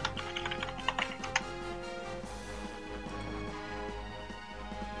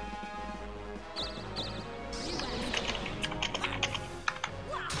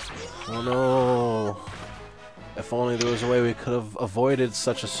 Oh no! If only there was a way we could have avoided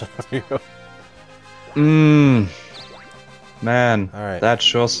such a scenario. Man, Alright. that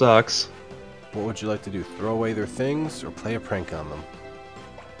sure sucks. What would you like to do? Throw away their things or play a prank on them?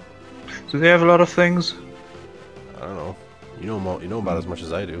 Do they have a lot of things? I don't know. You know about as much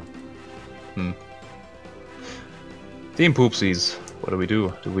as I do. Team Poopsies, what do we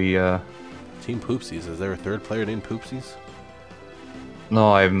do? Do we, Team Poopsies. Is there a third player named Poopsies?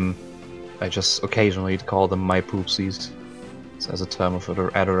 No, I just occasionally call them my Poopsies. It's as a term of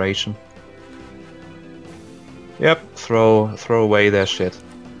adoration. Yep, throw away their shit.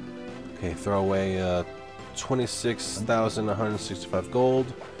 Okay, throw away 26,165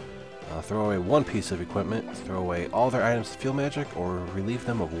 gold. Throw away 1 piece of equipment. Throw away all their items to field magic, or relieve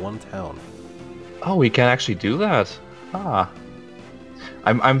them of 1 town. Oh, we can actually do that. Ah.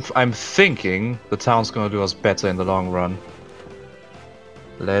 I'm thinking the town's gonna do us better in the long run.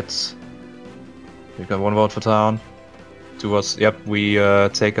 We got 1 vote for town. 2 votes. Yep, we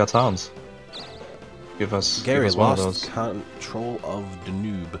take our towns. Give us Gayrey one of lost those. control of the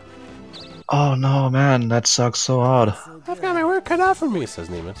noob. Oh no, man, that sucks so hard. I've got my work cut out for me, says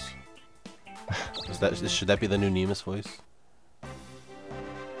Nimas. Should that be the new Nimas voice?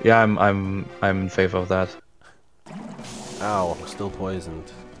 Yeah, I'm in favor of that. Ow, I'm still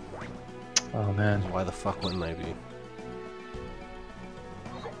poisoned. Oh man. Why the fuck wouldn't I be?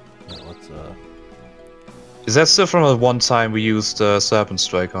 Yeah, let's Is that still from the one time we used Serpent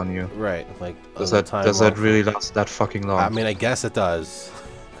Strike on you? right, like Does the that time does that off. really last that fucking long? I mean, I guess it does.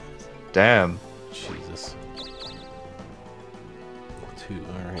 Damn. Jesus. 2,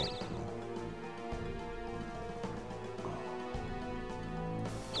 alright.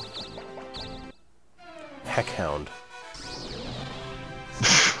 Heckhound.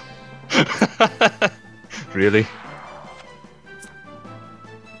 Really?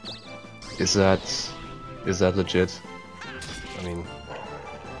 Is that legit? I mean,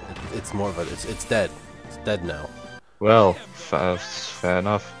 it's more of a, it's dead. It's dead now. Well, fair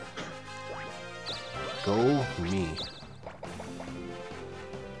enough. Go me.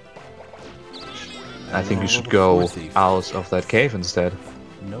 I think No, you should level go 4 thief. out of that cave instead.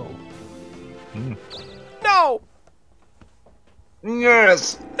 No. No!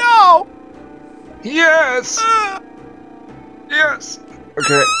 Yes! No! Yes! Yes!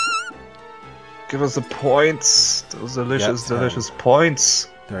 Okay. Give us the points. Those delicious, Yeah, 10. delicious points.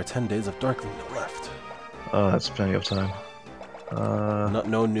 There are 10 days of Darkling left. Oh, that's plenty of time.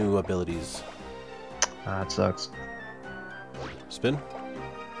 No new abilities. That sucks. Spin?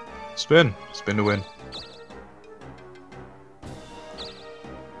 Spin. Spin to win.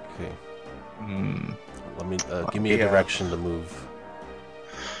 Okay. Hmm. Let me give me a direction to move.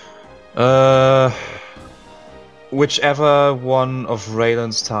 Whichever one of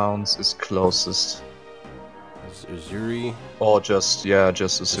Raylan's towns is closest. Uzuri. Or just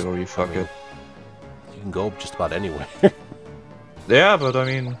Uzuri, fuck it. You can go just about anywhere. Yeah, but I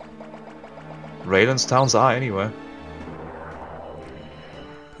mean... Raylan's towns are anywhere.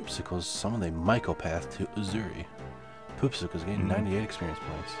 Poopsicles summon a Mycopath to Uzuri. Poopsicles gain 98 experience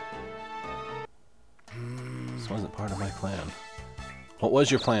points. This wasn't part of my plan. What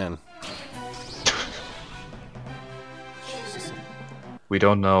was your plan? Jesus. We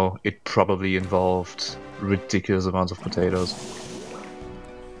don't know. It probably involved ridiculous amounts of potatoes.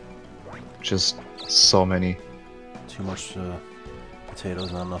 Just so many. Too much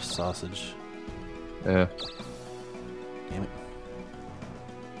potatoes, not enough sausage. Yeah. Damn it.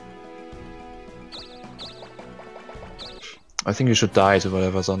 I think you should die to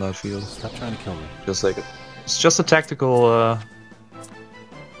whatever's on that field. Stop trying to kill me. Just like it's just a tactical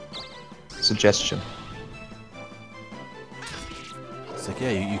suggestion. It's like,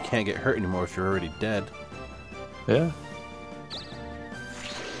 yeah, you can't get hurt anymore if you're already dead. Yeah.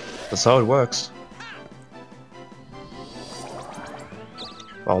 That's how it works.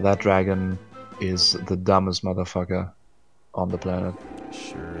 Wow, that dragon is the dumbest motherfucker on the planet.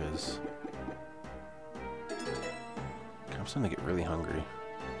 Sure is. I'm starting to get really hungry.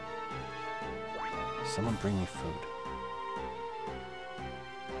 Someone bring me food.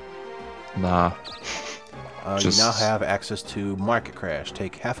 Nah. You now have access to Market Crash.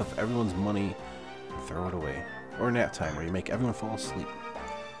 Take half of everyone's money and throw it away. Or Nap Time, where you make everyone fall asleep.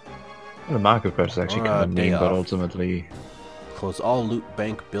 The market crash is actually Or, kind of day mean, but off. ultimately... Close all loot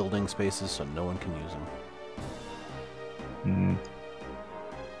bank building spaces so no one can use them.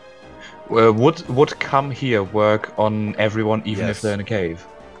 Would come here work on everyone even Yes. if they're in a cave?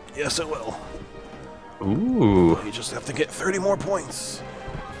 Yes, it will. Ooh. You just have to get 30 more points.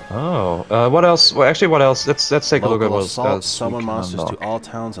 Oh. What else? Well, actually, what else? Let's take a look at Local what assault, else we summon can monsters unlock. to all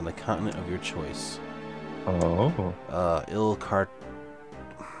towns on the continent of your choice. Oh. Ilcart...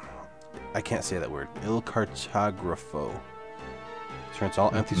 I can't say that word. Ilcartographo. Turns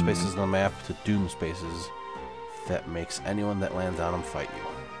all empty spaces on the map to doom spaces that makes anyone that lands on them fight you.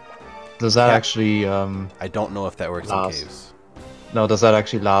 Does that Yeah. actually I don't know if that works in Last. caves. No, does that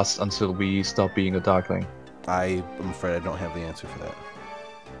actually last until we stop being a Darkling? I'm afraid I don't have the answer for that.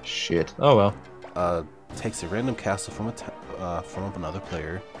 Shit. Oh well. Takes a random castle from from another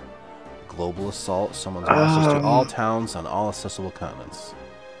player. Global assault summons monsters to all towns on all accessible continents.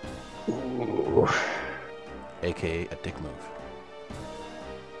 Ooh. AKA a dick move.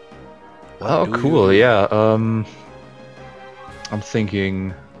 Oh, What do cool. you- Yeah. I'm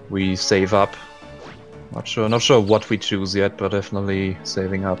thinking we save up. Not sure what we choose yet, but definitely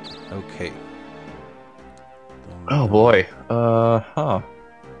saving up. Okay. Oh boy. Huh. I'm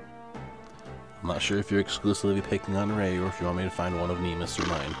not sure if you're exclusively picking on Ray or if you want me to find one of Nimas or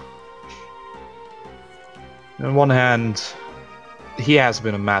mine. On one hand, he has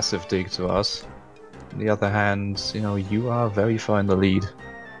been a massive dig to us. On the other hand, you know, you are very far in the lead.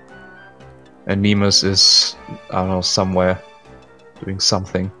 And Nimas is, I don't know, somewhere doing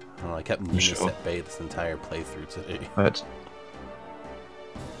something. I don't know, I kept Nimas Sure. at bay this entire playthrough today. Right.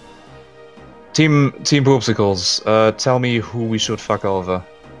 Team Poopsicles, tell me who we should fuck over.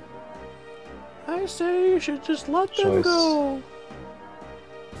 I say you should just let them go.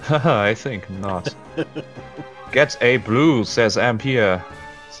 Haha, I think not. Get a blue, says Ampere.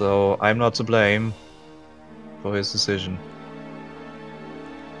 So I'm not to blame for his decision.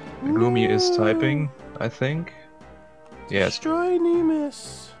 Gumi is typing, I think. Yes. Destroy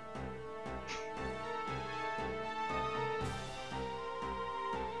Nimas.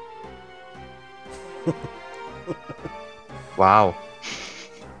 Wow.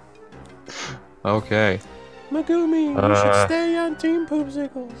 Okay. Megumi, you should stay on Team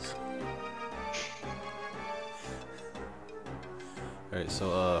Poopsicles. Alright,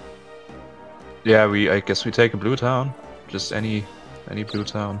 so Yeah, I guess we take a blue town. Just any blue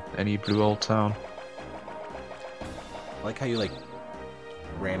town, any blue old town. I like how you like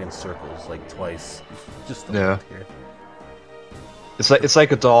ran in circles like twice. Just to Yeah. land here. It's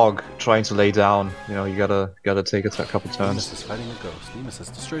like a dog trying to lay down. You know, you gotta take a couple turns. Nimas is fighting a ghost. Nimas has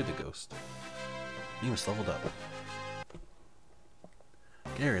destroyed the ghost. Nimas leveled up.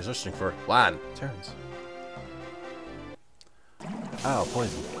 Gayrey is searching for land turns. Oh,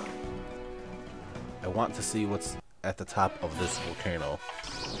 poison. I want to see what's at the top of this volcano.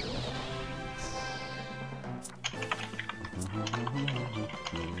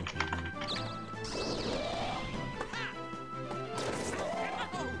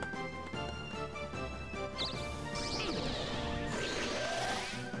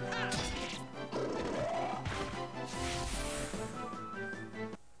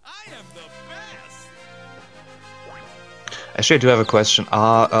 Actually, I do have a question.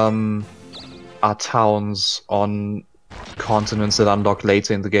 Are towns on continents that unlock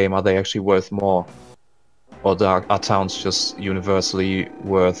later in the game, are they actually worth more? Or are towns just universally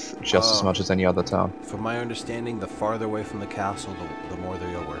worth just as much as any other town? From my understanding, the farther away from the castle, the more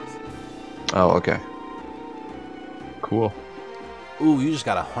they are worth. Oh, okay. Cool. Ooh, you just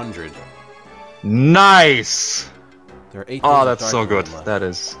got 100. Nice! There are 8. Oh, that's so good. That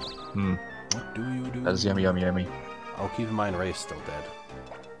is... What do you do? That is yummy, yummy, yummy. Oh, keep in mind, Ray's still dead.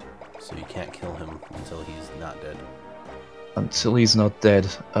 So you can't kill him until he's not dead. Until he's not dead.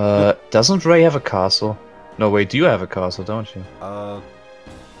 Doesn't Ray have a castle? No, wait, you have a castle, don't you?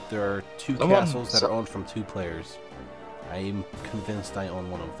 There are 2 castles that are owned from 2 players. I am convinced I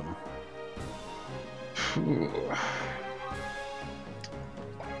own one of them. You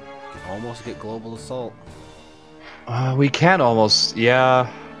can almost get global assault. We can almost, yeah.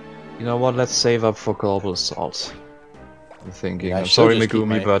 You know what, let's save up for global assault. I'm thinking, Yeah, I'm sorry just keep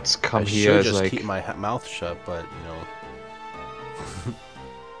Megumi, but come I here should is just like... keep my mouth shut, but, you know...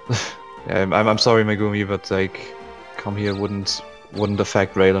 Yeah, I'm sorry Megumi, but like, come here wouldn't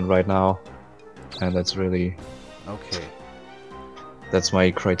affect Raylan right now. And that's really... Okay. That's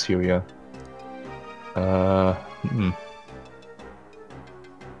my criteria. The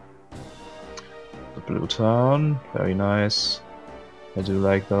blue town, very nice. I do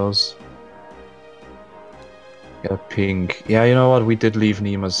like those. Yeah, pink. Yeah, you know what? We did leave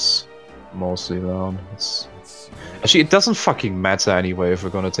Nimas mostly alone. Actually, it doesn't fucking matter anyway if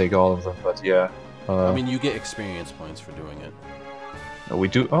we're gonna take all of them. But yeah. I mean, you get experience points for doing it. We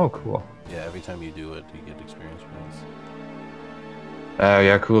do. Oh, cool. Yeah, every time you do it, you get experience points.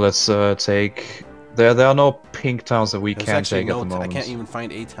 Yeah, cool. Let's take. There are no pink towns that we can't take at the moment. I can't even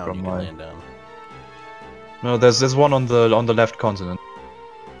find a town you can land on. No, there's one on the left continent.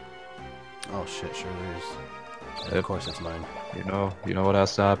 Oh shit, sure there's. Yep. Of course it's mine. You know what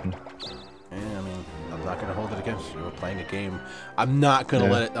has to happen. Yeah, I mean, I'm not gonna hold it against you. We're playing a game. I'm not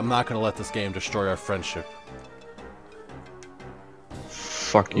gonna let this game destroy our friendship.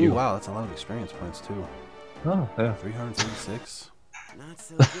 Fuck you. Ooh, wow, that's a lot of experience points too. Oh, yeah. 336. Not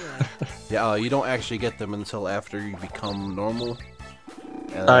so good. Yeah, you don't actually get them until after you become normal.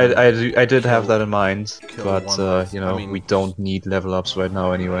 I did have that in mind, but you know, we don't need level ups right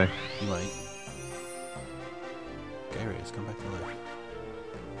now anyway. You might. Gayrey, let's come back to life.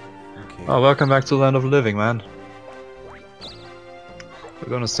 Okay. Oh, welcome back to the Land of the Living, man. We're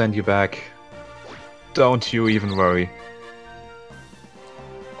gonna send you back. Don't you even worry.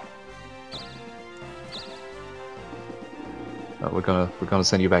 We're gonna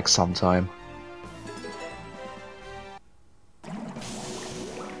send you back sometime.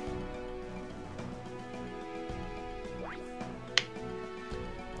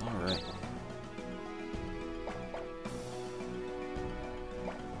 Alright.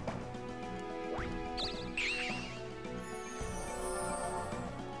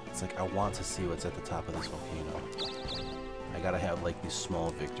 It's like I want to see what's at the top of this volcano. I gotta have like these small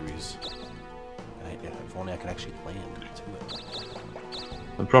victories. If only I could actually land to it.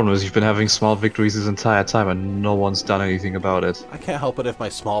 The problem is you've been having small victories this entire time and no one's done anything about it. I can't help it if my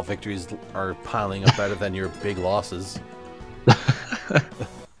small victories are piling up better than your big losses.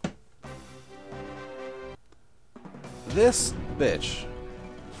 This bitch.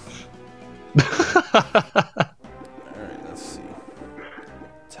 Alright, let's see.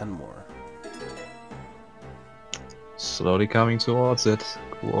 10 more. Slowly coming towards it.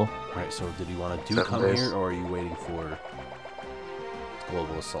 Cool. Alright, so did you want to come here, or are you waiting for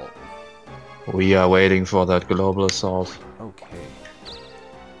global assault? We are waiting for that global assault. Okay.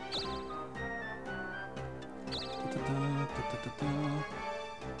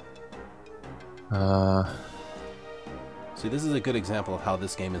 See, this is a good example of how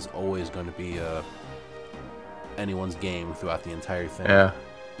this game is always going to be anyone's game throughout the entire thing. Yeah.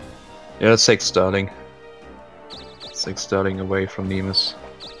 Yeah, let's take Sterling. Let's take Sterling away from Nimas.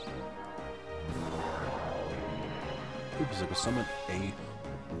 Poopsicles summon a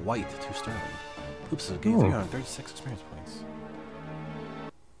white to Sterling. Poopsicles gave 336 experience points.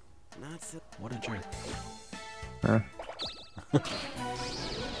 What a jerk. Huh? I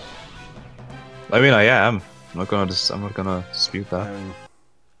mean, I am. I'm not gonna dispute that. I mean,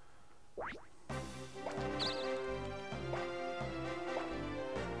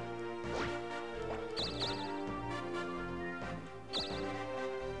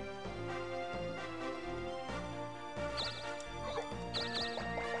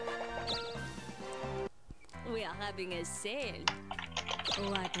 We are having a sale.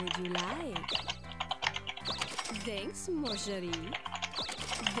 What would you like? Thanks, mon chéri.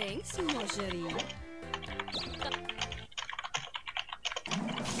 Thanks, mon chéri.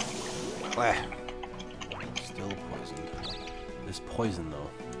 still poisoned. This poison, though.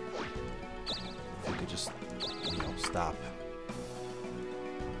 If we could just, you know, stop.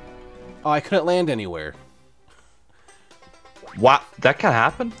 Oh, I couldn't land anywhere. What? That can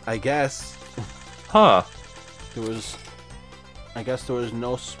happen? I guess. Huh. There was... I guess there was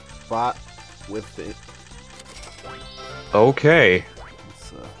no spot with it. Okay.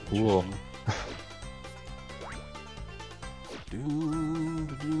 It's, Cool.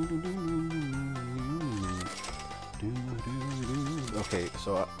 Okay,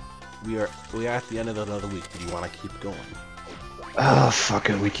 so we are at the end of another week. Do you want to keep going? Ah, fuck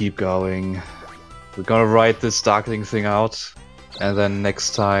it, we keep going. We're gonna write this darkening thing out, and then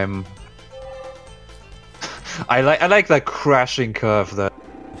next time... I like that crashing curve that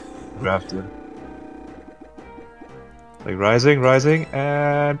drafted. Like rising,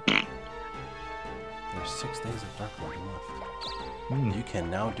 and... There's 6 days of Dark Lord left. You can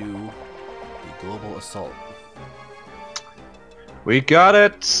now do the global assault. We got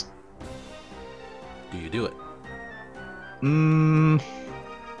it! Do you do it?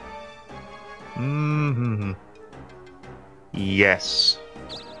 Yes.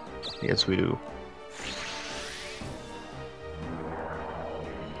 Yes, we do.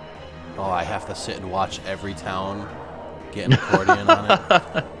 Oh, I have to sit and watch every town get an accordion on it.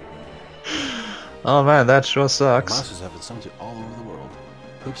 Oh man, that sure sucks. Monsters have been summoned to all over the world.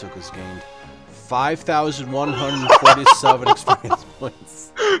 Poopsicles gained 5,147 experience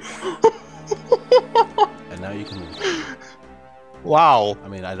points. And now you can move. Wow. I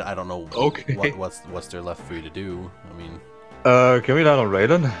mean, I don't know Okay. what's there left for you to do. I mean, Can we land on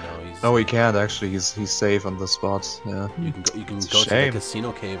Raylan? no, he's... No, we can't actually. He's safe on the spot. Yeah. You can go It's a to the shame.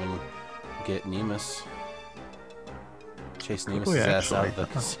 casino cave and get Nimas. Chase Could Nimas' we ass out of actually?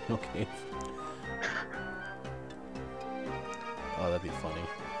 the casino cave. Oh, that'd be funny.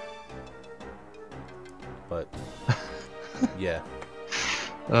 But yeah,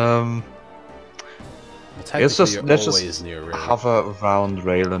 Well, technically let's you're just always near Ray. hover around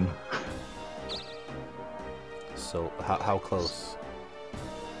Raylan. So how close?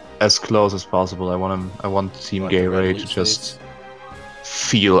 As close as possible. I want Team Want the red Gayrey loot to just space?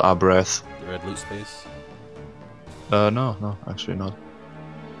 feel our breath. The red loot space? No, actually not.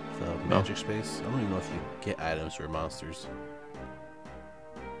 The magic space? I don't even know if you get items or monsters.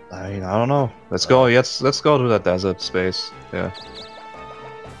 I mean, I don't know. Let's go. Let's go to that desert space. Yeah.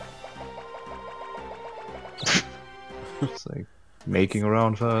 It's like making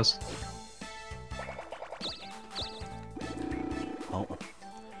around first. Oh,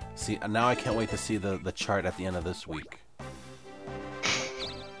 see, now I can't wait to see the chart at the end of this week.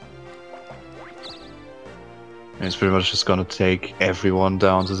 And it's pretty much just gonna take everyone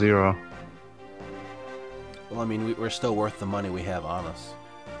down to 0. Well, I mean, we're still worth the money we have on us.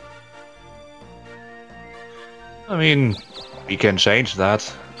 I mean, we can change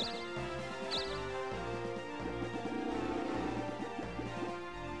that.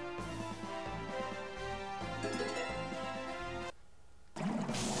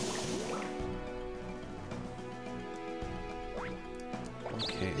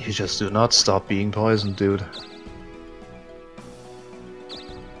 Okay. You just do not stop being poisoned, dude.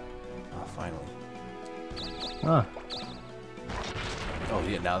 Oh, finally. Ah. Oh,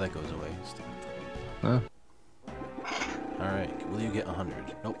 yeah, now that goes away. Huh. Alright, will you get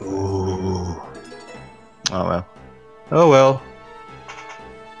 100? Nope. Ooh. Oh well. Oh well.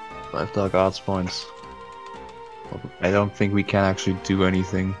 5 Dark Arts points. I don't think we can actually do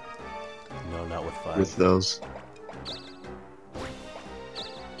anything No, not with 5. with those.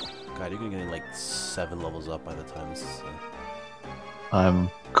 God, you're gonna get like 7 levels up by the time this is... I'm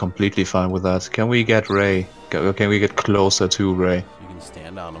completely fine with that. Can we get Ray? Can we get closer to Ray? You can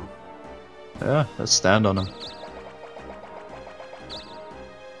stand on him. Yeah, let's stand on him.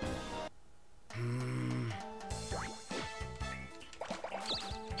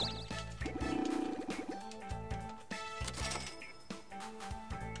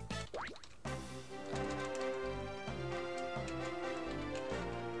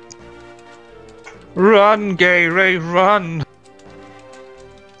 Run, Gayrey, run!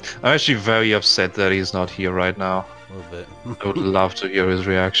 I'm actually very upset that he's not here right now. A little bit. I would love to hear his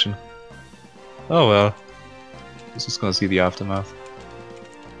reaction. Oh well. He's just gonna see the aftermath.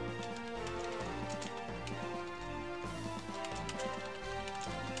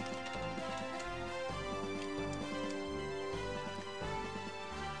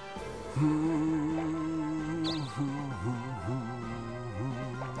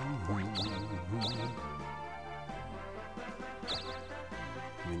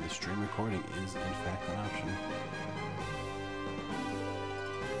 I mean, the stream recording is in fact an option.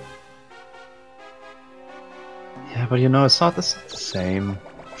 Yeah, but you know, it's not the same.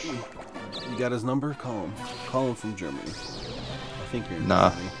 You got his number? Call him. Call him from Germany. I think you're in Nah.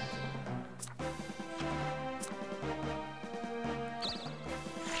 Germany.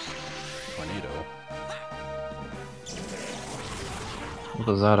 Tornado. What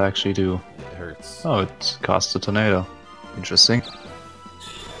does that actually do? It hurts. Oh, it casts a tornado. Interesting.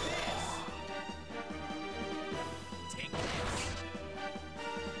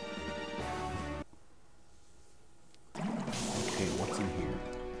 Okay, what's in here?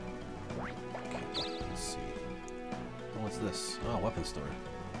 Okay, let's see. Oh, what's this? Oh, weapon store.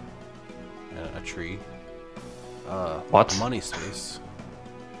 A tree. What? Money space.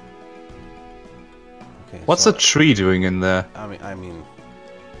 Okay. What's so, a tree doing in there? I mean,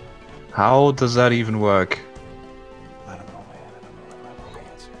 How does that even work? I don't know, man. I don't know the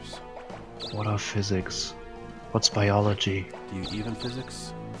answers. What are physics? What's biology? Do you even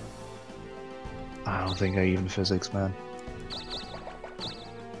physics? I don't think I even physics, man.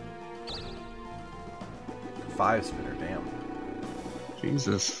 5 spinner, damn.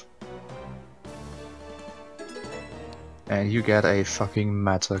 Jesus. And you get a fucking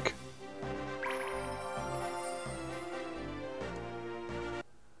mattock.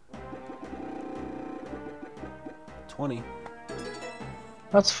 $20.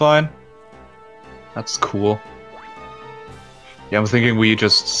 That's fine. That's cool. Yeah, I'm thinking we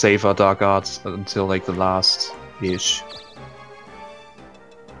just save our dark arts until like the last-ish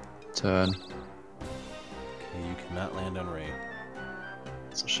turn. Okay, you cannot land on Ray.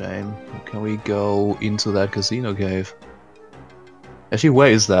 It's a shame. Can we go into that casino cave? Actually,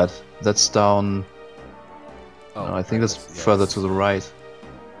 where is that? That's down... Oh, no, I think that's yes. further to the right.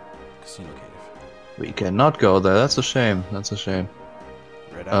 Casino cave. We cannot go there. That's a shame. That's a shame.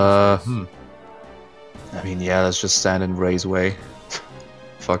 Red Apple Sauce. I mean, yeah, let's just stand in Ray's way.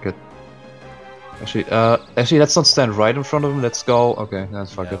 Fuck it. Actually, let's not stand right in front of him. Let's go. Okay,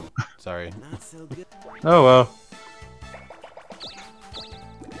 that's fuck Yeah, it. Sorry. Oh well.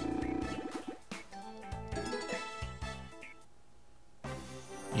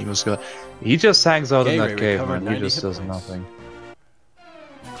 He just hangs out in Gayrey that cave, recovered man. He 90 just hit does points. nothing.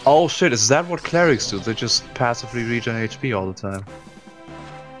 Oh shit, is that what clerics do? They just passively regen HP all the time.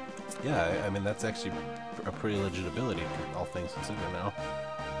 Yeah, I mean, that's actually a pretty legit ability, all things considered now.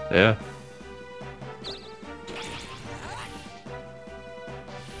 Yeah.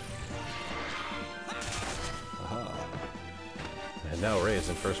 Aha. And now Ray is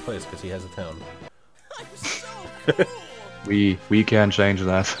in first place because he has a town. We can change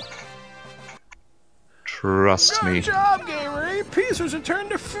that. Trust me. Good job, Gayrey! Peace was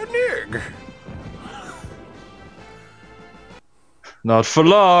returned to Funig! Not for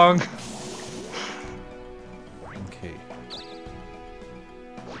long. Okay.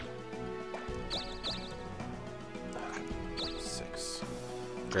 Six.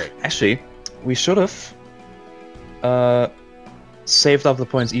 Great. Actually, we should have saved up the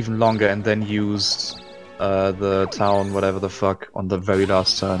points even longer and then used the town, whatever the fuck, on the very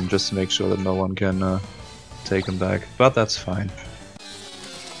last turn, just to make sure that no one can take them back. But that's fine.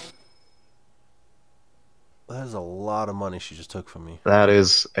 That is a lot of money she just took from me. That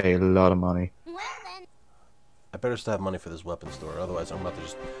is a lot of money. I better still have money for this weapon store, otherwise I'm about to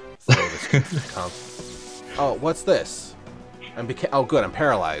just throw this Oh, what's this? Oh, good, I'm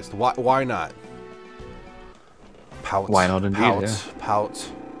paralyzed. Why not? Pout. Why not indeed, Pout. yeah.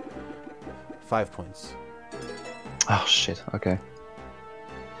 Pout. 5 points. Oh shit, okay.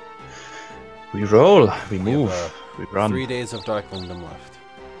 We roll, we move, have, we run. 3 days of Dark Kingdom left.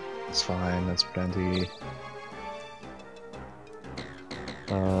 That's fine, that's plenty.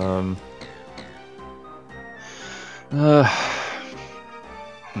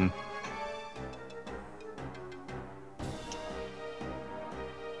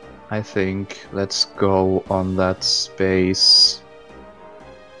 I think let's go on that space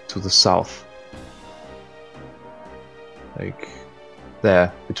to the south. Like,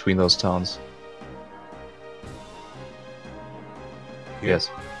 there, between those towns. Here? Yes.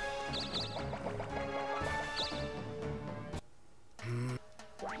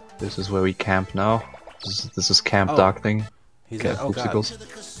 This is where we camp now. This is Camp Oh. Dark thing. He's Camp like, oh god.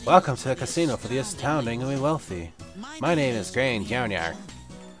 Poopsicles. Welcome to the casino for the astoundingly wealthy. My name is Gayrey Jr.,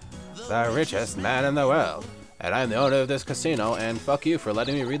 the richest man in the world. And I'm the owner of this casino, and fuck you for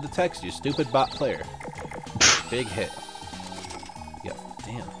letting me read the text, you stupid bot player. Big hit. Yep,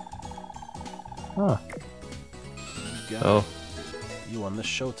 damn. Huh. You got Oh. it. You won the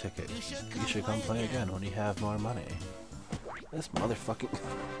show ticket. You should come play again when you have more money. This motherfucking...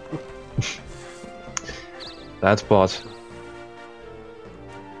 That's bot.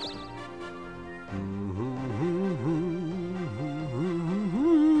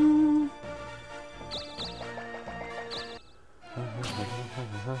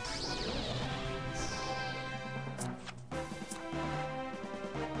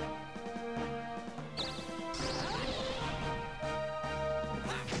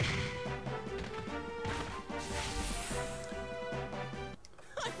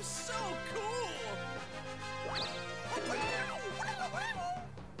 I'm so cool!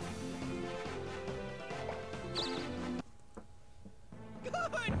 Good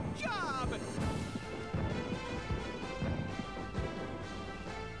job!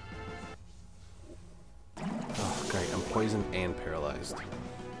 Oh, great. I'm poisoned and paralyzed.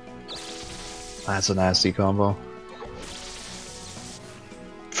 That's a nasty combo.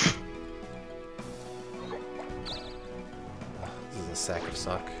 This is a sack of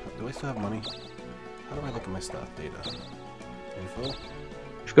suck. Do I still have money? How do I look at my stuff data? Info?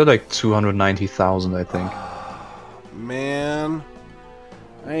 You've got like 290,000, I think. Man,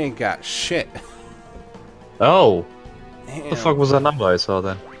 I ain't got shit. Oh! Damn. What the fuck was that number I saw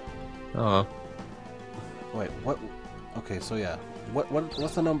then? Oh. Wait, what? Okay, so yeah.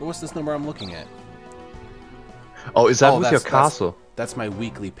 What's the number? What's this number I'm looking at? Oh, is that Oh, with your that's- castle? That's my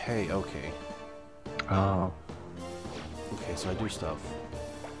weekly pay. Okay. Oh. Okay, so I do stuff.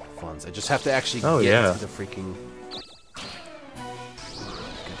 Funds. I just have to actually Oh, get yeah. to the freaking.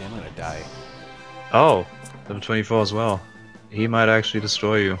 Goddamn, I'm gonna die. Oh! Level 24 as well. He might actually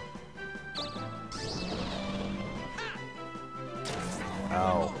destroy you.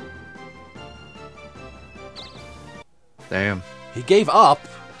 Ow. Damn. He gave up.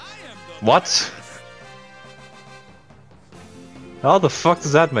 What? How the fuck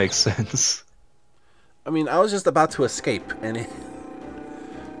does that make sense? I mean, I was just about to escape, and it...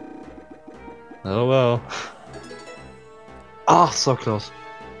 Oh well. Ah, so close.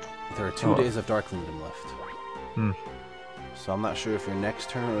 there are 2 Oh. days of Dark Kingdom left. Hmm. So I'm not sure if your next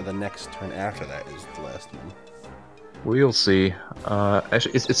turn or the next turn after that is the last one. We'll see.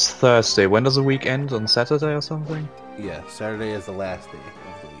 Actually, it's Thursday. When does the week end? On Saturday or something? Yeah, Saturday is the last day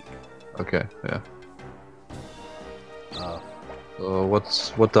of the week. Okay, yeah. Uh,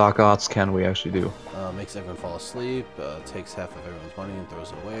 What dark arts can we actually do? makes everyone fall asleep, takes half of everyone's money and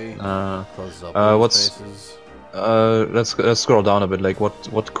throws it away, Uh, closes up what's- spaces. let's scroll down a bit. Like,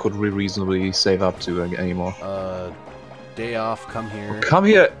 what could we reasonably save up to anymore? Day off, come here.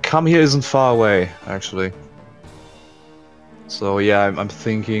 Come here isn't far away, actually. So yeah, I'm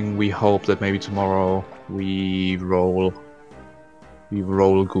thinking we hope that maybe tomorrow we roll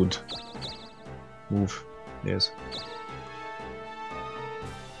good. Move, yes.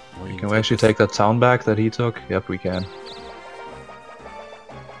 Or you Can we actually take that town back that he took? Yep, we can.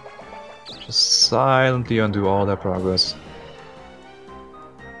 Just silently undo all their progress.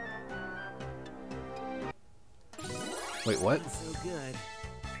 Wait, what? So good.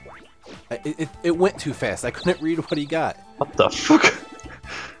 It went too fast. I couldn't read what he got. What the fuck?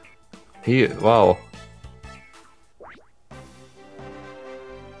 Wow.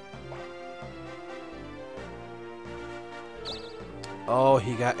 Oh,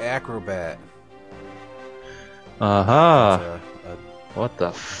 he got acrobat. Aha! It's What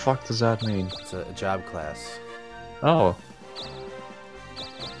the fuck does that mean? it's a job class. Oh.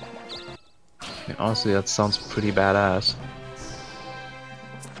 Yeah, honestly, that sounds pretty badass.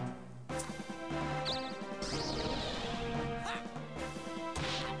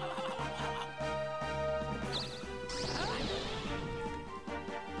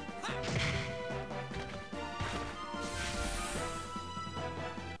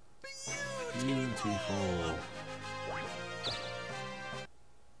 Beautiful.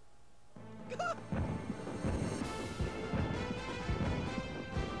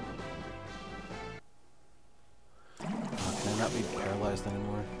 Can I not be paralyzed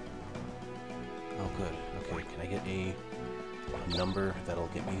anymore? Oh, good. Okay, can I get a number that'll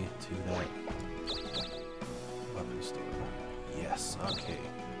get me to that weapon store? Yes, okay.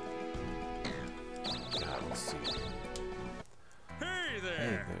 God, let's see. Hey Hey there!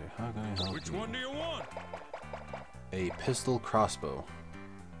 there, how can I help Which you? one do you want? A pistol crossbow.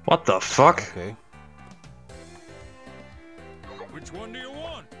 What the fuck? Okay. Which one do you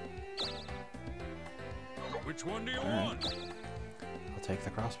want? Which one do you Alright. want? I'll take the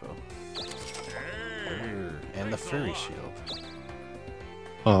crossbow. Hey, And the thanks a fairy lot. shield.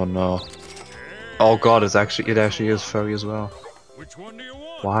 Oh no. Oh god, it actually is furry as well. Which one do you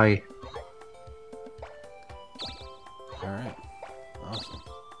want? Why? Alright. Awesome.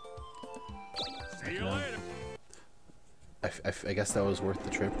 See you later. I guess that was worth the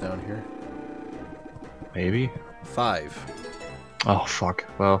trip down here. Maybe? 5. Oh fuck.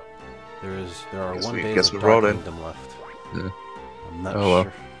 Well, There are Guess 1 we- days guess of we Dark roll in. Kingdom left. Yeah. I'm not Oh, well.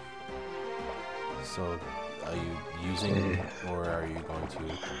 sure. So, are you using, or are you going to?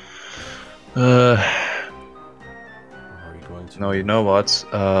 Or are you going to? no, you know what?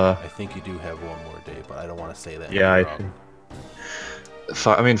 I think you do have 1 more day, but I don't want to say that. Yeah, wrong.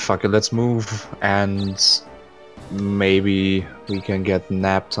 I mean, fuck it, let's move and maybe we can get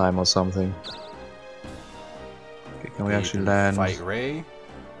nap time or something. Okay, can we You actually can land? Fight Ray,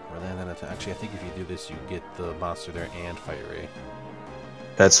 or land on attack. Actually, I think if you do this, you get the monster there and fight Ray.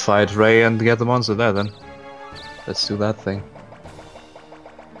 Let's fight Ray and get the monster there then. Let's do that thing.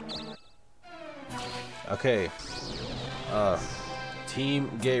 Okay. Team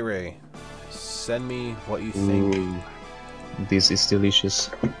Gayrey, send me what you think. Ooh, this is delicious.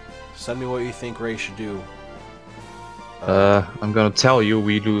 Send me what you think Ray should do. I'm gonna tell you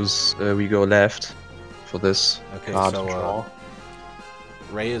we lose, we go left for this. Okay, hard so draw.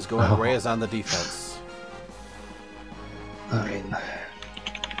 Ray is going. Ray is on the defense. I mean,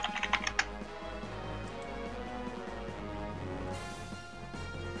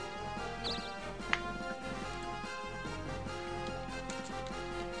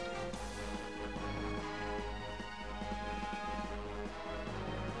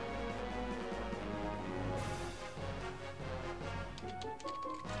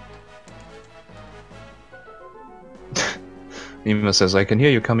 Nimas says, I can hear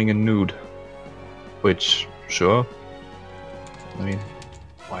you coming in nude. Which, sure. I mean,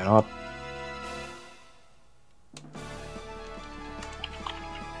 why not?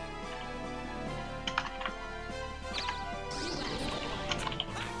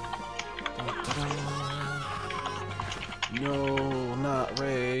 No, not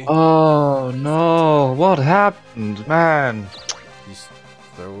Ray. Oh no, what happened, man? Just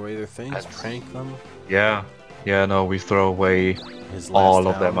throw away their things, prank them. Yeah, no, we throw away His last all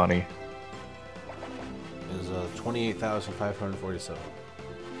of their town money. is 28,547.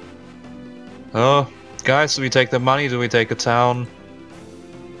 Oh, guys, do we take the money? Do we take a town?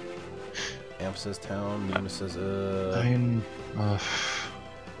 Amp says town. Nimas says I mean,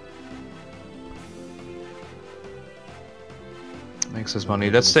 makes us money.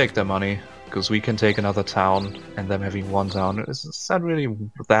 Let's take their money, because we can take another town, and them having 1 town. Is that really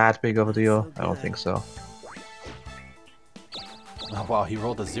that big of a deal? I don't think so. Oh, wow, he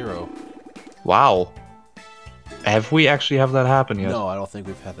rolled a 0. Wow. Have we actually have that happen yet? No, I don't think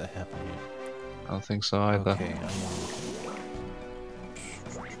we've had that happen yet. I don't think so either. Okay,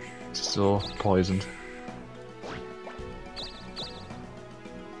 Still poisoned.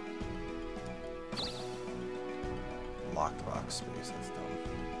 locked box space, that's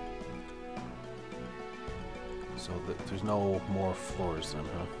dumb. So there's no more floors then,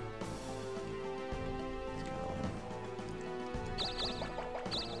 huh?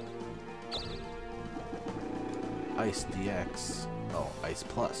 Ice DX. Oh, Ice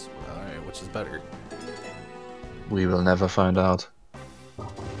Plus. Alright, which is better? We will never find out.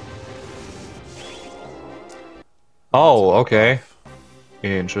 Oh, okay.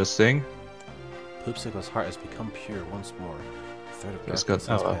 Interesting. Poopsicles' heart has become pure once more. The threat of Just darkness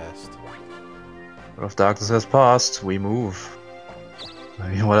got- has oh, well. passed. If darkness has passed, we move. I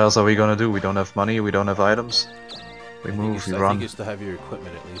mean, what else are we gonna do? We don't have money, we don't have items. We move, we I run. think you still have your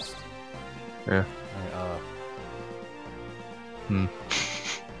equipment at least. Yeah. Alright,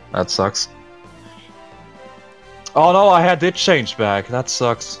 That sucks. Oh no, I did change back. That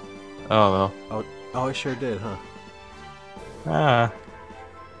sucks. Oh oh, I sure did, huh? well.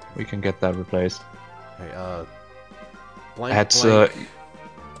 We can get that replaced. Alright, blank, That's, blank.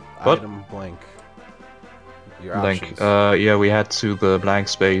 what? Item blank. Your Blank. options. Yeah, we head to the blank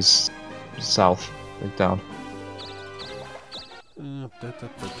space south, like down.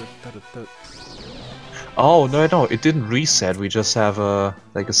 Oh no, it didn't reset. We just have a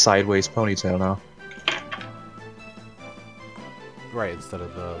like a sideways ponytail now. Right, instead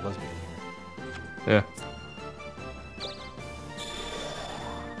of the lesbian here. Yeah.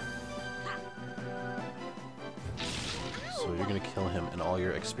 So you're gonna kill him, and all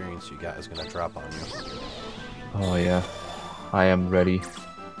your experience you got is gonna drop on you. Oh yeah. I am ready.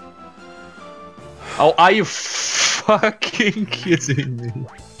 Oh, are you fucking kidding me?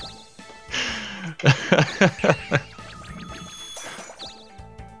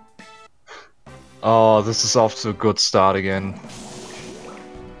 Oh, this is off to a good start again.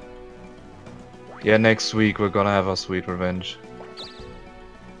 Yeah, next week we're gonna have our sweet revenge.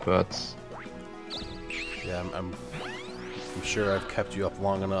 But yeah, I'm sure I've kept you up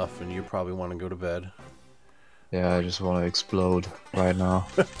long enough, and you probably want to go to bed. yeah, I just want to explode right now.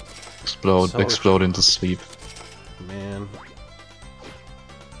 Explode into sleep. Man.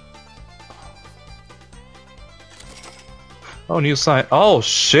 Oh, new sign. Oh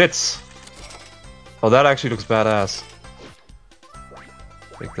shit! Oh, that actually looks badass.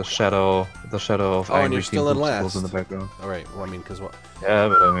 Like the shadow of Oh, and angry you're still in Team Poopsicles last. in the background. All right. Well, I mean, because what? Yeah,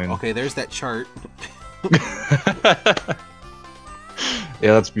 but I mean. Okay, there's that chart.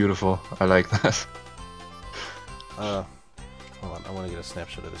 Yeah, that's beautiful. I like that. Hold on. I want to get a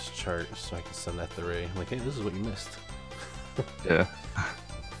snapshot of this chart so I can send that to Ray. I'm like, hey, this is what you missed. Yeah.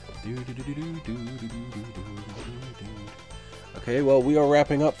 Okay, well, we are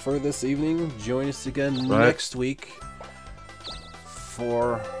wrapping up for this evening. Join us again next week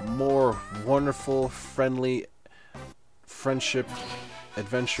for more wonderful, friendly friendship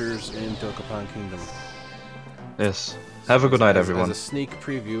adventures in Dokapon Kingdom. Yes. Have a good night, everyone. As a sneak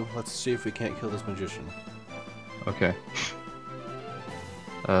preview, let's see if we can't kill this magician. Okay.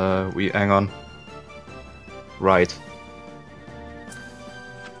 Hang on. Right.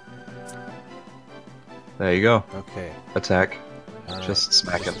 There you go. Okay. Attack. Alright. Just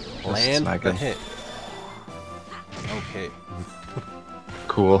smack it. Just Land smack the it. hit. Okay.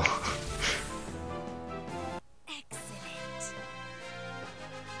 Cool. Excellent.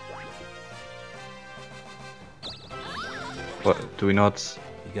 What? Do we not?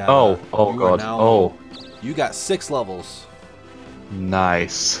 You got, Oh! you Oh are god. now- Oh! You got 6 levels.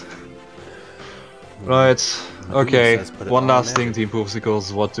 Nice. Right. Okay. says put it One on last thing, magic. Team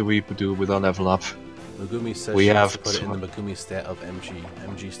Poopsicles. What do we do with our level up? Megumi says We she have has to put it in to- the Megumi stat of MG.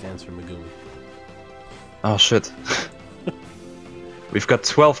 MG stands for Megumi. Oh shit. We've got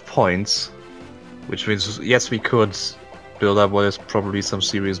 12 points, which means, yes, we could build up what is probably some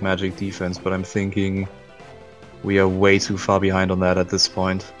serious magic defense, but I'm thinking we are way too far behind on that at this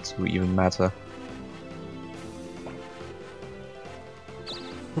point to even matter.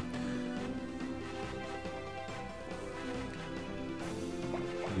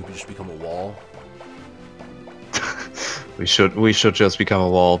 You could just become a wall. We should just become a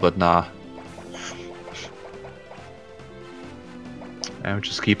wall, but nah. Amp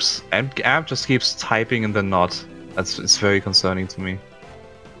just keeps typing and then not. It's very concerning to me.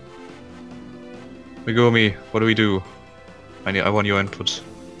 Megumi, what do we do? I want your input.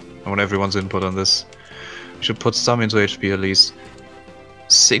 I want everyone's input on this. We should put some into HP at least.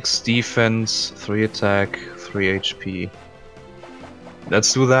 6 defense, 3 attack, 3 HP.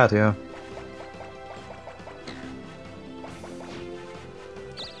 Let's do that, yeah.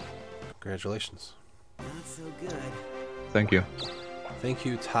 Congratulations. Not so good. Thank you. Thank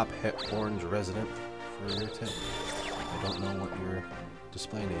you, Top Hat Orange Resident, for your tip. I don't know what your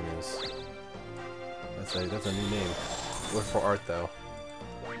display name is. That's a new name. Look for art though.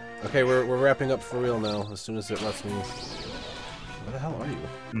 Okay, we're wrapping up for real now. As soon as it lets me. Where the hell are you?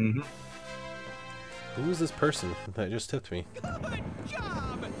 Mm-hmm. Who is this person that just tipped me?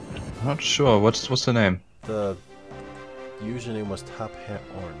 Not sure. What's the name? The username was Top Hat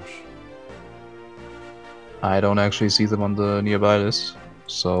Orange. I don't actually see them on the nearby list,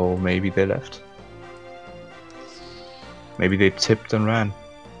 so maybe they left. Maybe they tipped and ran.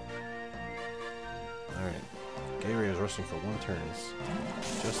 Alright. Gayrey is resting for 1 turn.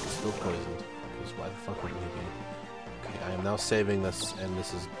 Juston still poisoned. Because why the fuck would he be? Okay, I am now saving this, and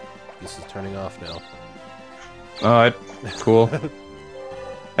this is turning off now. Alright, cool.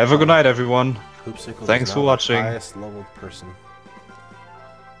 Have a good night, everyone. Poopsicles Thanks is for now watching. the highest leveled person.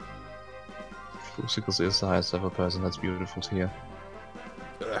 Poopsicles is the highest level person, that's beautiful to hear.